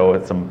while ago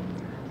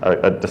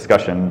a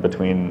discussion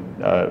between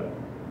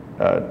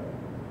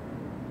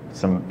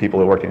some people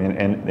who worked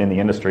in the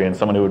industry and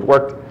someone who had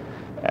worked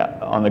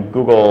on the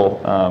Google,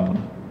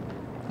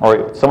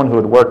 or someone who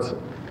had worked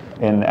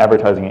in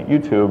advertising at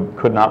YouTube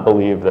could not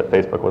believe that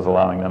Facebook was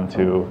allowing them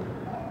to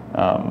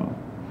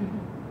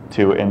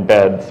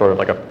embed sort of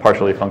like a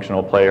partially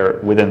functional player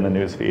within the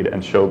newsfeed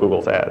and show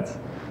Google's ads.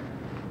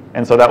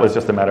 And so that was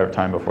just a matter of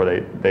time before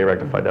they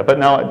rectified that. But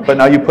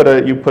now you put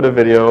a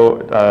video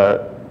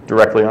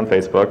directly on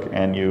Facebook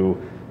and you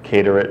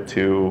cater it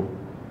to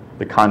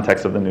the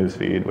context of the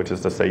newsfeed, which is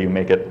to say you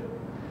make it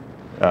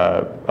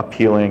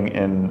appealing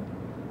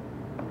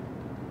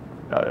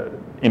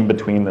in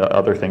between the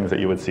other things that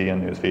you would see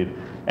in newsfeed.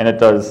 And it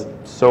does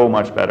so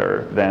much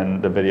better than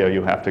the video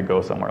you have to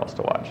go somewhere else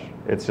to watch.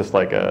 It's just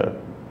like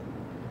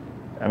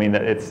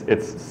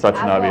it's such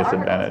an obvious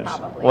advantage.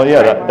 Probably. Well,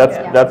 yeah,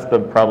 that's the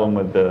problem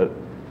with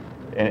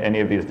any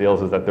of these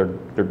deals, is that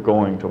they're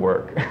going to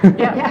work.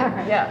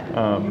 Yeah.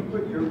 Can you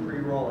put your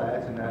pre-roll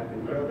ads in that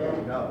video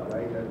though? No,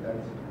 right?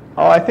 That's.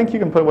 Oh, I think you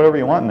can put whatever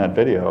you want in that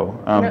video.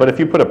 But if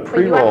you put a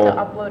pre-roll, But you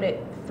have to upload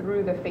it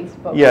through the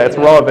Facebook. yeah, it's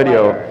raw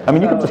video. player, I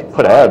mean, you so could just it's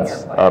put not in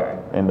ads your up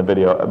player. in the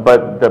video,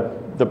 but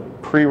the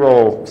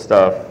pre-roll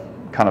stuff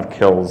kind of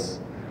kills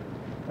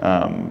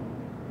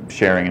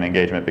sharing and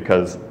engagement,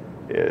 because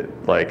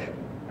like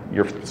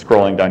you're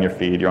scrolling down your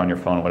feed, you're on your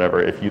phone, whatever.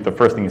 If the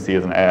first thing you see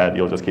is an ad,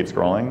 you'll just keep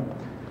scrolling.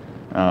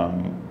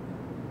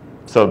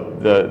 So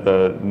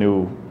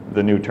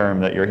the new term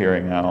that you're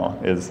hearing now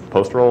is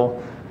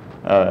post-roll,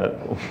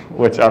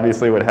 which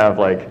obviously would have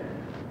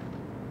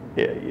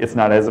it's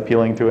not as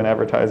appealing to an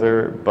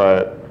advertiser,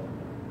 but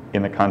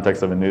in the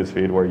context of a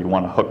newsfeed where you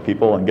want to hook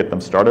people and get them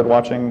started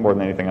watching more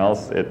than anything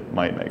else, it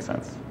might make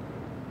sense.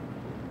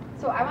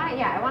 So I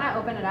want to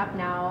open it up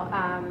now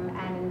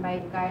and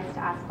invite you guys to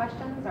ask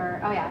questions.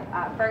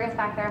 Fergus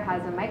back there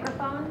has a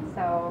microphone,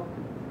 so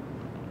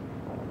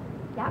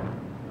yeah.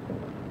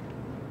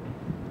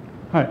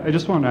 Hi, I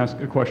just wanted to ask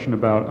a question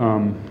about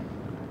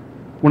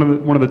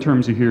one of the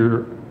terms you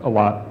hear a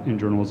lot in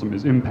journalism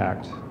is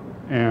impact,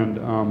 and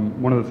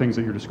one of the things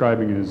that you're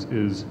describing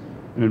is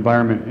an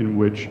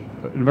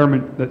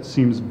environment that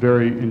seems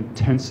very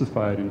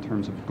intensified in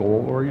terms of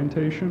goal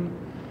orientation.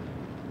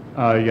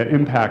 Yet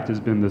impact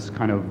has been this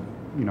kind of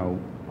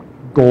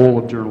goal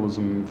of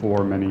journalism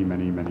for many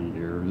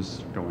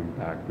years, going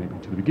back maybe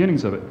to the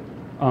beginnings of it.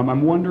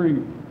 I'm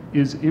wondering,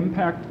 is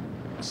impact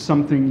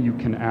something you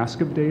can ask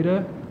of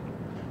data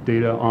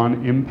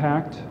on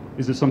impact?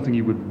 Is it something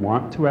you would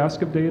want to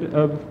ask of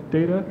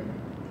data,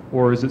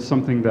 or is it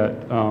something that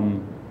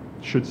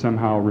should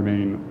somehow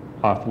remain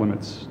off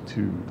limits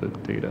to the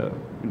data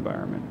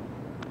environment?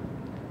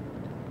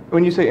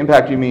 When you say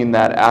impact, you mean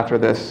that after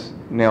this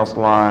nail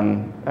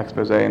salon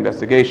expose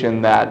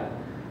investigation, that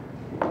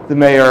the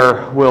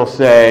mayor will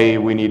say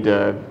we need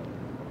to,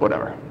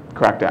 whatever,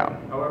 crack down.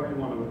 However you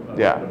want to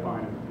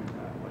define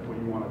impact, like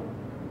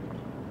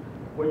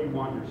what you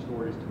want your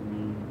stories to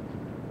mean.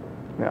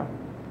 Yeah.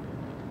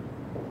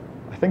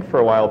 I think for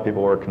a while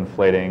people were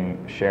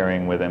conflating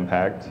sharing with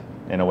impact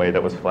in a way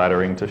that was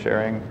flattering to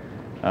sharing,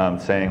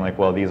 saying like,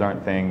 well, these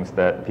aren't things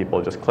that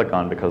people just click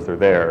on because they're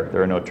there.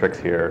 There are no tricks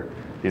here.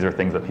 These are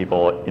things that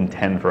people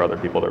intend for other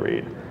people to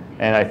read.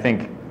 And I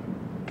think,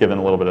 given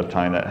a little bit of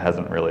time, that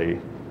hasn't really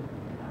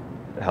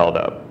held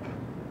up.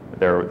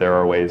 There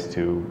are ways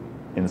to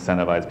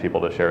incentivize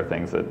people to share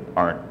things that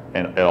aren't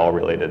at all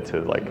related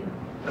to like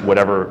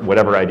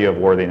whatever idea of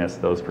worthiness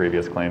those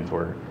previous claims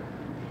were.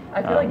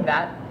 I feel like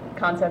that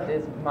concept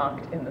is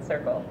mocked in The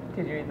Circle.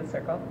 Did you read The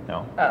Circle?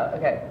 No. Oh,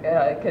 okay.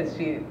 Because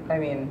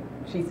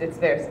she sits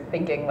there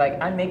thinking like,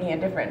 I'm making a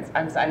difference.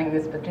 I'm signing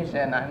this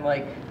petition. I'm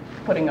like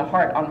putting a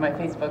heart on my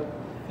Facebook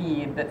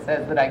feed that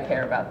says that I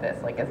care about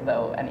this, like as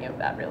though any of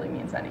that really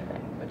means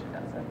anything, which it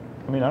doesn't.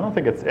 I mean, I don't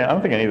think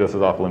any of this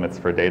is off limits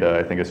for data.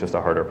 I think it's just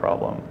a harder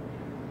problem.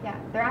 Yeah,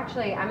 they're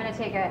actually, I'm going to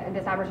take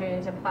this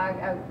opportunity to plug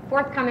a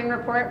forthcoming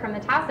report from the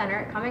Tau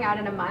Center coming out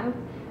in a month.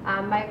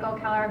 Michael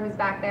Keller, who's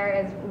back there,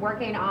 is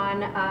working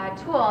on a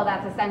tool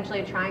that's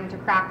essentially trying to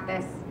crack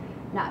this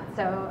nut.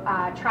 So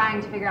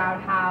trying to figure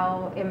out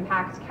how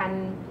impact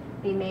can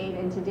be made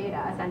into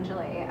data,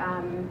 essentially.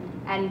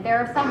 And there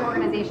are some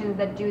organizations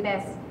that do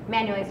this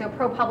manually. So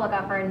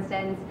ProPublica, for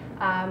instance,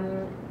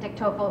 Dick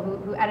Toffel,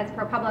 who edits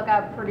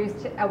ProPublica,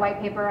 produced a white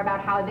paper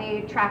about how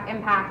they track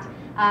impact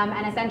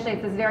And essentially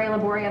it's this very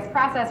laborious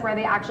process where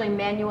they actually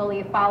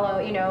manually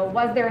follow,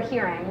 was there a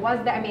hearing?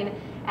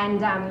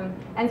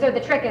 And so the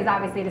trick is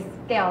obviously to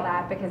scale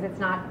that because it's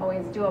not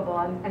always doable.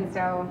 And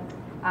so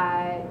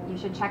you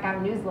should check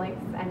out news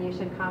links and you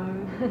should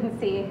come and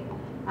see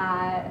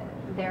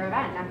their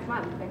event next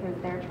month because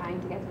they're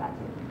trying to get to that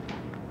too.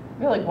 I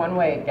feel like one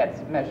way it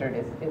gets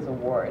measured is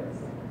awards.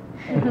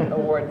 And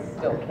awards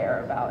still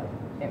care about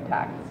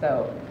impact.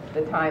 So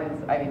the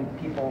Times,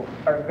 people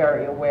are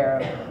very aware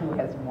of who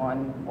has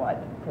won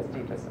what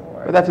prestigious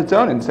award. But that's its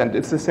own incentive.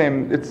 It's the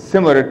same. It's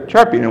similar to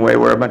Sharpie in a way,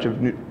 where a bunch of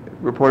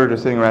reporters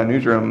are sitting around a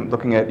newsroom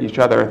looking at each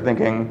other,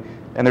 thinking,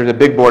 and there's a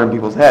big board in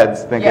people's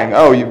heads, thinking,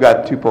 oh, you've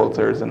got 2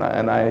 Pulitzers, and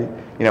I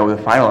was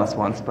a finalist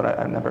once, but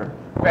I've never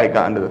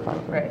gotten to the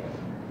final. Right.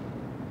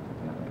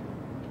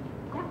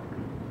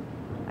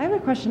 I have a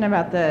question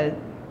about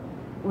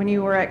when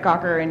you were at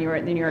Gawker and you were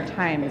at the New York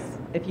Times,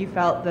 if you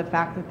felt the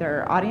fact that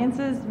their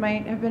audiences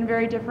might have been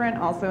very different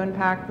also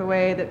impact the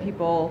way that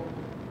people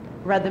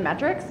read the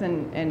metrics,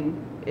 and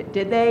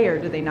did they or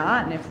did they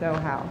not, and if so,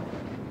 how?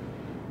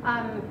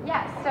 I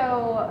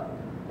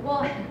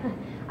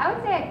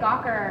would say at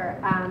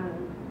Gawker,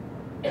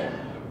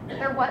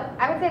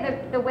 I would say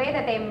that the way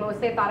that they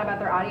mostly thought about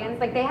their audience,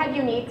 like they had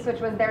uniques, which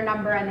was their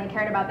number, and they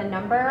cared about the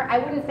number. I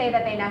wouldn't say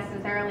that they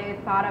necessarily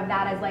thought of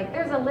that as like,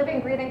 there's a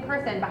living, breathing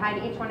person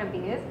behind each one of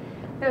these.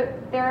 So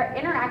their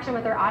interaction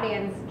with their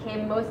audience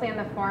came mostly in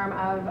the form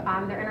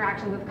of their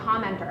interactions with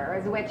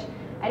commenters, which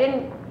I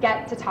didn't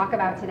get to talk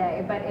about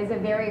today, but is a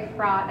very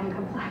fraught and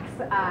complex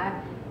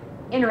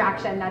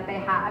interaction that they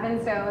have.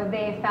 And so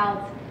they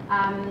felt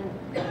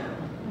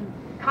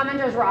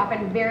commenters were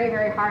often very,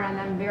 very hard on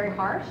them, very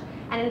harsh.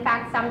 And in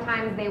fact,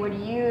 sometimes they would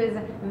use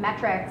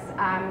metrics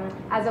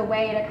as a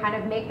way to kind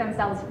of make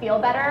themselves feel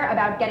better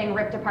about getting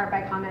ripped apart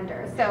by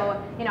commenters. So,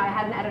 I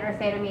had an editor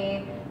say to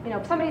me,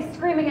 somebody's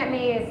screaming at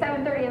me at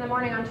 7:30 in the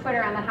morning on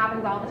Twitter, and that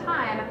happens all the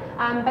time.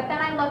 But then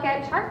I look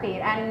at Chartbeat,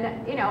 and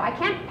I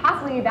can't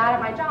possibly be bad at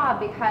my job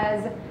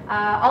because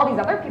all these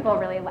other people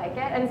really like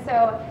it. And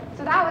so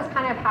that was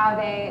kind of how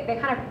they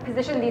kind of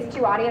positioned these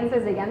two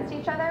audiences against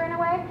each other in a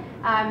way.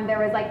 There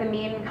was like the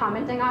mean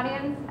commenting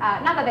audience.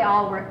 Not that they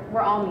all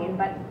were all mean,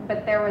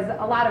 but there was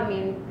a lot of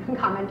mean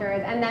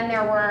commenters, and then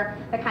there were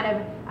the kind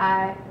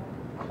of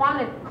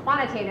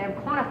quantitative,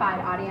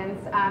 quantified audience,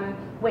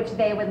 which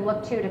they would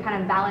look to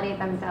kind of validate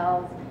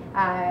themselves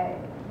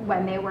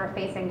when they were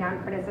facing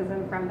down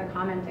criticism from the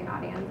commenting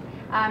audience.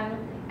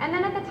 And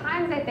then at the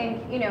Times, I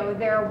think,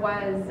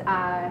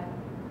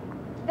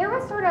 there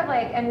was sort of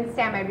like, and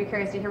Sam, I'd be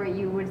curious to hear what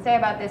you would say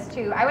about this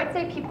too. I would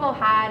say people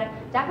had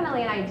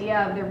definitely an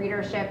idea of the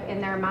readership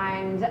in their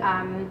mind,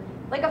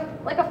 like a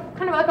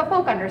kind of like a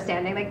folk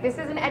understanding. Like, this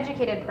is an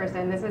educated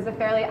person, this is a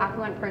fairly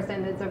affluent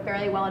person, it's a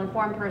fairly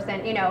well-informed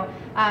person,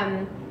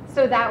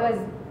 So that was,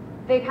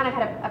 they kind of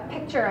had a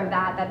picture of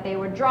that they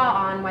would draw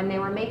on when they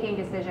were making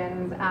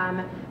decisions,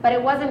 but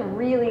it wasn't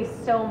really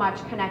so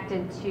much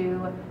connected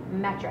to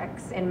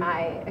metrics in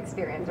my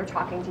experience, or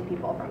talking to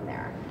people from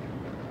there.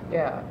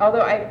 Yeah,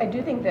 although I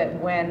do think that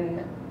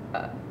when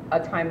a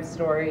Times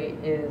story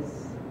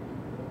is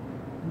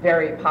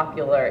very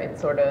popular, it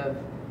sort of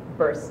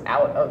bursts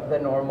out of the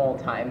normal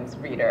Times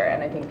reader,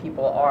 and I think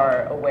people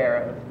are aware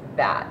of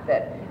that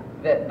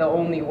the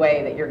only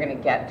way that you're going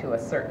to get to a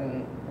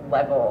certain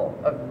level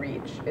of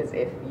reach is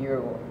if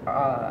you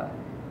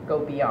go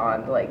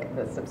beyond like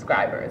the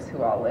subscribers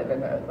who all live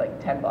in a like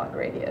 10-block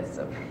radius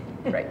of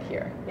right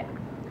here. Yeah.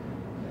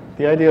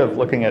 The idea of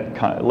looking at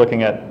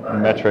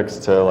metrics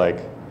to like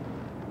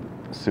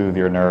soothe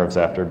your nerves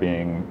after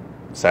being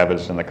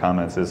savaged in the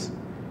comments is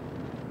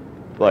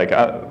like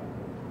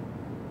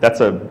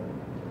that's a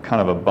kind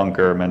of a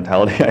bunker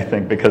mentality, I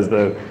think, because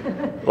there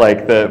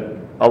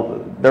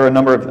are a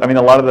number of,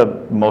 a lot of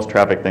the most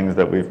trafficked things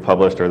that we've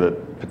published, or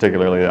that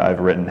particularly that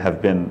I've written,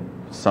 have been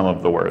some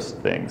of the worst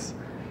things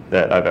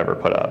that I've ever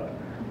put up.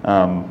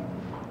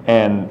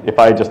 And if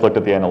I just looked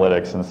at the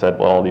analytics and said,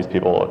 well, all these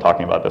people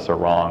talking about this are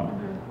wrong,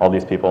 all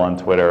these people on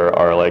Twitter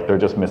are like, they're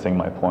just missing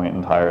my point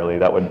entirely,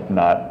 that would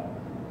not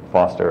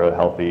foster a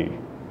healthy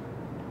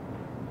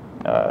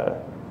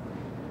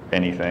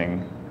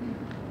anything.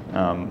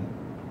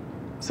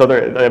 So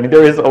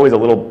there is always a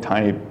little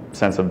tiny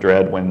sense of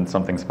dread when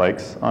something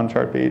spikes on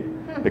Chartbeat,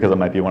 because it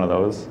might be one of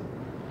those.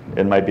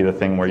 It might be the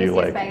thing where you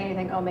like, and you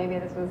think, oh, maybe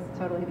this was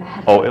totally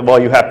bad. Oh,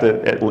 well, you have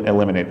to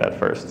eliminate that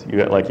first. You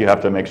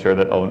have to make sure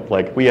that,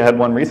 like we had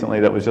one recently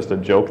that was just a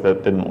joke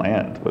that didn't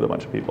land with a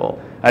bunch of people.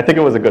 I think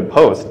it was a good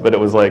post, but it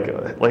was like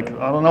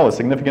I don't know, a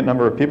significant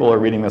number of people are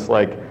reading this.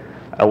 Like,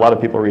 a lot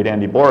of people read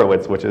Andy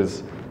Borowitz, which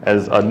is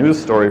as a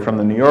news story from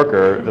the New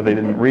Yorker that they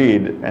didn't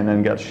read and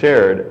then got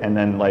shared, and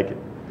then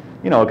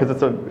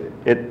because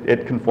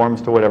it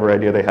conforms to whatever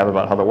idea they have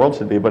about how the world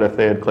should be. But if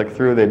they had clicked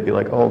through, they'd be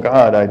like, oh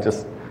God, I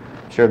just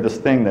shared this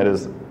thing that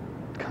is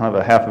kind of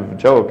a half of a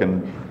joke.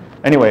 And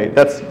anyway,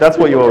 that's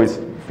what you always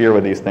fear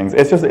with these things.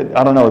 It's just,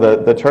 I don't know,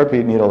 the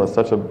Chartbeat needle is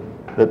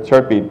the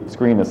Chartbeat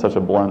screen is such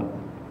a blunt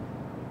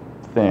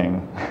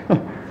thing.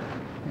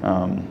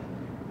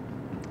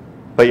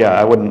 But yeah,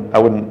 I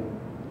wouldn't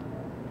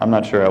I'm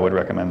not sure I would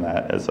recommend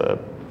that as a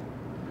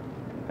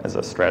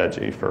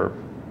strategy for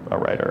a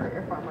writer.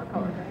 You're far more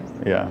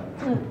color-coded. Yeah.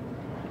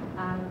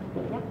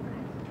 Yeah.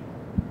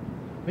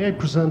 May I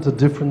present a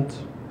different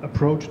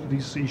approach to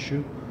this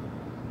issue?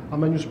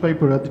 I'm a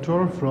newspaper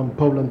editor from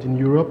Poland in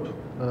Europe,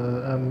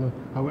 and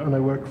I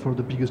work for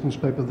the biggest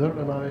newspaper there,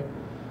 and I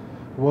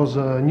was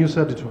a news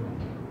editor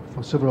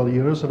for several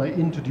years, and I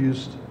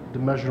introduced the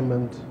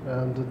measurement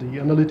and the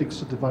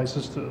analytics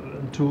devices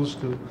and tools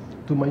to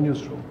my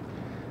newsroom.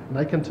 And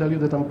I can tell you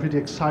that I'm pretty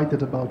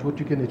excited about what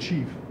you can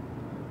achieve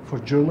for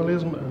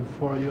journalism and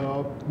for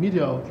your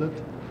media outlet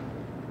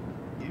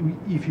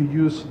if you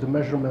use the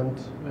measurement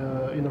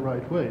in the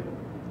right way.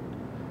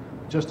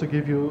 Just to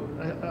give you,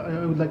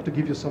 I would like to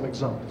give you some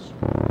examples.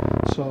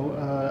 So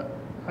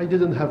I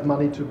didn't have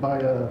money to buy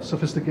a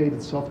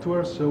sophisticated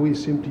software, so we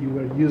simply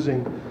were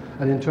using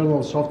an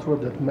internal software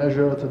that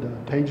measured the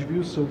page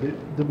views, so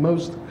the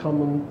most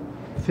common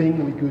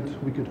thing we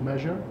could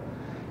measure.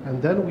 And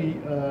then we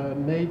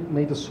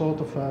made a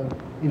sort of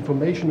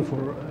information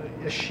for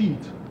a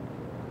sheet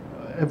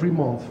every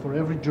month for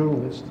every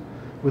journalist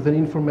with an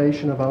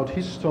information about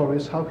his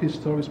stories, how his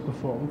stories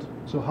performed,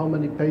 so how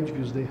many page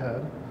views they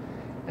had,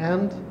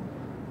 and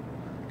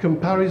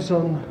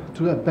comparison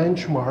to a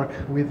benchmark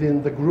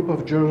within the group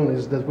of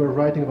journalists that were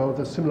writing about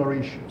a similar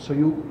issue. So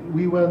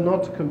we were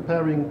not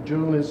comparing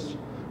journalists,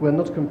 we were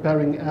not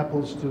comparing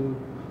apples to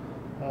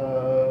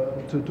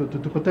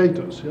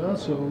potatoes. Yeah?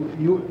 So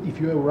if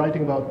you were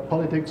writing about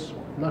politics,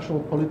 national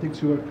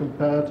politics, you were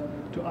compared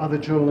to other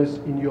journalists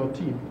in your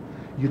team.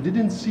 You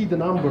didn't see the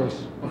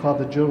numbers of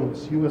other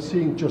journalists. You were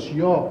seeing just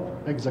your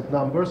exact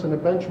numbers and a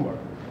benchmark,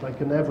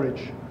 like an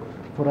average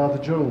for other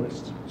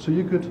journalists. So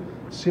you could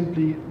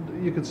simply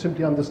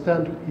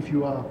understand if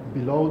you are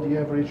below the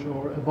average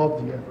or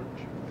above the average.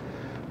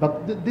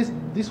 But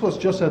this was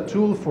just a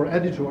tool for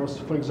editors,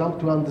 for example,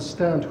 to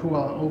understand who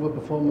are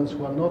overperformers,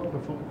 who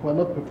are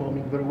not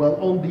performing very well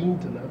on the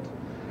internet.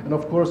 And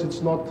of course,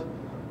 it's not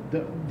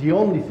the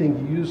only thing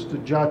you use to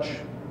judge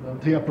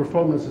their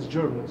performance as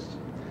journalists.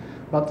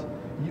 But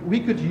we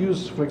could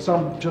use, for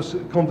example, just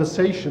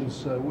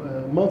conversations,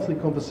 monthly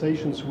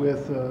conversations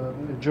with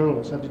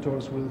journalists,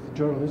 editors with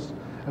journalists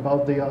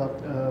about their,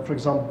 for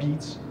example,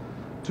 beats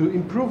to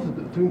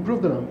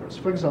improve the numbers.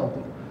 For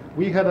example,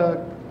 we had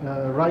a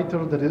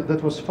writer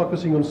that was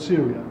focusing on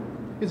Syria.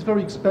 It's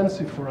very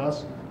expensive for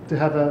us to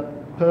have a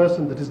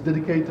person that is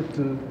dedicated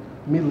to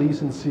Middle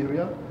East and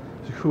Syria,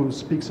 who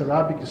speaks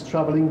Arabic, is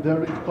traveling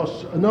there. It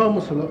costs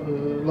enormous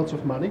lots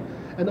of money,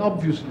 and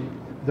obviously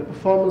the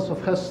performance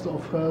of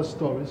her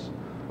stories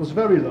was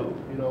very low.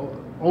 You know,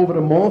 over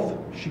a month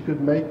she could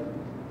make,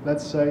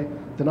 let's say,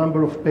 the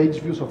number of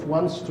page views of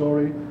one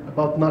story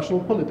about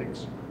national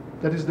politics.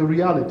 That is the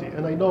reality.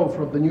 And I know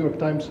from the New York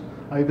Times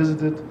I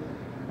visited,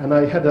 and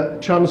I had a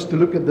chance to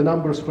look at the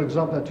numbers, for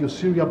example, at your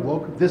Syria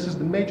blog. This is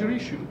the major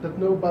issue, that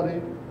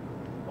nobody,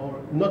 or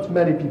not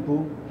many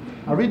people,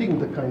 are reading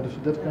that kind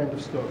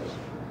of stories.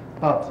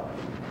 But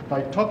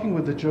by talking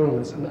with the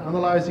journalists and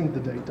analyzing the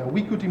data,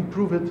 we could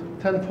improve it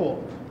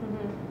tenfold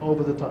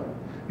over the time.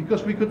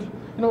 Because we could,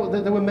 you know,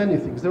 there were many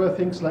things. There were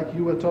things like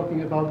you were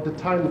talking about the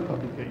time of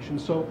publication.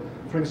 So,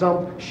 for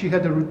example, she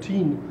had a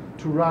routine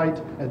to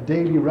write a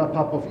daily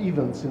wrap-up of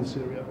events in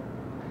Syria.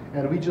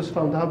 And we just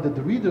found out that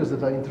the readers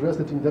that are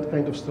interested in that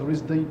kind of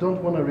stories, they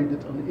don't want to read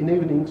it in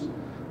evenings.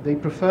 They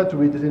prefer to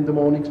read it in the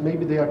mornings.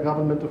 Maybe they are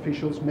government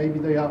officials. Maybe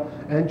they are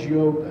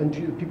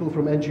people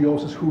from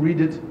NGOs who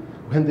read it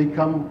when they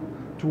come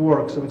to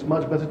work. So it's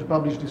much better to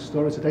publish these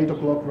stories at 8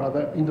 o'clock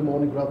rather in the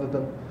morning rather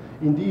than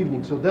in the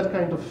evening. So that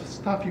kind of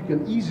stuff you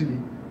can easily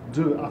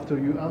do after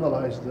you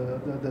analyze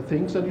the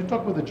things and you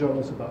talk with the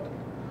journalists about it.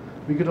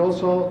 We could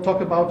also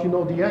talk about, you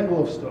know, the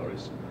angle of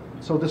stories.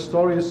 So the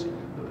stories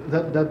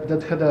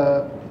that had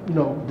a, you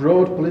know,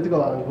 broad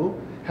political angle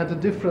had a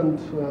different,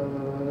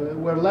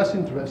 were less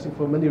interesting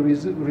for many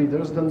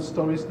readers than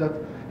stories that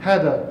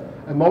had a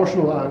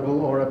emotional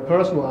angle or a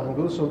personal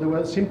angle. So they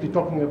were simply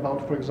talking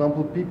about, for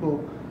example,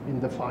 people in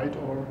the fight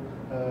or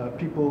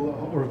people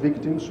or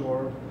victims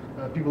or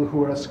people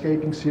who are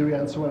escaping Syria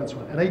and so on and so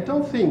on. And I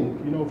don't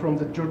think, you know, from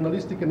the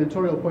journalistic and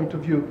editorial point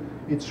of view,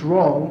 it's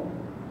wrong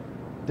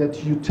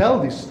that you tell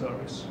these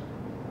stories.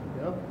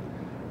 Yeah?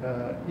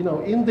 You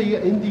know, in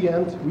the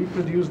end, we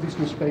produce these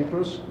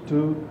newspapers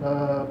to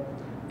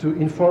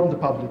inform the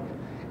public,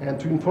 and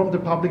to inform the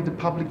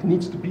public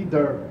needs to be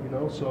there. You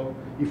know, so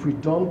if we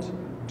don't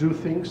do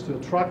things to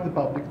attract the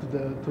public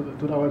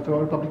to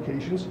our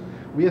publications,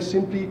 we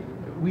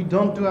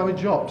don't do our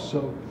jobs.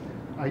 So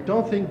I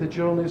don't think the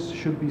journalists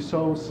should be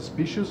so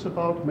suspicious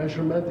about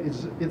measurement.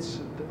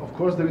 Of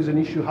course there is an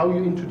issue how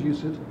you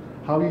introduce it,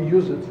 how you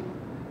use it,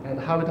 and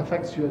how it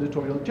affects your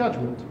editorial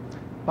judgment.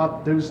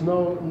 But there is I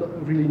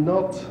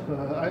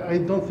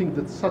don't think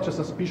that such a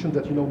suspicion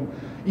that, you know,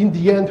 in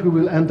the end we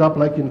will end up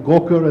like in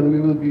Gawker and we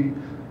will be,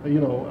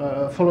 you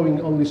know, following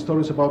only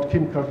stories about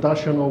Kim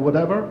Kardashian or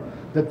whatever,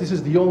 that this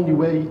is the only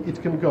way it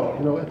can go.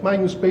 You know, at my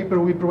newspaper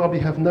we probably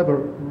have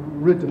never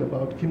written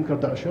about Kim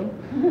Kardashian,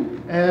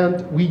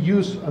 and we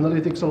use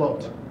analytics a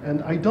lot.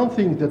 And I don't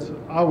think that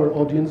our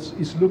audience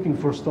is looking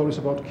for stories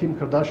about Kim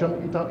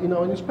Kardashian in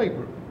our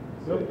newspaper.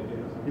 Yeah.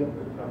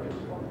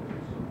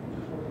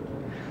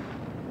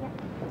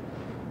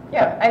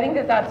 Yeah, I think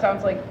that that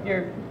sounds like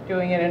you're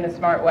doing it in a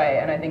smart way,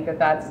 and I think that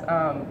that's,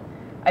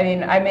 I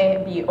mean, I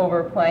may be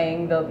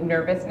overplaying the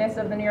nervousness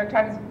of the New York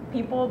Times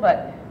people,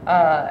 but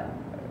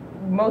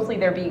mostly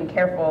they're being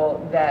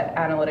careful that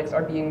analytics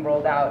are being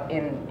rolled out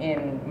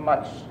in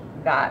much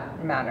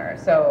that manner.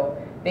 So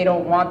they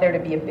don't want there to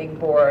be a big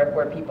board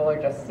where people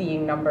are just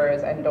seeing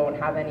numbers and don't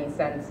have any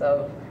sense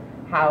of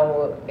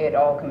how it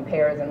all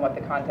compares and what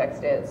the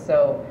context is.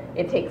 So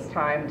it takes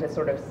time to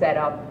sort of set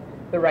up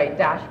the right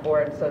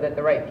dashboard so that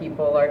the right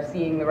people are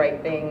seeing the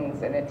right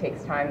things, and it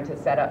takes time to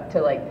set up,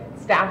 to like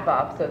staff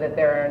up so that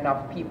there are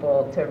enough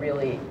people to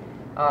really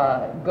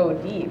go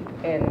deep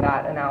in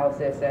that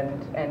analysis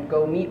and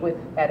go meet with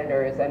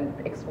editors and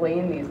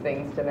explain these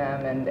things to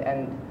them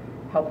and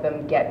help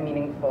them get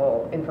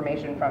meaningful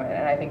information from it.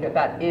 And I think that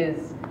that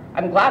is,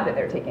 I'm glad that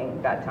they're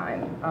taking that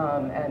time,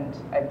 and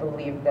I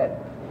believe that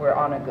we're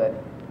on a good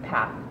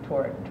path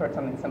toward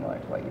something similar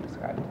to what you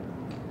described.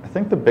 I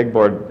think the big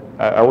board,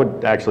 I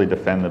would actually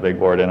defend the big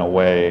board in a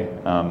way.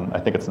 I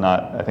think it's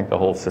not, I think the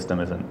whole system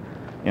isn't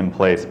in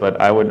place,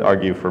 but I would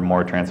argue for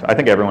more I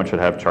think everyone should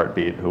have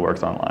Chartbeat who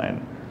works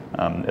online,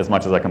 as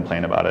much as I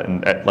complain about it.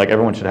 And like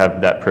everyone should have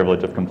that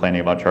privilege of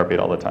complaining about Chartbeat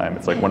all the time.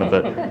 It's like one of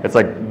the, it's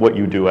like what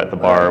you do at the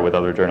bar with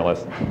other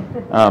journalists.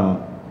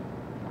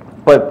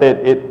 But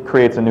it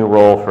creates a new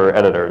role for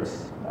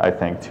editors, I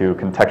think, to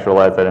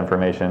contextualize that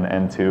information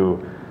and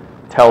to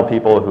tell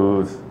people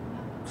whose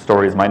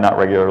stories might not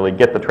regularly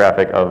get the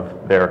traffic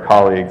of their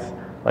colleagues,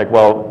 like,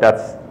 well,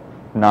 that's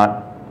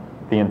not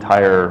the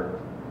entire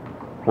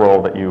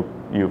role that you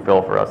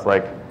fill for us.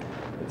 Like,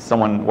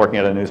 someone working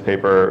at a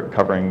newspaper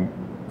covering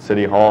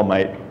City Hall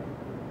might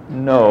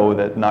know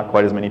that not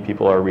quite as many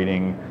people are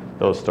reading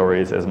those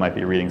stories as might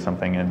be reading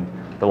something in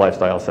the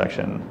lifestyle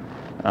section.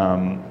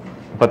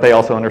 But they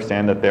also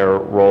understand that their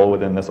role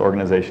within this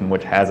organization,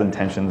 which has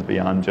intentions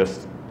beyond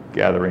just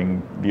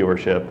gathering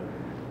viewership,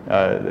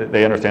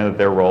 they understand that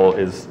their role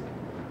is,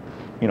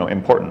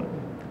 important.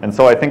 And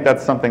so I think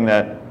that's something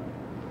that,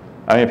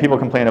 I mean, people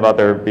complain about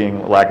there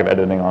being lack of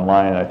editing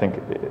online. I think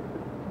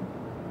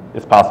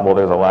it's possible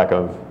there's a lack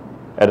of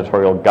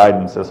editorial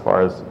guidance as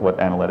far as what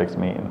analytics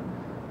mean.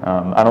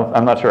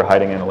 I'm not sure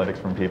hiding analytics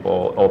from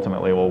people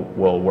ultimately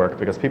will work,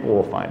 because people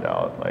will find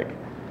out. Like,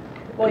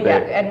 well, yeah,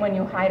 and when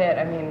you hide it,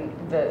 I mean,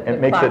 it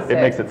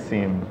makes it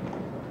seem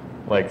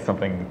like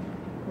something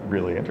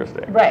really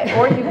interesting. Right,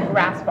 or you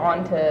grasp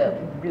onto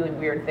really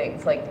weird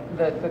things. Like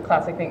the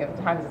classic thing at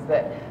the Times is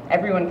that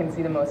everyone can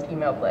see the most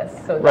emailed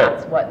lists, so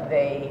that's what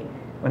they.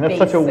 And that's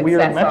such a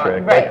weird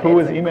metric. Right, like, who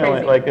is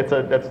emailing? Like,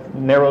 that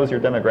narrows your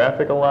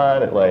demographic a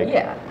lot.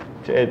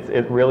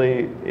 It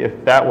really,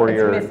 if that were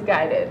it's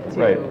misguided.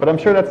 Right, but I'm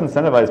sure that's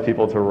incentivized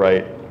people to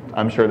write.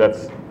 I'm sure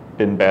that's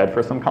been bad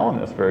for some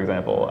columnists, for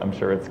example. I'm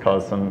sure it's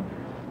caused some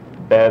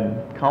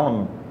bad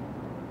column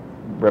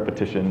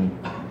repetition.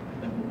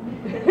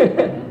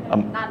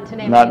 Not to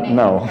name any names.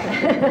 No.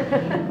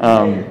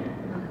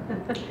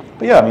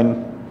 But yeah, I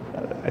mean,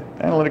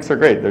 analytics are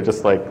great. They're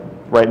just like,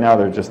 right now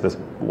they're just this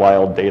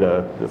wild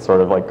data that's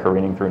sort of like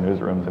careening through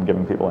newsrooms and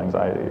giving people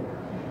anxiety.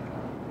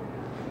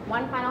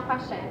 One final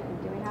question.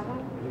 Do we have one?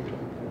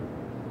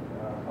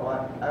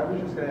 I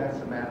was just going to ask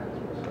Samantha.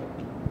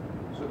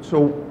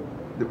 So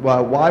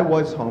why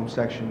was home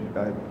section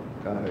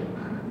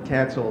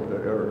canceled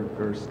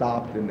or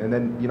stopped? And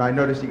then, I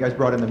noticed you guys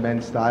brought in the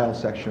men's style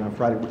section on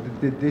Friday.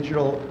 Did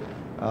digital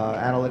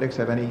analytics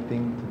have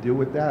anything to do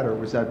with that, or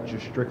was that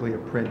just strictly a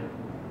print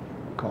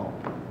call?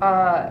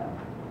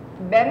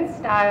 Men's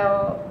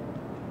style,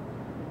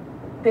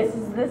 this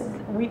is the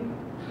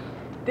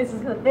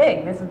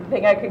thing. This is the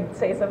thing. I could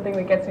say something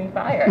that gets me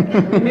fired.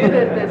 We knew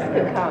that this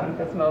could come,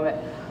 this moment.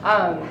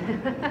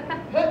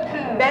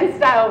 Men's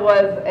style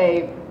was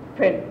a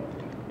print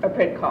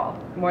call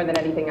more than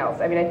anything else.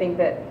 I mean, I think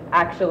that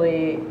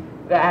actually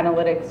the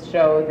analytics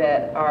show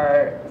that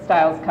our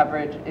styles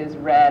coverage is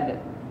read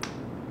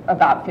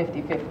about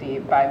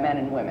 50-50 by men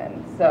and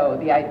women. So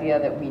the idea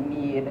that we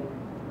need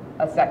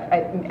I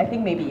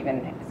think maybe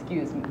even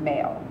skews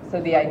male. So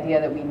the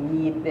idea that we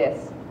need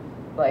this,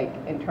 like,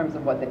 in terms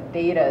of what the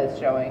data is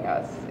showing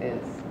us,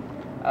 is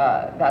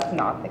that's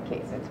not the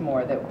case. It's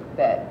more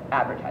that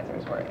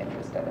advertisers were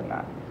interested in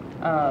that.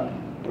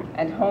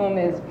 And home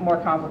is more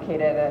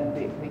complicated, and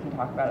we can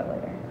talk about it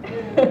later.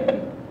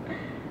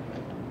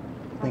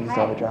 I think you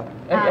saw the drop.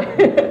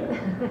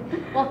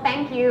 Well,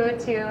 thank you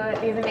to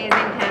these amazing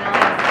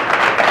panelists.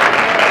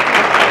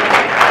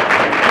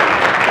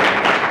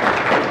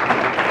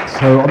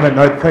 So on that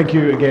note, thank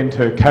you again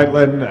to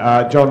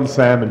Caitlin, John,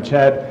 Sam and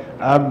Chad.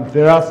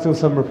 There are still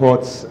some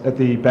reports at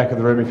the back of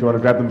the room if you want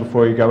to grab them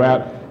before you go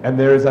out. And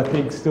there is, I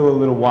think, still a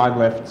little wine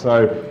left.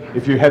 So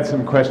if you had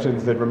some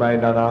questions that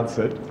remained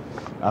unanswered,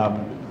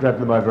 grab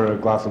them over a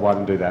glass of wine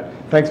and do that.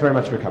 Thanks very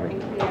much for coming.